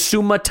 the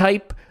Bissouma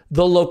type,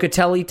 the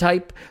Locatelli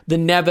type, the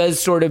Neves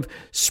sort of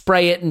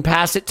spray it and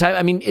pass it type.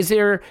 I mean, is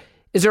there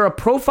a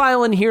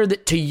profile in here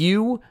that to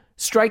you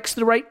strikes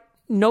the right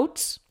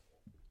notes,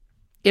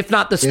 if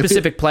not the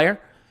specific player?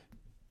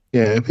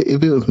 Yeah, if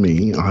it was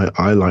me,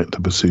 I like the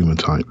Bissouma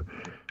type.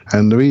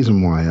 And the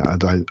reason why,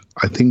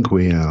 I think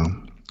we are,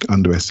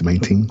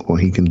 underestimating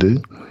what he can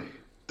do.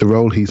 The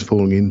role he's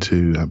falling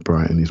into at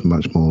Brighton is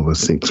much more of a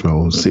 6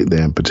 role, sit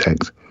there and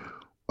protect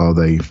while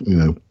they,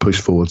 push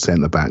forward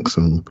centre backs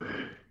and,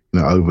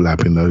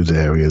 overlap in those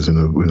areas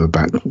with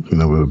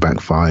a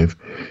back 5.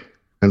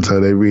 And so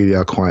they really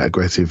are quite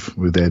aggressive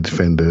with their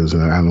defenders.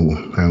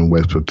 Alan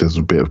Westbrook does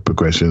a bit of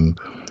progression.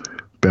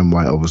 Ben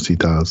White obviously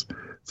does.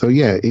 So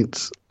yeah,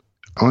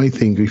 I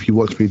think if you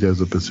watch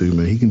videos of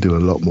Bissouma, he can do a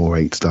lot more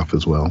 8 stuff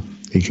as well.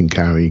 He can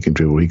carry, he can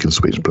dribble, he can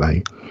switch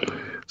play.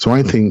 So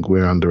I think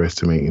we're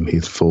underestimating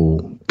his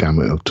full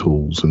gamut of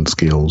tools and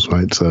skills,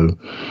 right? So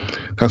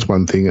that's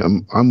one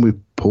thing. I'm with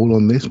Paul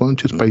on this one,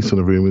 just based on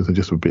the rumours and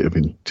just a bit of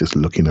just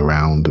looking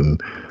around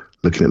and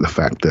looking at the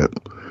fact that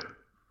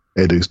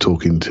Edu's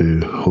talking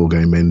to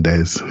Jorge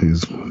Mendes,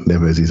 who's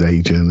Neves'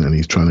 agent, and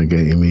he's trying to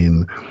get him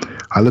in.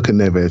 I look at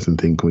Neves and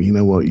think, well, you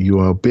know what? You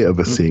are a bit of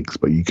a 6,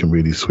 but you can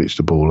really switch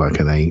the ball like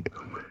an 8.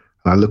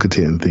 And I look at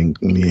it and think,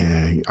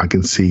 yeah, I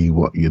can see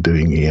what you're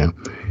doing here.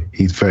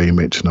 He's very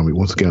metronomic,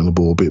 wants to get on the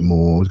ball a bit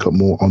more. He's got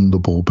more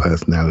on-the-ball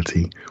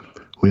personality.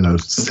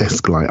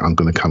 Cesc like, I'm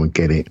going to come and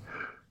get it.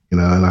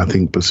 And I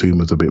think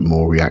Bissouma's a bit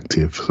more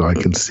reactive. So I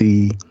can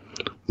see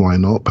why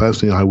not.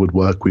 Personally, I would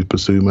work with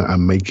Bissouma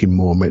and make him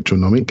more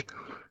metronomic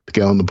to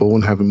get on the ball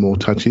and have him more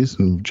touches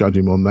and judge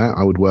him on that.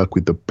 I would work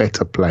with the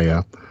better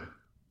player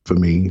for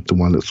me, the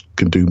one that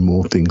can do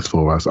more things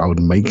for us. I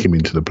would make him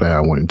into the player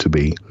I want him to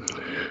be,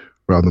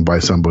 rather than by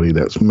somebody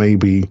that's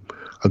maybe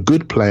a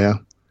good player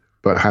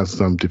but has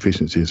some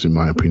deficiencies, in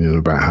my opinion,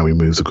 about how he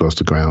moves across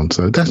the ground.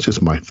 So that's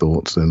just my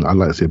thoughts, and I'd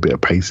like to see a bit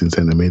of pace in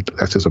centre mid.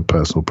 That's just a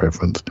personal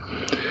preference.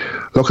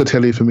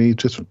 Locatelli, for me,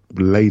 just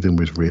laden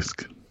with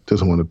risk.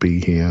 Doesn't want to be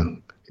here.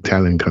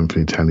 Italian come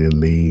from the Italian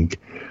league.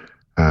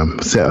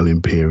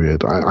 Settling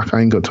period. I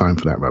ain't got time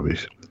for that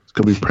rubbish. It's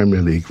got to be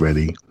Premier League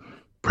ready.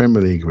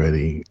 Premier League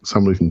ready.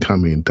 Somebody can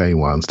come in day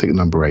one, stick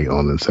number 8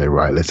 on and say,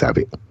 right, let's have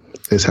it.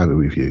 Let's have it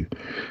with you.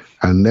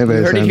 And Neves,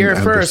 you heard it here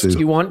first. Bissouma,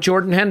 you want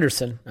Jordan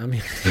Henderson. I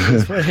mean,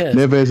 that's what it is.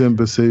 Neves and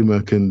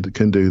Bissouma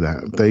can do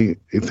that.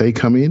 If they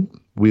come in,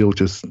 we'll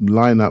just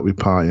line up with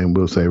Partey and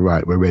we'll say,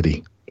 right, we're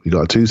ready. We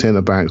got 2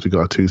 centre backs, we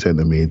got 2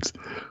 centre mids,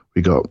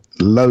 we got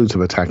loads of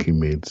attacking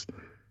mids,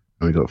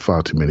 and we got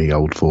far too many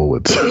old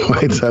forwards.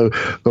 Right? So,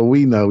 but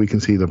we know we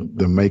can see the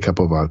makeup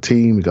of our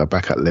team. We got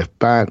back at left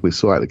back. We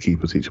saw out the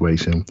keeper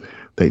situation.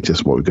 They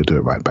just what we're going to do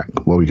at right back.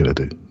 What are we going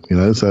to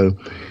do? So.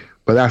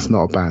 But that's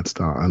not a bad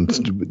start, and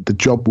the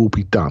job will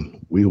be done.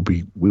 We'll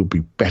be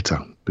better.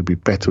 We'll be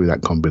better with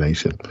that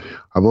combination.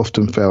 I've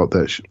often felt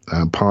that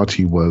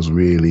Partey was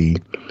really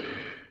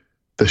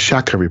the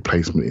Xhaka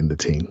replacement in the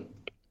team.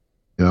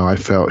 I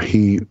felt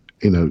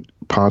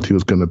Partey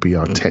was going to be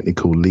our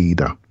technical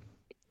leader,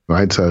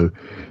 right? So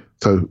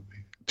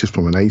just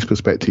from an age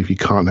perspective, you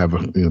can't have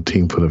a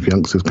team full of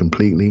youngsters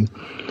completely.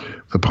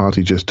 So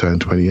Partey just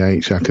turned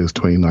 28, Xhaka's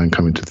 29,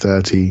 coming to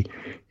 30. You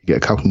get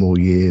a couple more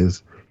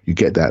years. You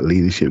get that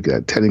leadership, get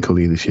that technical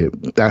leadership.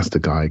 That's the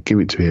guy. Give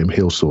it to him.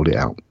 He'll sort it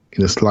out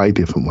in a slightly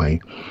different way.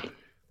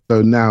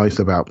 So now it's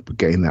about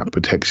getting that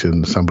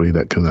protection, somebody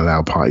that can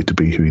allow Partey to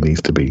be who he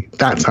needs to be.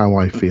 That's how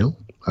I feel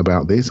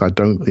about this. I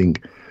don't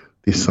think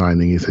this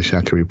signing is a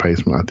Xhaka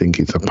replacement. I think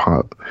it's a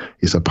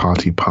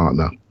Partey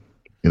partner.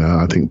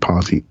 I think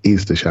Partey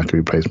is the Xhaka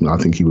replacement.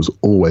 I think he was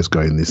always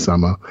going this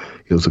summer.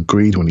 It was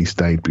agreed when he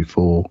stayed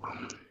before.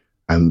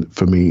 And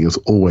for me, it was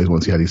always,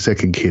 once he had his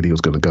second kid, he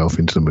was going to go off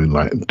into the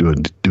moonlight and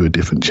do a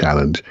different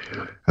challenge.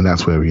 And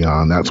that's where we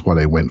are. And that's why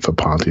they went for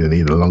Partey. They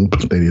need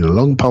a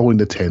long pole in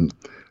the tent,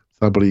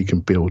 somebody you can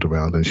build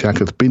around. And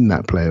Xhaka's been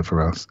that player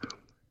for us.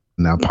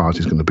 Now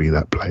Partey's going to be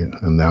that player.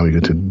 And now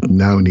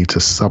we need to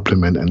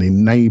supplement and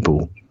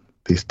enable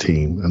this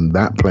team. And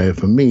that player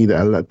for me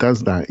that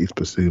does that is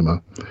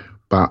Bissouma.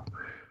 But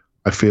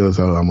I feel as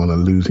though I'm on a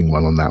losing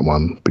one on that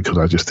one, because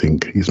I just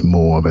think he's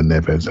more of a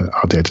Neves that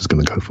Arteta's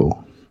going to go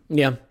for.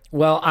 Yeah.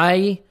 Well,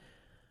 I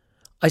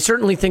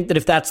certainly think that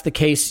if that's the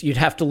case, you'd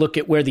have to look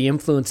at where the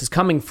influence is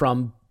coming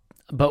from,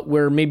 but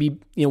we're maybe,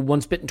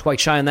 once bitten,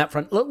 twice shy on that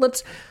front.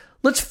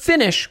 Let's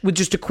finish with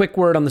just a quick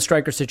word on the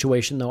striker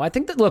situation, though. I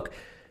think that, look,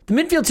 the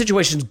midfield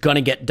situation is going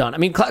to get done. I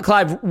mean,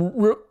 Clive,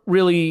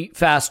 really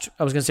fast.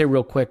 I was going to say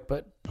real quick,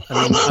 but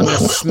I'm going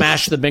to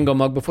smash the bingo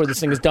mug before this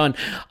thing is done.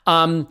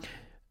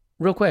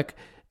 Real quick.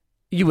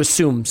 You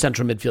assume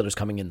central midfielders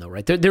coming in, though,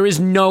 right? There is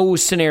no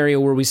scenario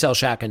where we sell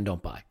Xhaka and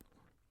don't buy.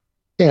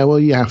 Yeah, well,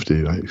 you have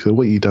to. Right? So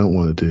what you don't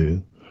want to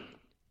do,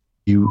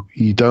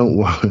 you don't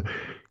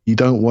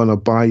want to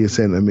buy your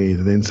centre mid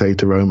and then say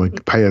to Roma,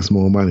 pay us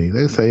more money.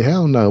 They say,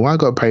 hell no, I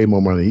got to pay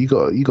more money. You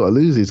got to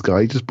lose this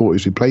guy. He just bought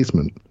his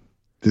replacement.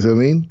 Do you know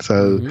what I mean?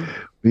 So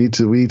we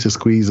need to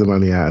squeeze the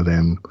money out of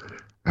them.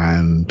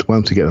 And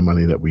once we get the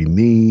money that we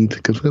need,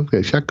 because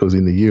Xhaka's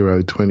in the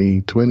Euro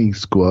 2020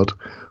 squad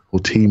or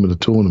team of the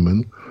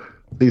tournament,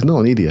 he's not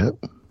an idiot.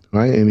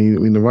 Right, and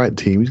in the right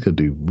team, he's going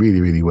to do really,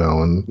 really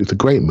well, and it's a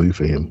great move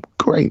for him.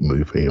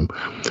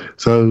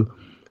 So,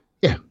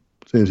 yeah,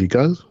 as soon as he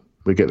goes,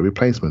 we get the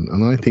replacement,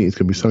 and I think it's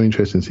going to be so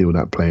interesting to see what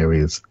that player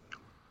is.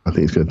 I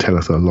think it's going to tell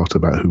us a lot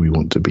about who we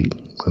want to be,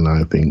 and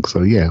I think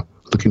so. Yeah,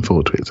 looking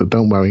forward to it. So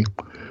don't worry.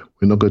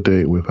 We're not going to do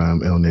it with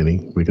El Nini.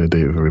 We're going to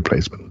do it with a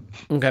replacement.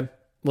 Okay.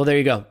 Well, there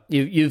you go.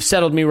 You've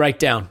settled me right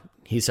down,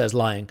 he says,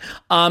 lying.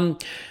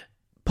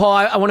 Paul,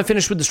 I want to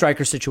finish with the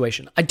striker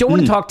situation. I don't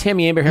want to talk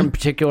Tammy Abraham in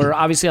particular.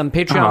 Obviously, on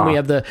Patreon, we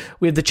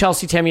have the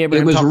Chelsea Tammy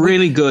Abraham. It was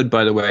really good,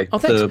 by the way. Oh,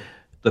 thanks.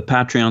 The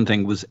Patreon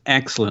thing was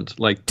excellent.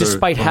 Like,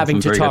 despite having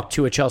to talk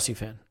to a Chelsea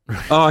fan.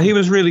 Oh, he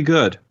was really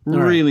good.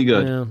 Really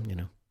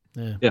good.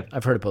 Yeah,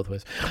 I've heard it both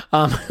ways.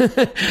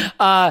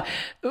 Well,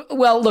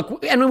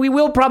 look, and we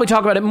will probably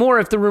talk about it more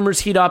if the rumors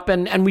heat up,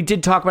 and we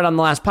did talk about it on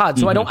the last pod.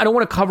 So I don't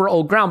want to cover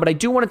old ground, but I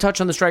do want to touch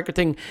on the striker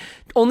thing,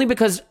 only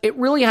because it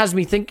really has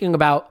me thinking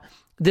about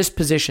this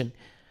position.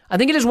 I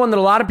think it is one that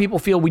a lot of people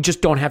feel we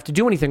just don't have to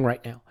do anything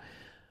right now.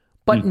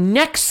 But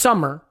next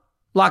summer,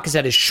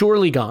 Lacazette is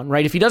surely gone,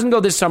 right? If he doesn't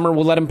go this summer,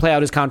 we'll let him play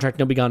out his contract and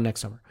he'll be gone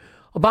next summer.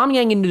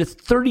 Aubameyang into the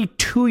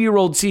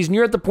 32-year-old season,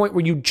 you're at the point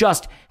where you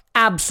just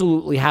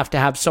absolutely have to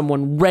have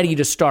someone ready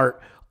to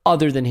start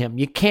other than him.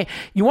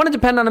 You want to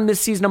depend on him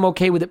this season, I'm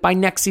okay with it. By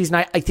next season,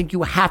 I think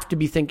you have to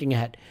be thinking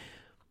ahead.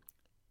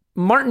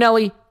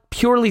 Martinelli,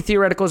 purely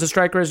theoretical as a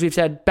striker, as we've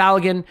said.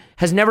 Balogun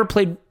has never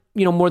played,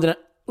 more than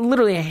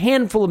literally a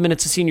handful of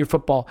minutes of senior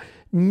football.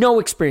 No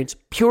experience,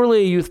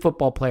 purely a youth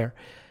football player.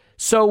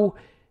 So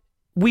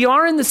we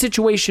are in the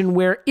situation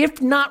where,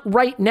 if not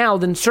right now,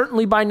 then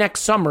certainly by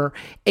next summer,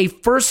 a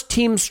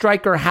first-team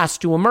striker has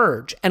to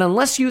emerge. And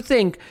unless you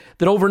think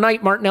that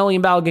overnight Martinelli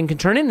and Balogun can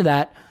turn into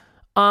that,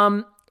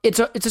 it's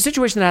a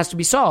situation that has to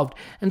be solved.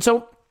 And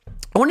so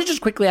I want to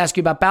just quickly ask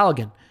you about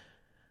Balogun.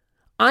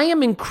 I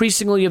am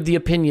increasingly of the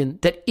opinion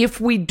that if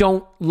we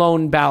don't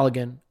loan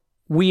Balogun,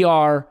 we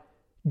are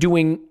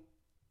doing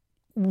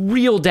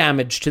real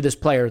damage to this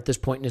player at this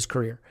point in his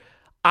career.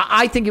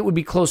 I think it would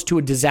be close to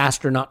a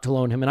disaster not to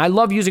loan him. And I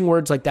love using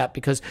words like that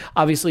because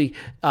obviously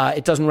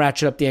it doesn't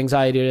ratchet up the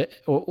anxiety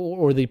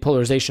or the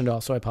polarization at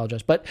all. So I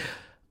apologize. But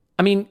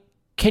I mean,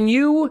 can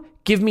you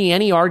give me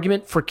any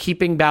argument for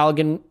keeping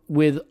Balogun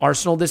with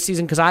Arsenal this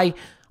season? Because I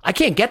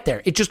can't get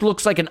there. It just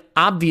looks like an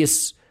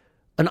obvious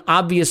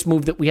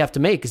move that we have to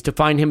make is to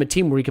find him a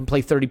team where he can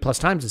play 30 plus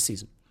times this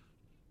season.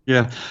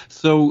 Yeah.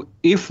 So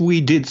if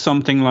we did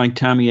something like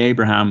Tammy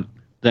Abraham,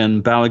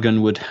 then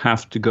Balogun would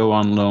have to go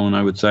on loan,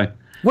 I would say.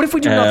 What if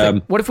we do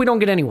nothing? What if we don't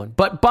get anyone?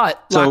 But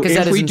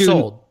Lacazette isn't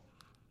sold.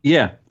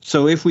 Yeah.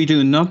 So if we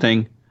do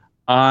nothing,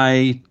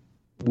 I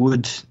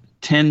would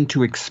tend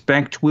to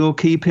expect we'll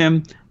keep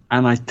him.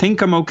 And I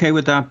think I'm okay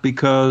with that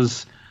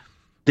because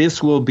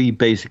this will be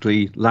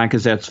basically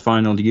Lacazette's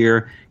final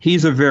year.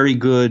 He's a very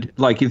good,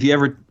 if you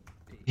ever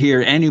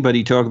hear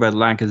anybody talk about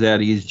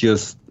Lacazette,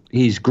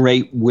 he's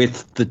great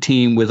with the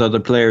team, with other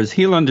players.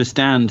 He'll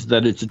understand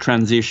that it's a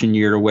transition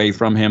year away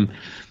from him.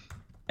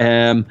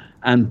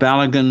 And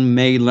Balogun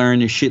may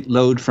learn a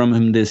shitload from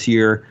him this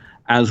year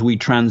as we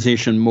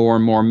transition more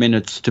and more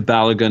minutes to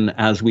Balogun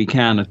as we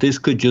can. This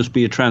could just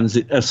be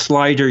a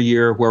slider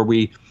year where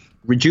we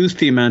reduce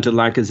the amount of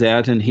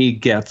Lacazette, and he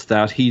gets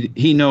that.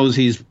 He knows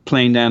he's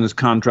playing down his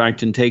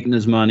contract and taking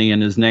his money,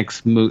 and his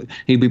next move,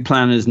 he'll be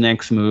planning his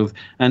next move,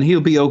 and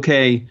he'll be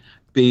okay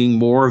being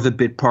more of a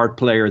bit part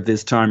player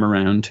this time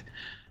around.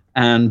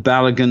 And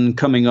Balogun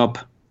coming up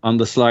on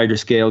the slider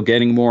scale,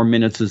 getting more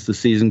minutes as the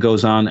season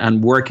goes on,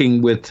 and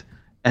working with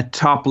a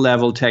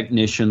top-level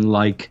technician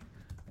like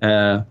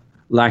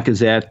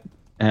Lacazette,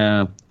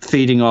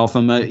 feeding off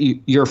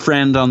him. Your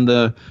friend on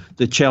the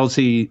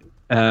Chelsea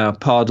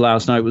pod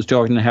last night was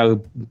talking about how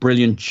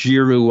brilliant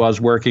Giroud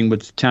was working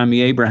with Tammy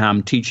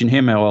Abraham, teaching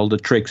him all the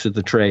tricks of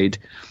the trade.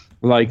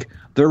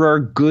 There are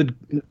good,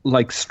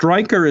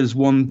 striker is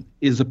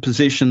a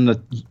position that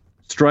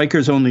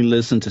strikers only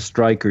listen to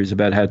strikers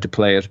about how to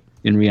play it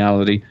in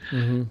reality.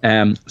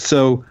 Mm-hmm.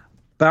 So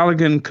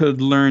Balogun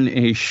could learn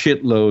a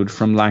shitload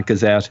from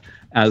Lacazette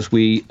as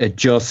we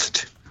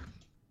adjust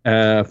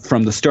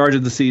from the start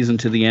of the season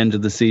to the end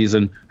of the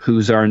season,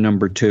 who's our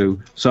number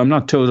two. So I'm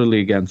not totally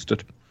against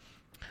it.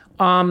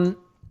 Clive,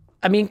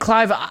 look,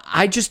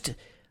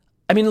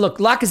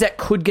 Lacazette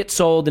could get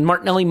sold and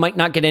Martinelli might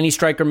not get any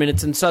striker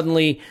minutes, and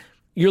suddenly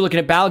you're looking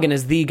at Balogun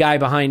as the guy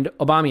behind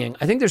Aubameyang.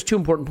 I think there's two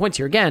important points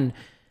here. Again,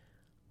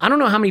 I don't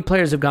know how many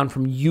players have gone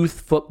from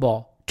youth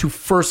football to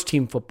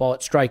first-team football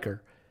at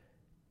striker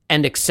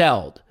and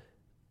excelled,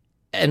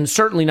 and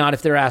certainly not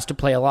if they're asked to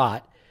play a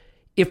lot.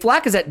 If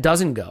Lacazette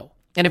doesn't go,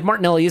 and if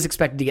Martinelli is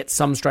expected to get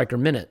some striker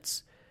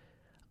minutes,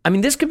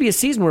 this could be a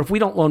season where if we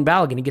don't loan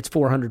Balogun, he gets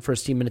 400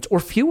 first-team minutes or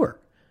fewer.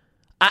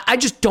 I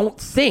just don't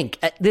think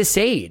at this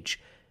age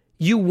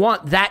you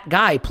want that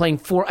guy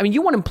playing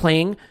you want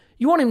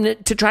him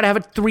to try to have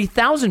a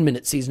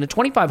 3,000-minute season, a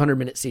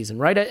 2,500-minute season,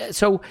 right?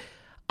 So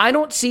I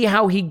don't see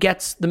how he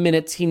gets the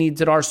minutes he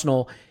needs at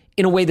Arsenal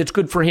in a way that's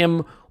good for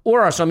him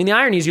or Arsenal. The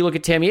irony is you look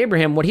at Tammy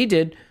Abraham, what he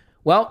did,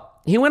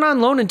 he went on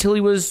loan until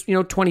he was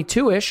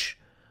 22-ish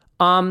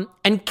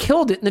and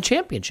killed it in the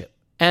championship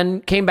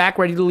and came back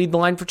ready to lead the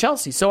line for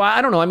Chelsea. So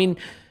I don't know.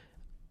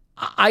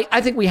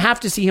 I think we have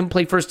to see him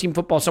play first-team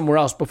football somewhere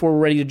else before we're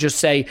ready to just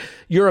say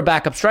you're a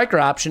backup striker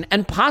option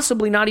and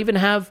possibly not even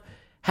have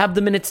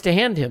the minutes to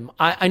hand him.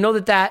 I know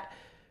that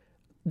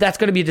that's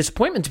going to be a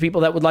disappointment to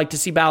people that would like to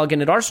see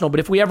Balogun at Arsenal. But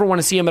if we ever want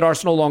to see him at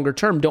Arsenal longer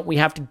term, don't we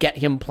have to get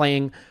him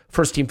playing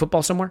first-team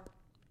football somewhere?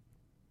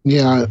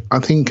 Yeah, I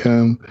think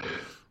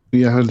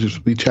we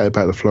chatted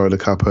about the Florida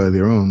Cup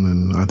earlier on,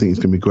 and I think it's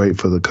going to be great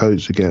for the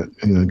coach to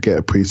get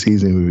a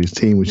pre-season with his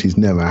team, which he's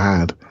never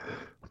had.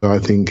 So I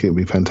think it'd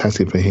be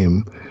fantastic for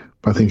him.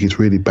 But I think it's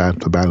really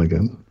bad for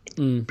Balogun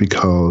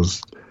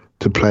because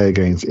to play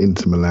against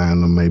Inter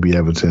Milan and maybe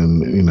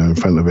Everton, in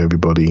front of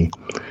everybody,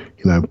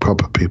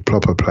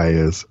 proper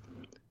players,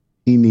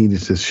 he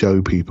needed to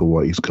show people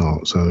what he's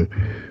got. So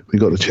we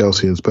got the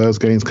Chelsea and Spurs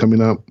games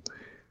coming up.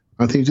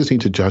 I think you just need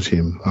to judge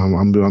him. I'm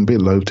a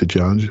bit loath to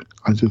judge.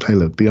 I just say,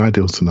 look, the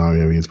ideal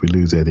scenario is we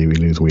lose Eddie, we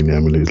lose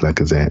Willian, we lose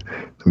Lacazette,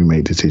 and we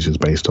make decisions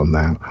based on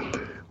that.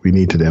 We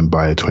need to then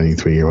buy a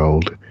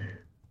 23-year-old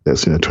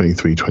that's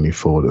 23,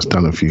 24, that's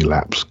done a few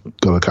laps,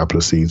 got a couple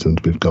of seasons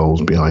with goals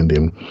behind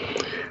him,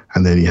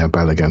 and then you have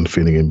Balogun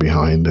filling in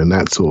behind, and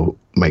that sort of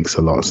makes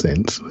a lot of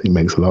sense. It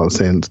makes a lot of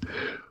sense.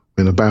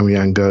 When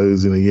Aubameyang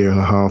goes in a year and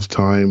a half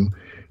time,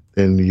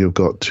 then you've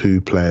got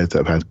two players that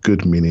have had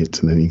good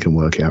minutes, and then you can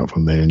work it out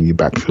from there, and you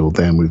backfill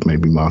them with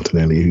maybe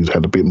Martinelli, who's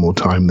had a bit more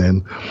time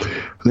then,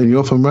 and then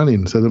you're off and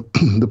running. So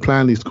the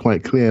plan is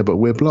quite clear, but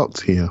we're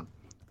blocked here.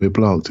 We're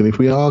blocked, and if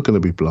we are going to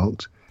be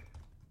blocked,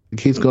 the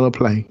kid's got to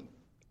play.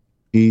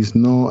 He's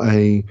not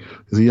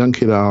there's a young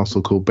kid at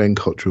Arsenal called Ben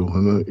Cottrell,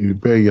 he's a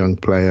very young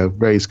player,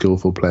 very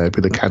skillful player,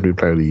 been Academy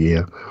Player of the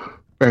Year,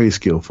 very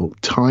skillful,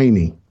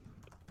 tiny,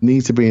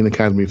 needs to be in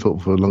academy football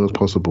for as long as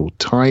possible,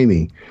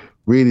 tiny,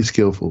 really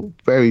skillful,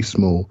 very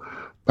small.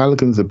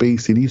 Balogun's a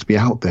beast. He needs to be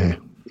out there.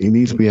 He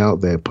needs to be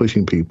out there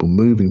pushing people,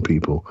 moving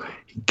people.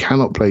 He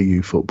cannot play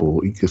youth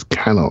football. He just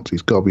cannot.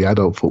 He's got to be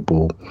adult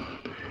football.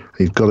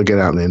 He's got to get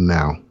out there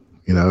now.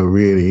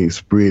 Really,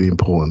 it's really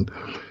important.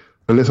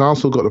 But let's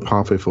also got the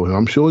pathway for him.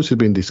 I'm sure this has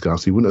been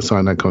discussed. He wouldn't have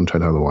signed that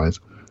contract otherwise.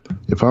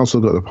 If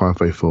Arsenal got the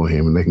pathway for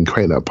him and they can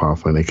create that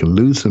pathway and they can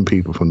lose some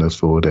people from those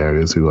forward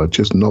areas who are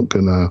just not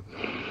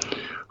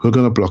who are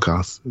gonna block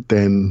us,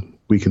 then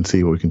we can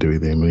see what we can do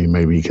with him. I mean,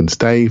 maybe he can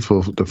stay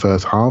for the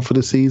first half of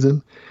the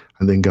season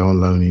and then go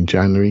on loan in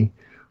January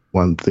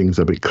when things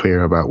are a bit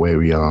clearer about where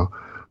we are.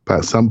 But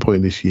at some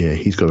point this year,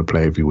 he's got to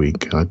play every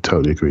week. I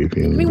totally agree with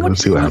you. We'll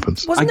see what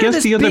happens. I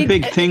guess the other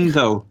big thing,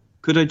 though,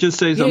 could I just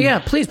say something? Yeah,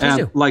 please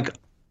do. Like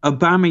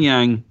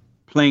Aubameyang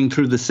playing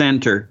through the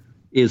centre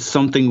is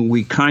something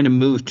we kind of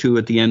moved to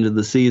at the end of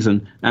the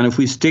season. And if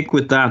we stick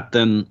with that,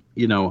 then,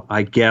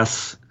 I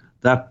guess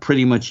that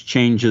pretty much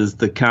changes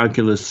the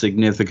calculus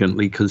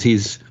significantly because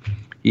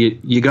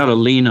you got to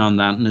lean on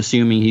that. And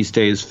assuming he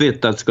stays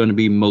fit, that's going to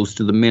be most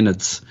of the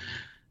minutes.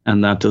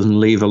 And that doesn't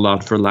leave a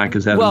lot for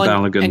Lacazette and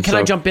Balogun. And can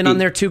I jump in on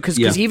there too? Because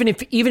even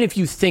if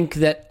you think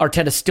that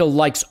Arteta still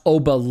likes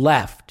Oba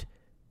left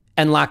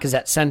and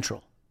Lacazette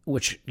central,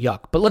 which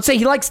yuck, but let's say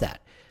he likes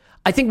that.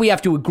 I think we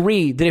have to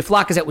agree that if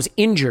Lacazette was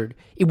injured,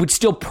 it would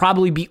still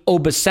probably be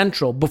Oba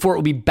central before it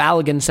would be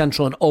Balogun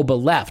central and Oba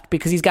left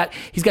because he's got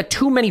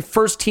too many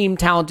first team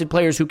talented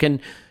players who can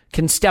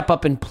step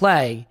up and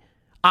play.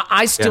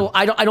 I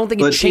don't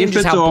think it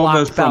changes how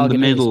blocked Balogun from the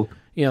middle.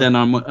 Then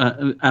I'm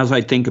as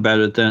I think about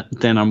it,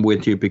 then I'm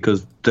with you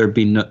because there'd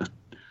be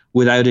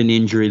without an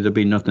injury there'd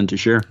be nothing to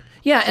share.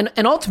 Yeah,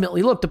 and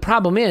ultimately, look, the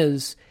problem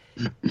is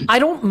I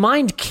don't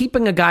mind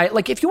keeping a guy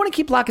like if you want to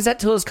keep Lacazette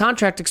till his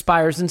contract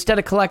expires instead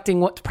of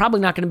collecting what's probably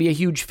not going to be a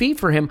huge fee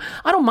for him.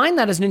 I don't mind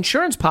that as an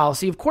insurance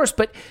policy, of course,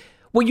 but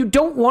what you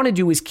don't want to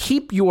do is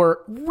keep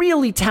your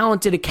really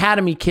talented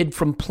academy kid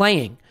from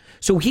playing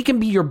so he can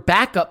be your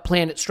backup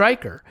plan at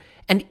striker.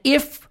 And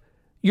if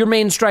your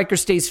main striker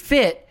stays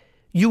fit,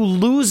 you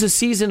lose a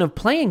season of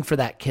playing for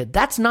that kid.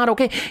 That's not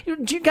okay.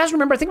 Do you guys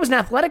remember, I think it was an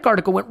Athletic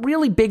article went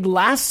really big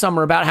last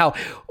summer about how,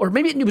 or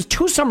maybe it was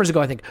 2 summers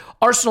ago, I think,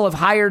 Arsenal have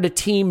hired a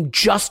team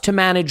just to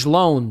manage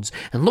loans.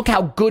 And look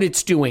how good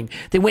it's doing.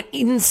 They went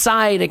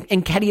inside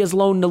Nketiah's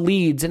loan to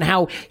Leeds and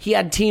how he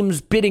had teams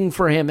bidding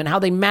for him and how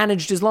they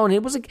managed his loan.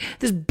 It was like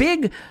this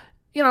big,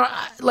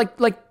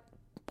 like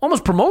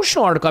almost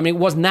promotional article. I mean, it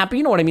wasn't that, but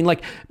you know what I mean?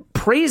 Like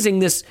praising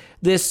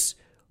this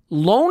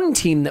loan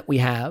team that we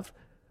have.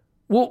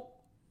 Well,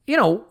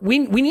 we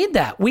need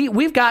that.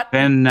 We've got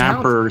Ben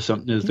Napper or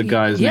something is the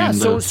guy's name. Yeah,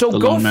 so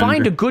go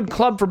find a good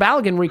club for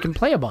Balogun where he can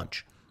play a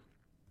bunch.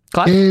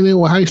 Clive? Yeah,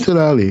 well, he's still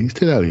early. He's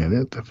still early.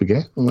 I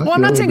forget. Well,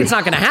 I'm not saying it's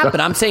not going to happen.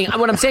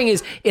 What I'm saying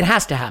is it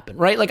has to happen,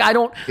 right? Like I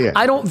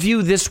don't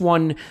view this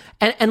one.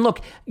 And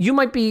look, you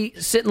might be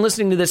sitting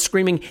listening to this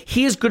screaming,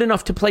 he is good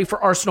enough to play for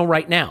Arsenal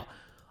right now.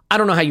 I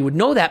don't know how you would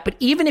know that, but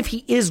even if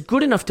he is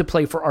good enough to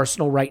play for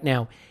Arsenal right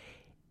now,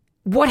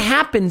 what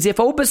happens if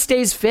Oba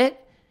stays fit?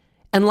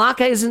 And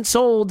Laka isn't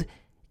sold,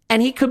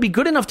 and he could be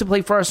good enough to play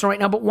for Arsenal right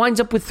now, but winds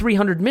up with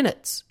 300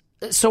 minutes.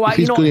 So if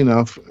he's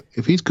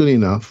good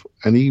enough,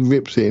 and he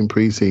rips it in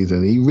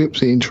preseason, he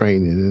rips it in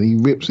training, and he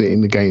rips it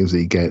in the games that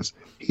he gets,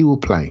 he will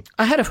play.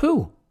 Ahead of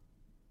who?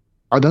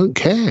 I don't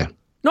care.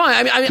 No,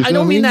 I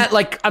don't mean that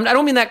like I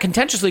don't mean that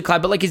contentiously,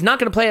 Clive. But like he's not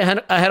going to play ahead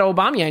of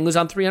Aubameyang, who's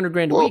on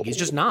 $300,000 a week. He's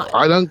just not.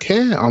 I don't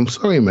care. I'm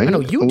sorry, mate. I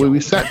know you don't.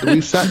 We sat down.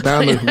 We sat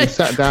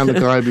down the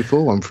guy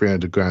before on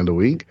 $300,000 a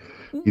week.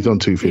 He's on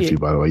 250,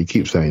 by the way. You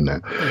keep saying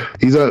that.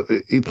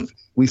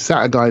 We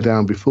sat a guy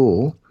down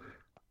before.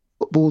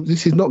 Well,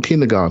 this is not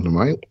kindergarten,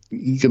 right?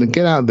 You're going to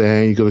get out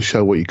there. You got to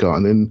show what you got,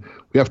 and then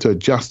we have to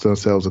adjust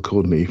ourselves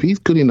accordingly. If he's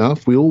good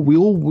enough, we all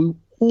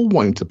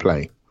want him to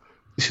play.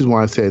 This is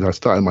why I said I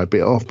started my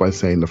bit off by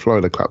saying the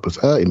Florida club has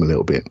hurt him a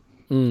little bit.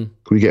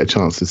 We get a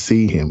chance to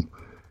see him,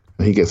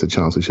 and he gets a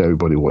chance to show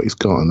everybody what he's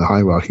got, and the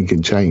hierarchy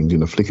can change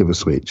in a flick of a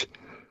switch.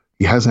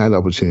 He hasn't had the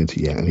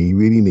opportunity yet, and he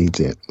really needs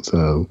it.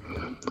 So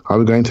I'll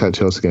be going to that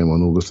Chelsea game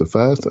on August the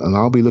 1st, and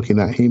I'll be looking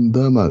at him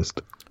the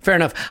most. Fair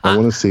enough. I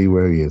want to see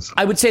where he is.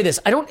 I would say this.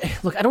 I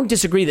don't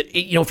disagree that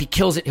if he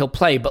kills it, he'll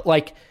play. But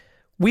like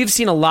we've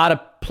seen a lot of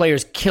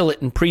players kill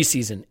it in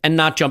preseason and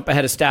not jump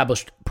ahead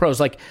established pros.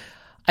 Like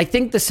I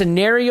think the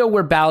scenario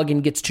where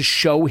Balogun gets to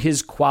show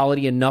his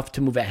quality enough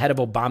to move ahead of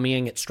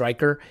Aubameyang at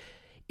striker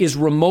is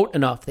remote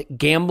enough that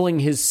gambling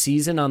his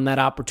season on that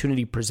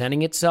opportunity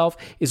presenting itself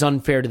is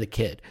unfair to the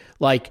kid.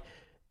 Like,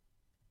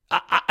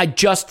 I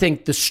just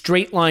think the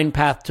straight line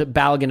path to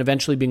Balogun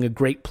eventually being a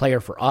great player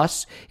for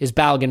us is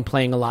Balogun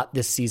playing a lot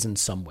this season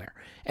somewhere.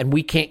 And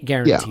we can't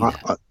guarantee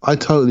that. I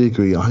totally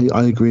agree.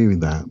 I agree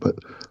with that. But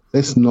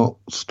let's not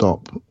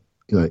stop.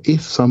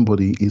 If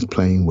somebody is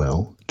playing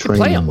well,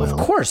 training well, of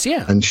course,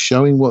 yeah, and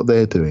showing what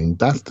they're doing,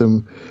 that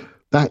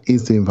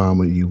is the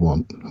environment you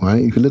want,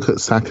 right? If you look at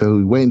Saka,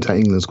 who went into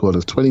England squad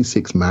as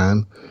 26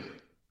 man,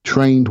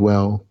 trained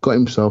well, got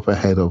himself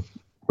ahead of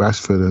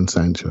Rashford and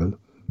Sancho.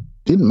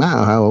 Didn't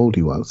matter how old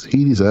he was.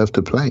 He deserved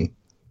to play.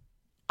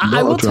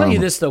 I will tell you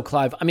this, though,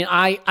 Clive. I mean,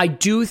 I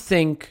do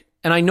think,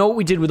 and I know what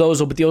we did with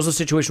Ozil, but the Ozil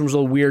situation was a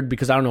little weird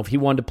because I don't know if he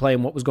wanted to play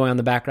and what was going on in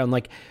the background.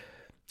 Like,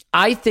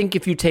 I think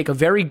if you take a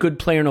very good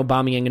player in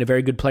Aubameyang and a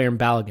very good player in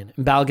Balogun,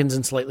 and Balogun's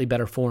in slightly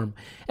better form,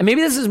 and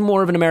maybe this is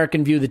more of an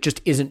American view that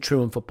just isn't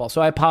true in football,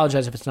 so I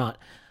apologize if it's not.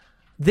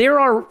 There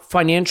are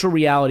financial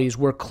realities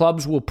where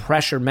clubs will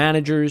pressure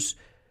managers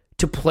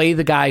to play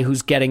the guy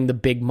who's getting the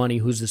big money,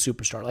 who's the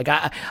superstar.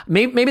 Like,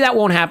 maybe that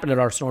won't happen at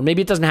Arsenal, or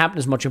maybe it doesn't happen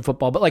as much in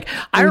football, but like,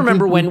 I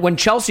remember when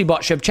Chelsea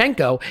bought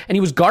Shevchenko, and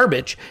he was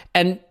garbage,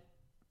 and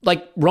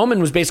like, Roman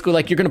was basically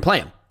like, you're going to play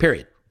him,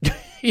 period.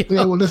 Yeah,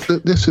 well, let's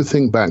just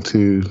think back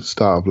to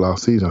start of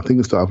last season. I think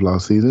the start of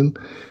last season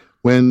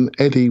when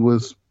Eddie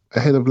was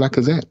ahead of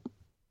Lacazette.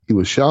 He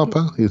was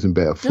sharper. He was in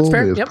better form.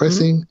 He was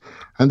pressing,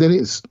 and then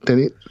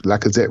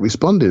Lacazette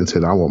responded and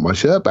said, "I want my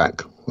shirt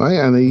back," right?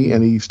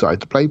 And he started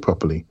to play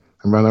properly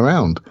and run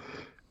around.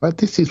 But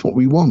this is what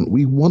we want.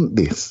 We want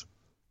this.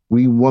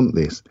 We want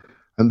this,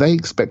 and they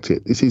expect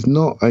it. This is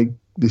not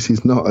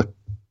a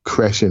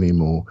creche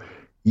anymore.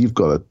 You've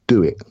got to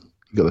do it.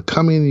 You got to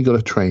come in, you got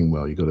to train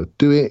well. You got to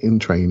do it in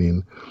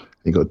training.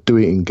 You got to do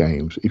it in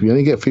games. If you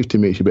only get 15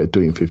 minutes, you better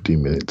do it in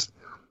 15 minutes.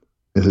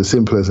 It's as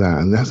simple as that.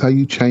 And that's how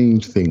you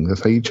change things.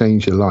 That's how you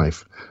change your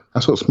life.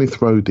 That's what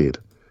Smith Rowe did.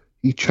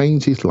 He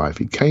changed his life.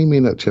 He came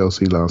in at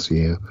Chelsea last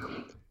year,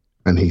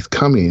 and he's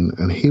come in,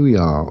 and here we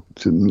are.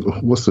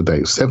 What's the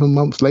date? 7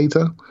 months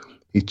later,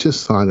 he's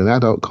just signed an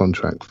adult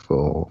contract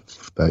for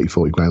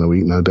 30-40 grand a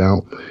week, no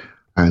doubt,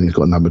 and he's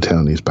got number 10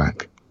 on his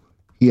back.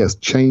 He has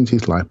changed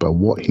his life by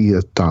what he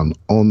has done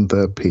on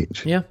the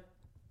pitch. Yeah.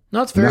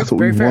 No, it's very, and that's what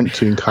very we fair. want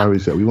to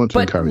encourage that. We want to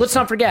encourage let's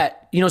not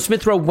forget,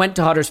 Smith Rowe went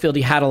to Huddersfield.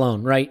 He had a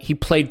loan, right? He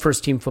played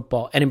first team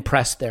football and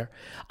impressed there.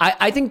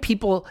 I think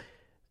people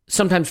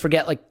sometimes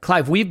forget, like,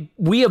 Clive,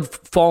 we have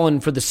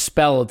fallen for the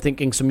spell of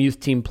thinking some youth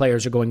team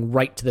players are going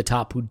right to the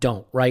top who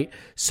don't, right?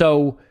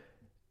 So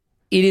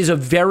it is a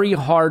very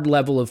hard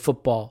level of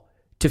football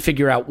to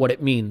figure out what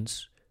it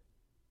means,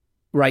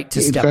 right?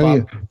 To step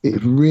up.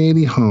 It's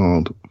really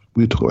hard.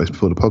 We talked about this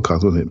before the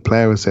podcast, wasn't it?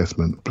 Player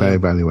assessment, player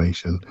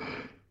evaluation.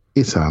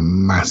 It's a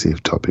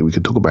massive topic. We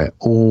could talk about it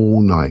all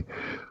night.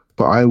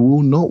 But I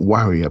will not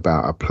worry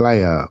about a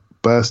player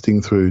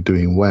bursting through,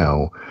 doing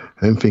well,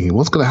 and thinking,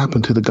 what's going to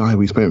happen to the guy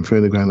we spent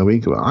 $300,000 a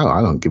week?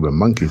 I don't give a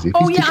monkeys.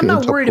 I'm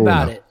not worried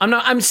about it.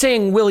 I'm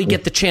saying, will he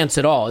get the chance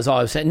at all, is all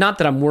I'm saying. Not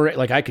that I'm worried,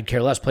 like, I could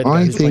care less. Play the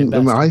guy who's playing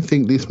best. I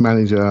think this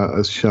manager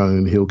has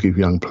shown he'll give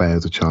young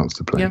players a chance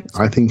to play. Yeah,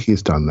 I think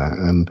he's done that.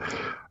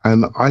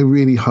 And I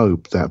really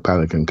hope that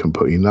Balogun can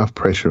put enough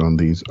pressure on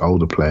these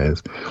older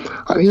players.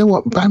 You know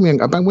what? When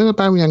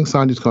Aubameyang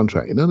signed his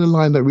contract, the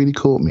line that really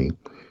caught me?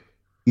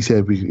 He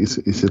said,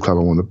 it's the club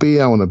I want to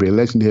be. I want to be a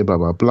legend here, blah,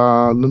 blah,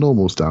 blah, the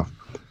normal stuff.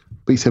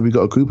 But he said, we've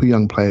got a group of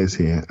young players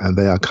here, and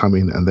they are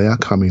coming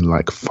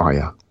like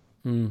fire.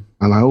 And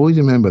I always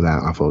remember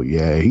that. I thought,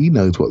 yeah, he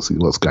knows what's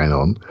going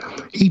on.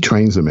 He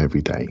trains them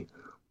every day.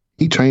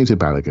 He trains with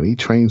Balogun. He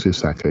trains with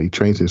Saka. He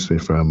trains with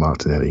Smith Rowe and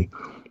Martinelli.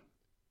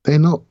 They're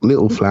not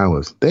little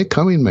flowers. They're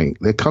coming, mate.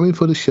 They're coming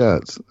for the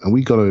shirts, and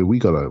we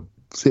gotta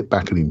sit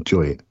back and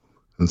enjoy it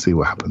and see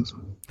what happens.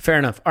 Fair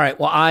enough. All right.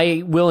 Well,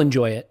 I will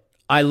enjoy it.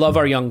 I love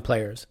our young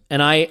players,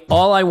 and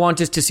all I want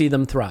is to see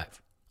them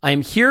thrive. I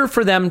am here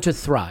for them to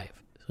thrive.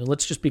 So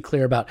let's just be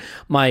clear about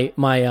my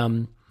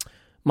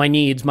my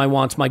needs, my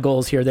wants, my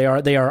goals here. They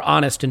are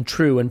honest and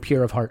true and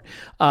pure of heart.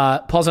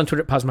 Paul's on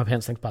Twitter. Pause my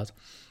pants. Thanks, Pause.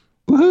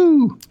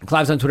 Woohoo!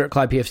 Clive's on Twitter at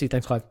ClivePFC.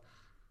 Thanks, Clive.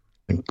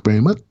 Thank you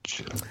very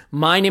much.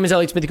 My name is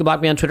Elliot Smith. You can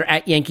block me on Twitter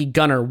at Yankee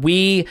Gunner.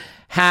 We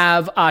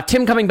have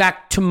Tim coming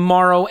back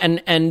tomorrow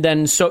and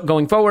then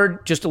going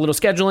forward, just a little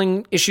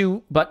scheduling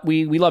issue, but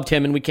we love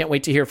Tim and we can't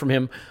wait to hear from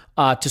him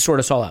to sort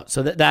us all out.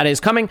 So that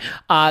is coming.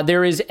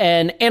 There is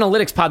an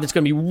analytics pod that's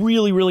going to be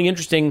really, really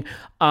interesting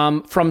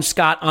from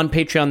Scott on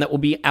Patreon that will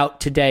be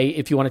out today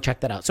if you want to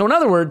check that out. So in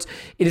other words,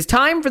 it is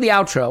time for the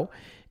outro.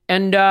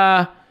 And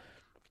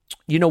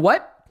you know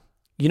what?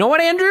 You know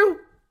what, Andrew?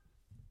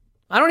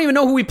 I don't even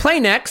know who we play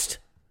next.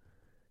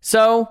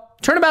 So,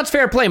 turnabout's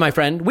fair play, my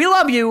friend. We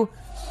love you,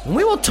 and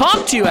we will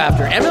talk to you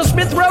after. Emil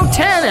Smith Row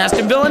 10,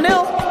 Aston Villa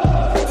 0.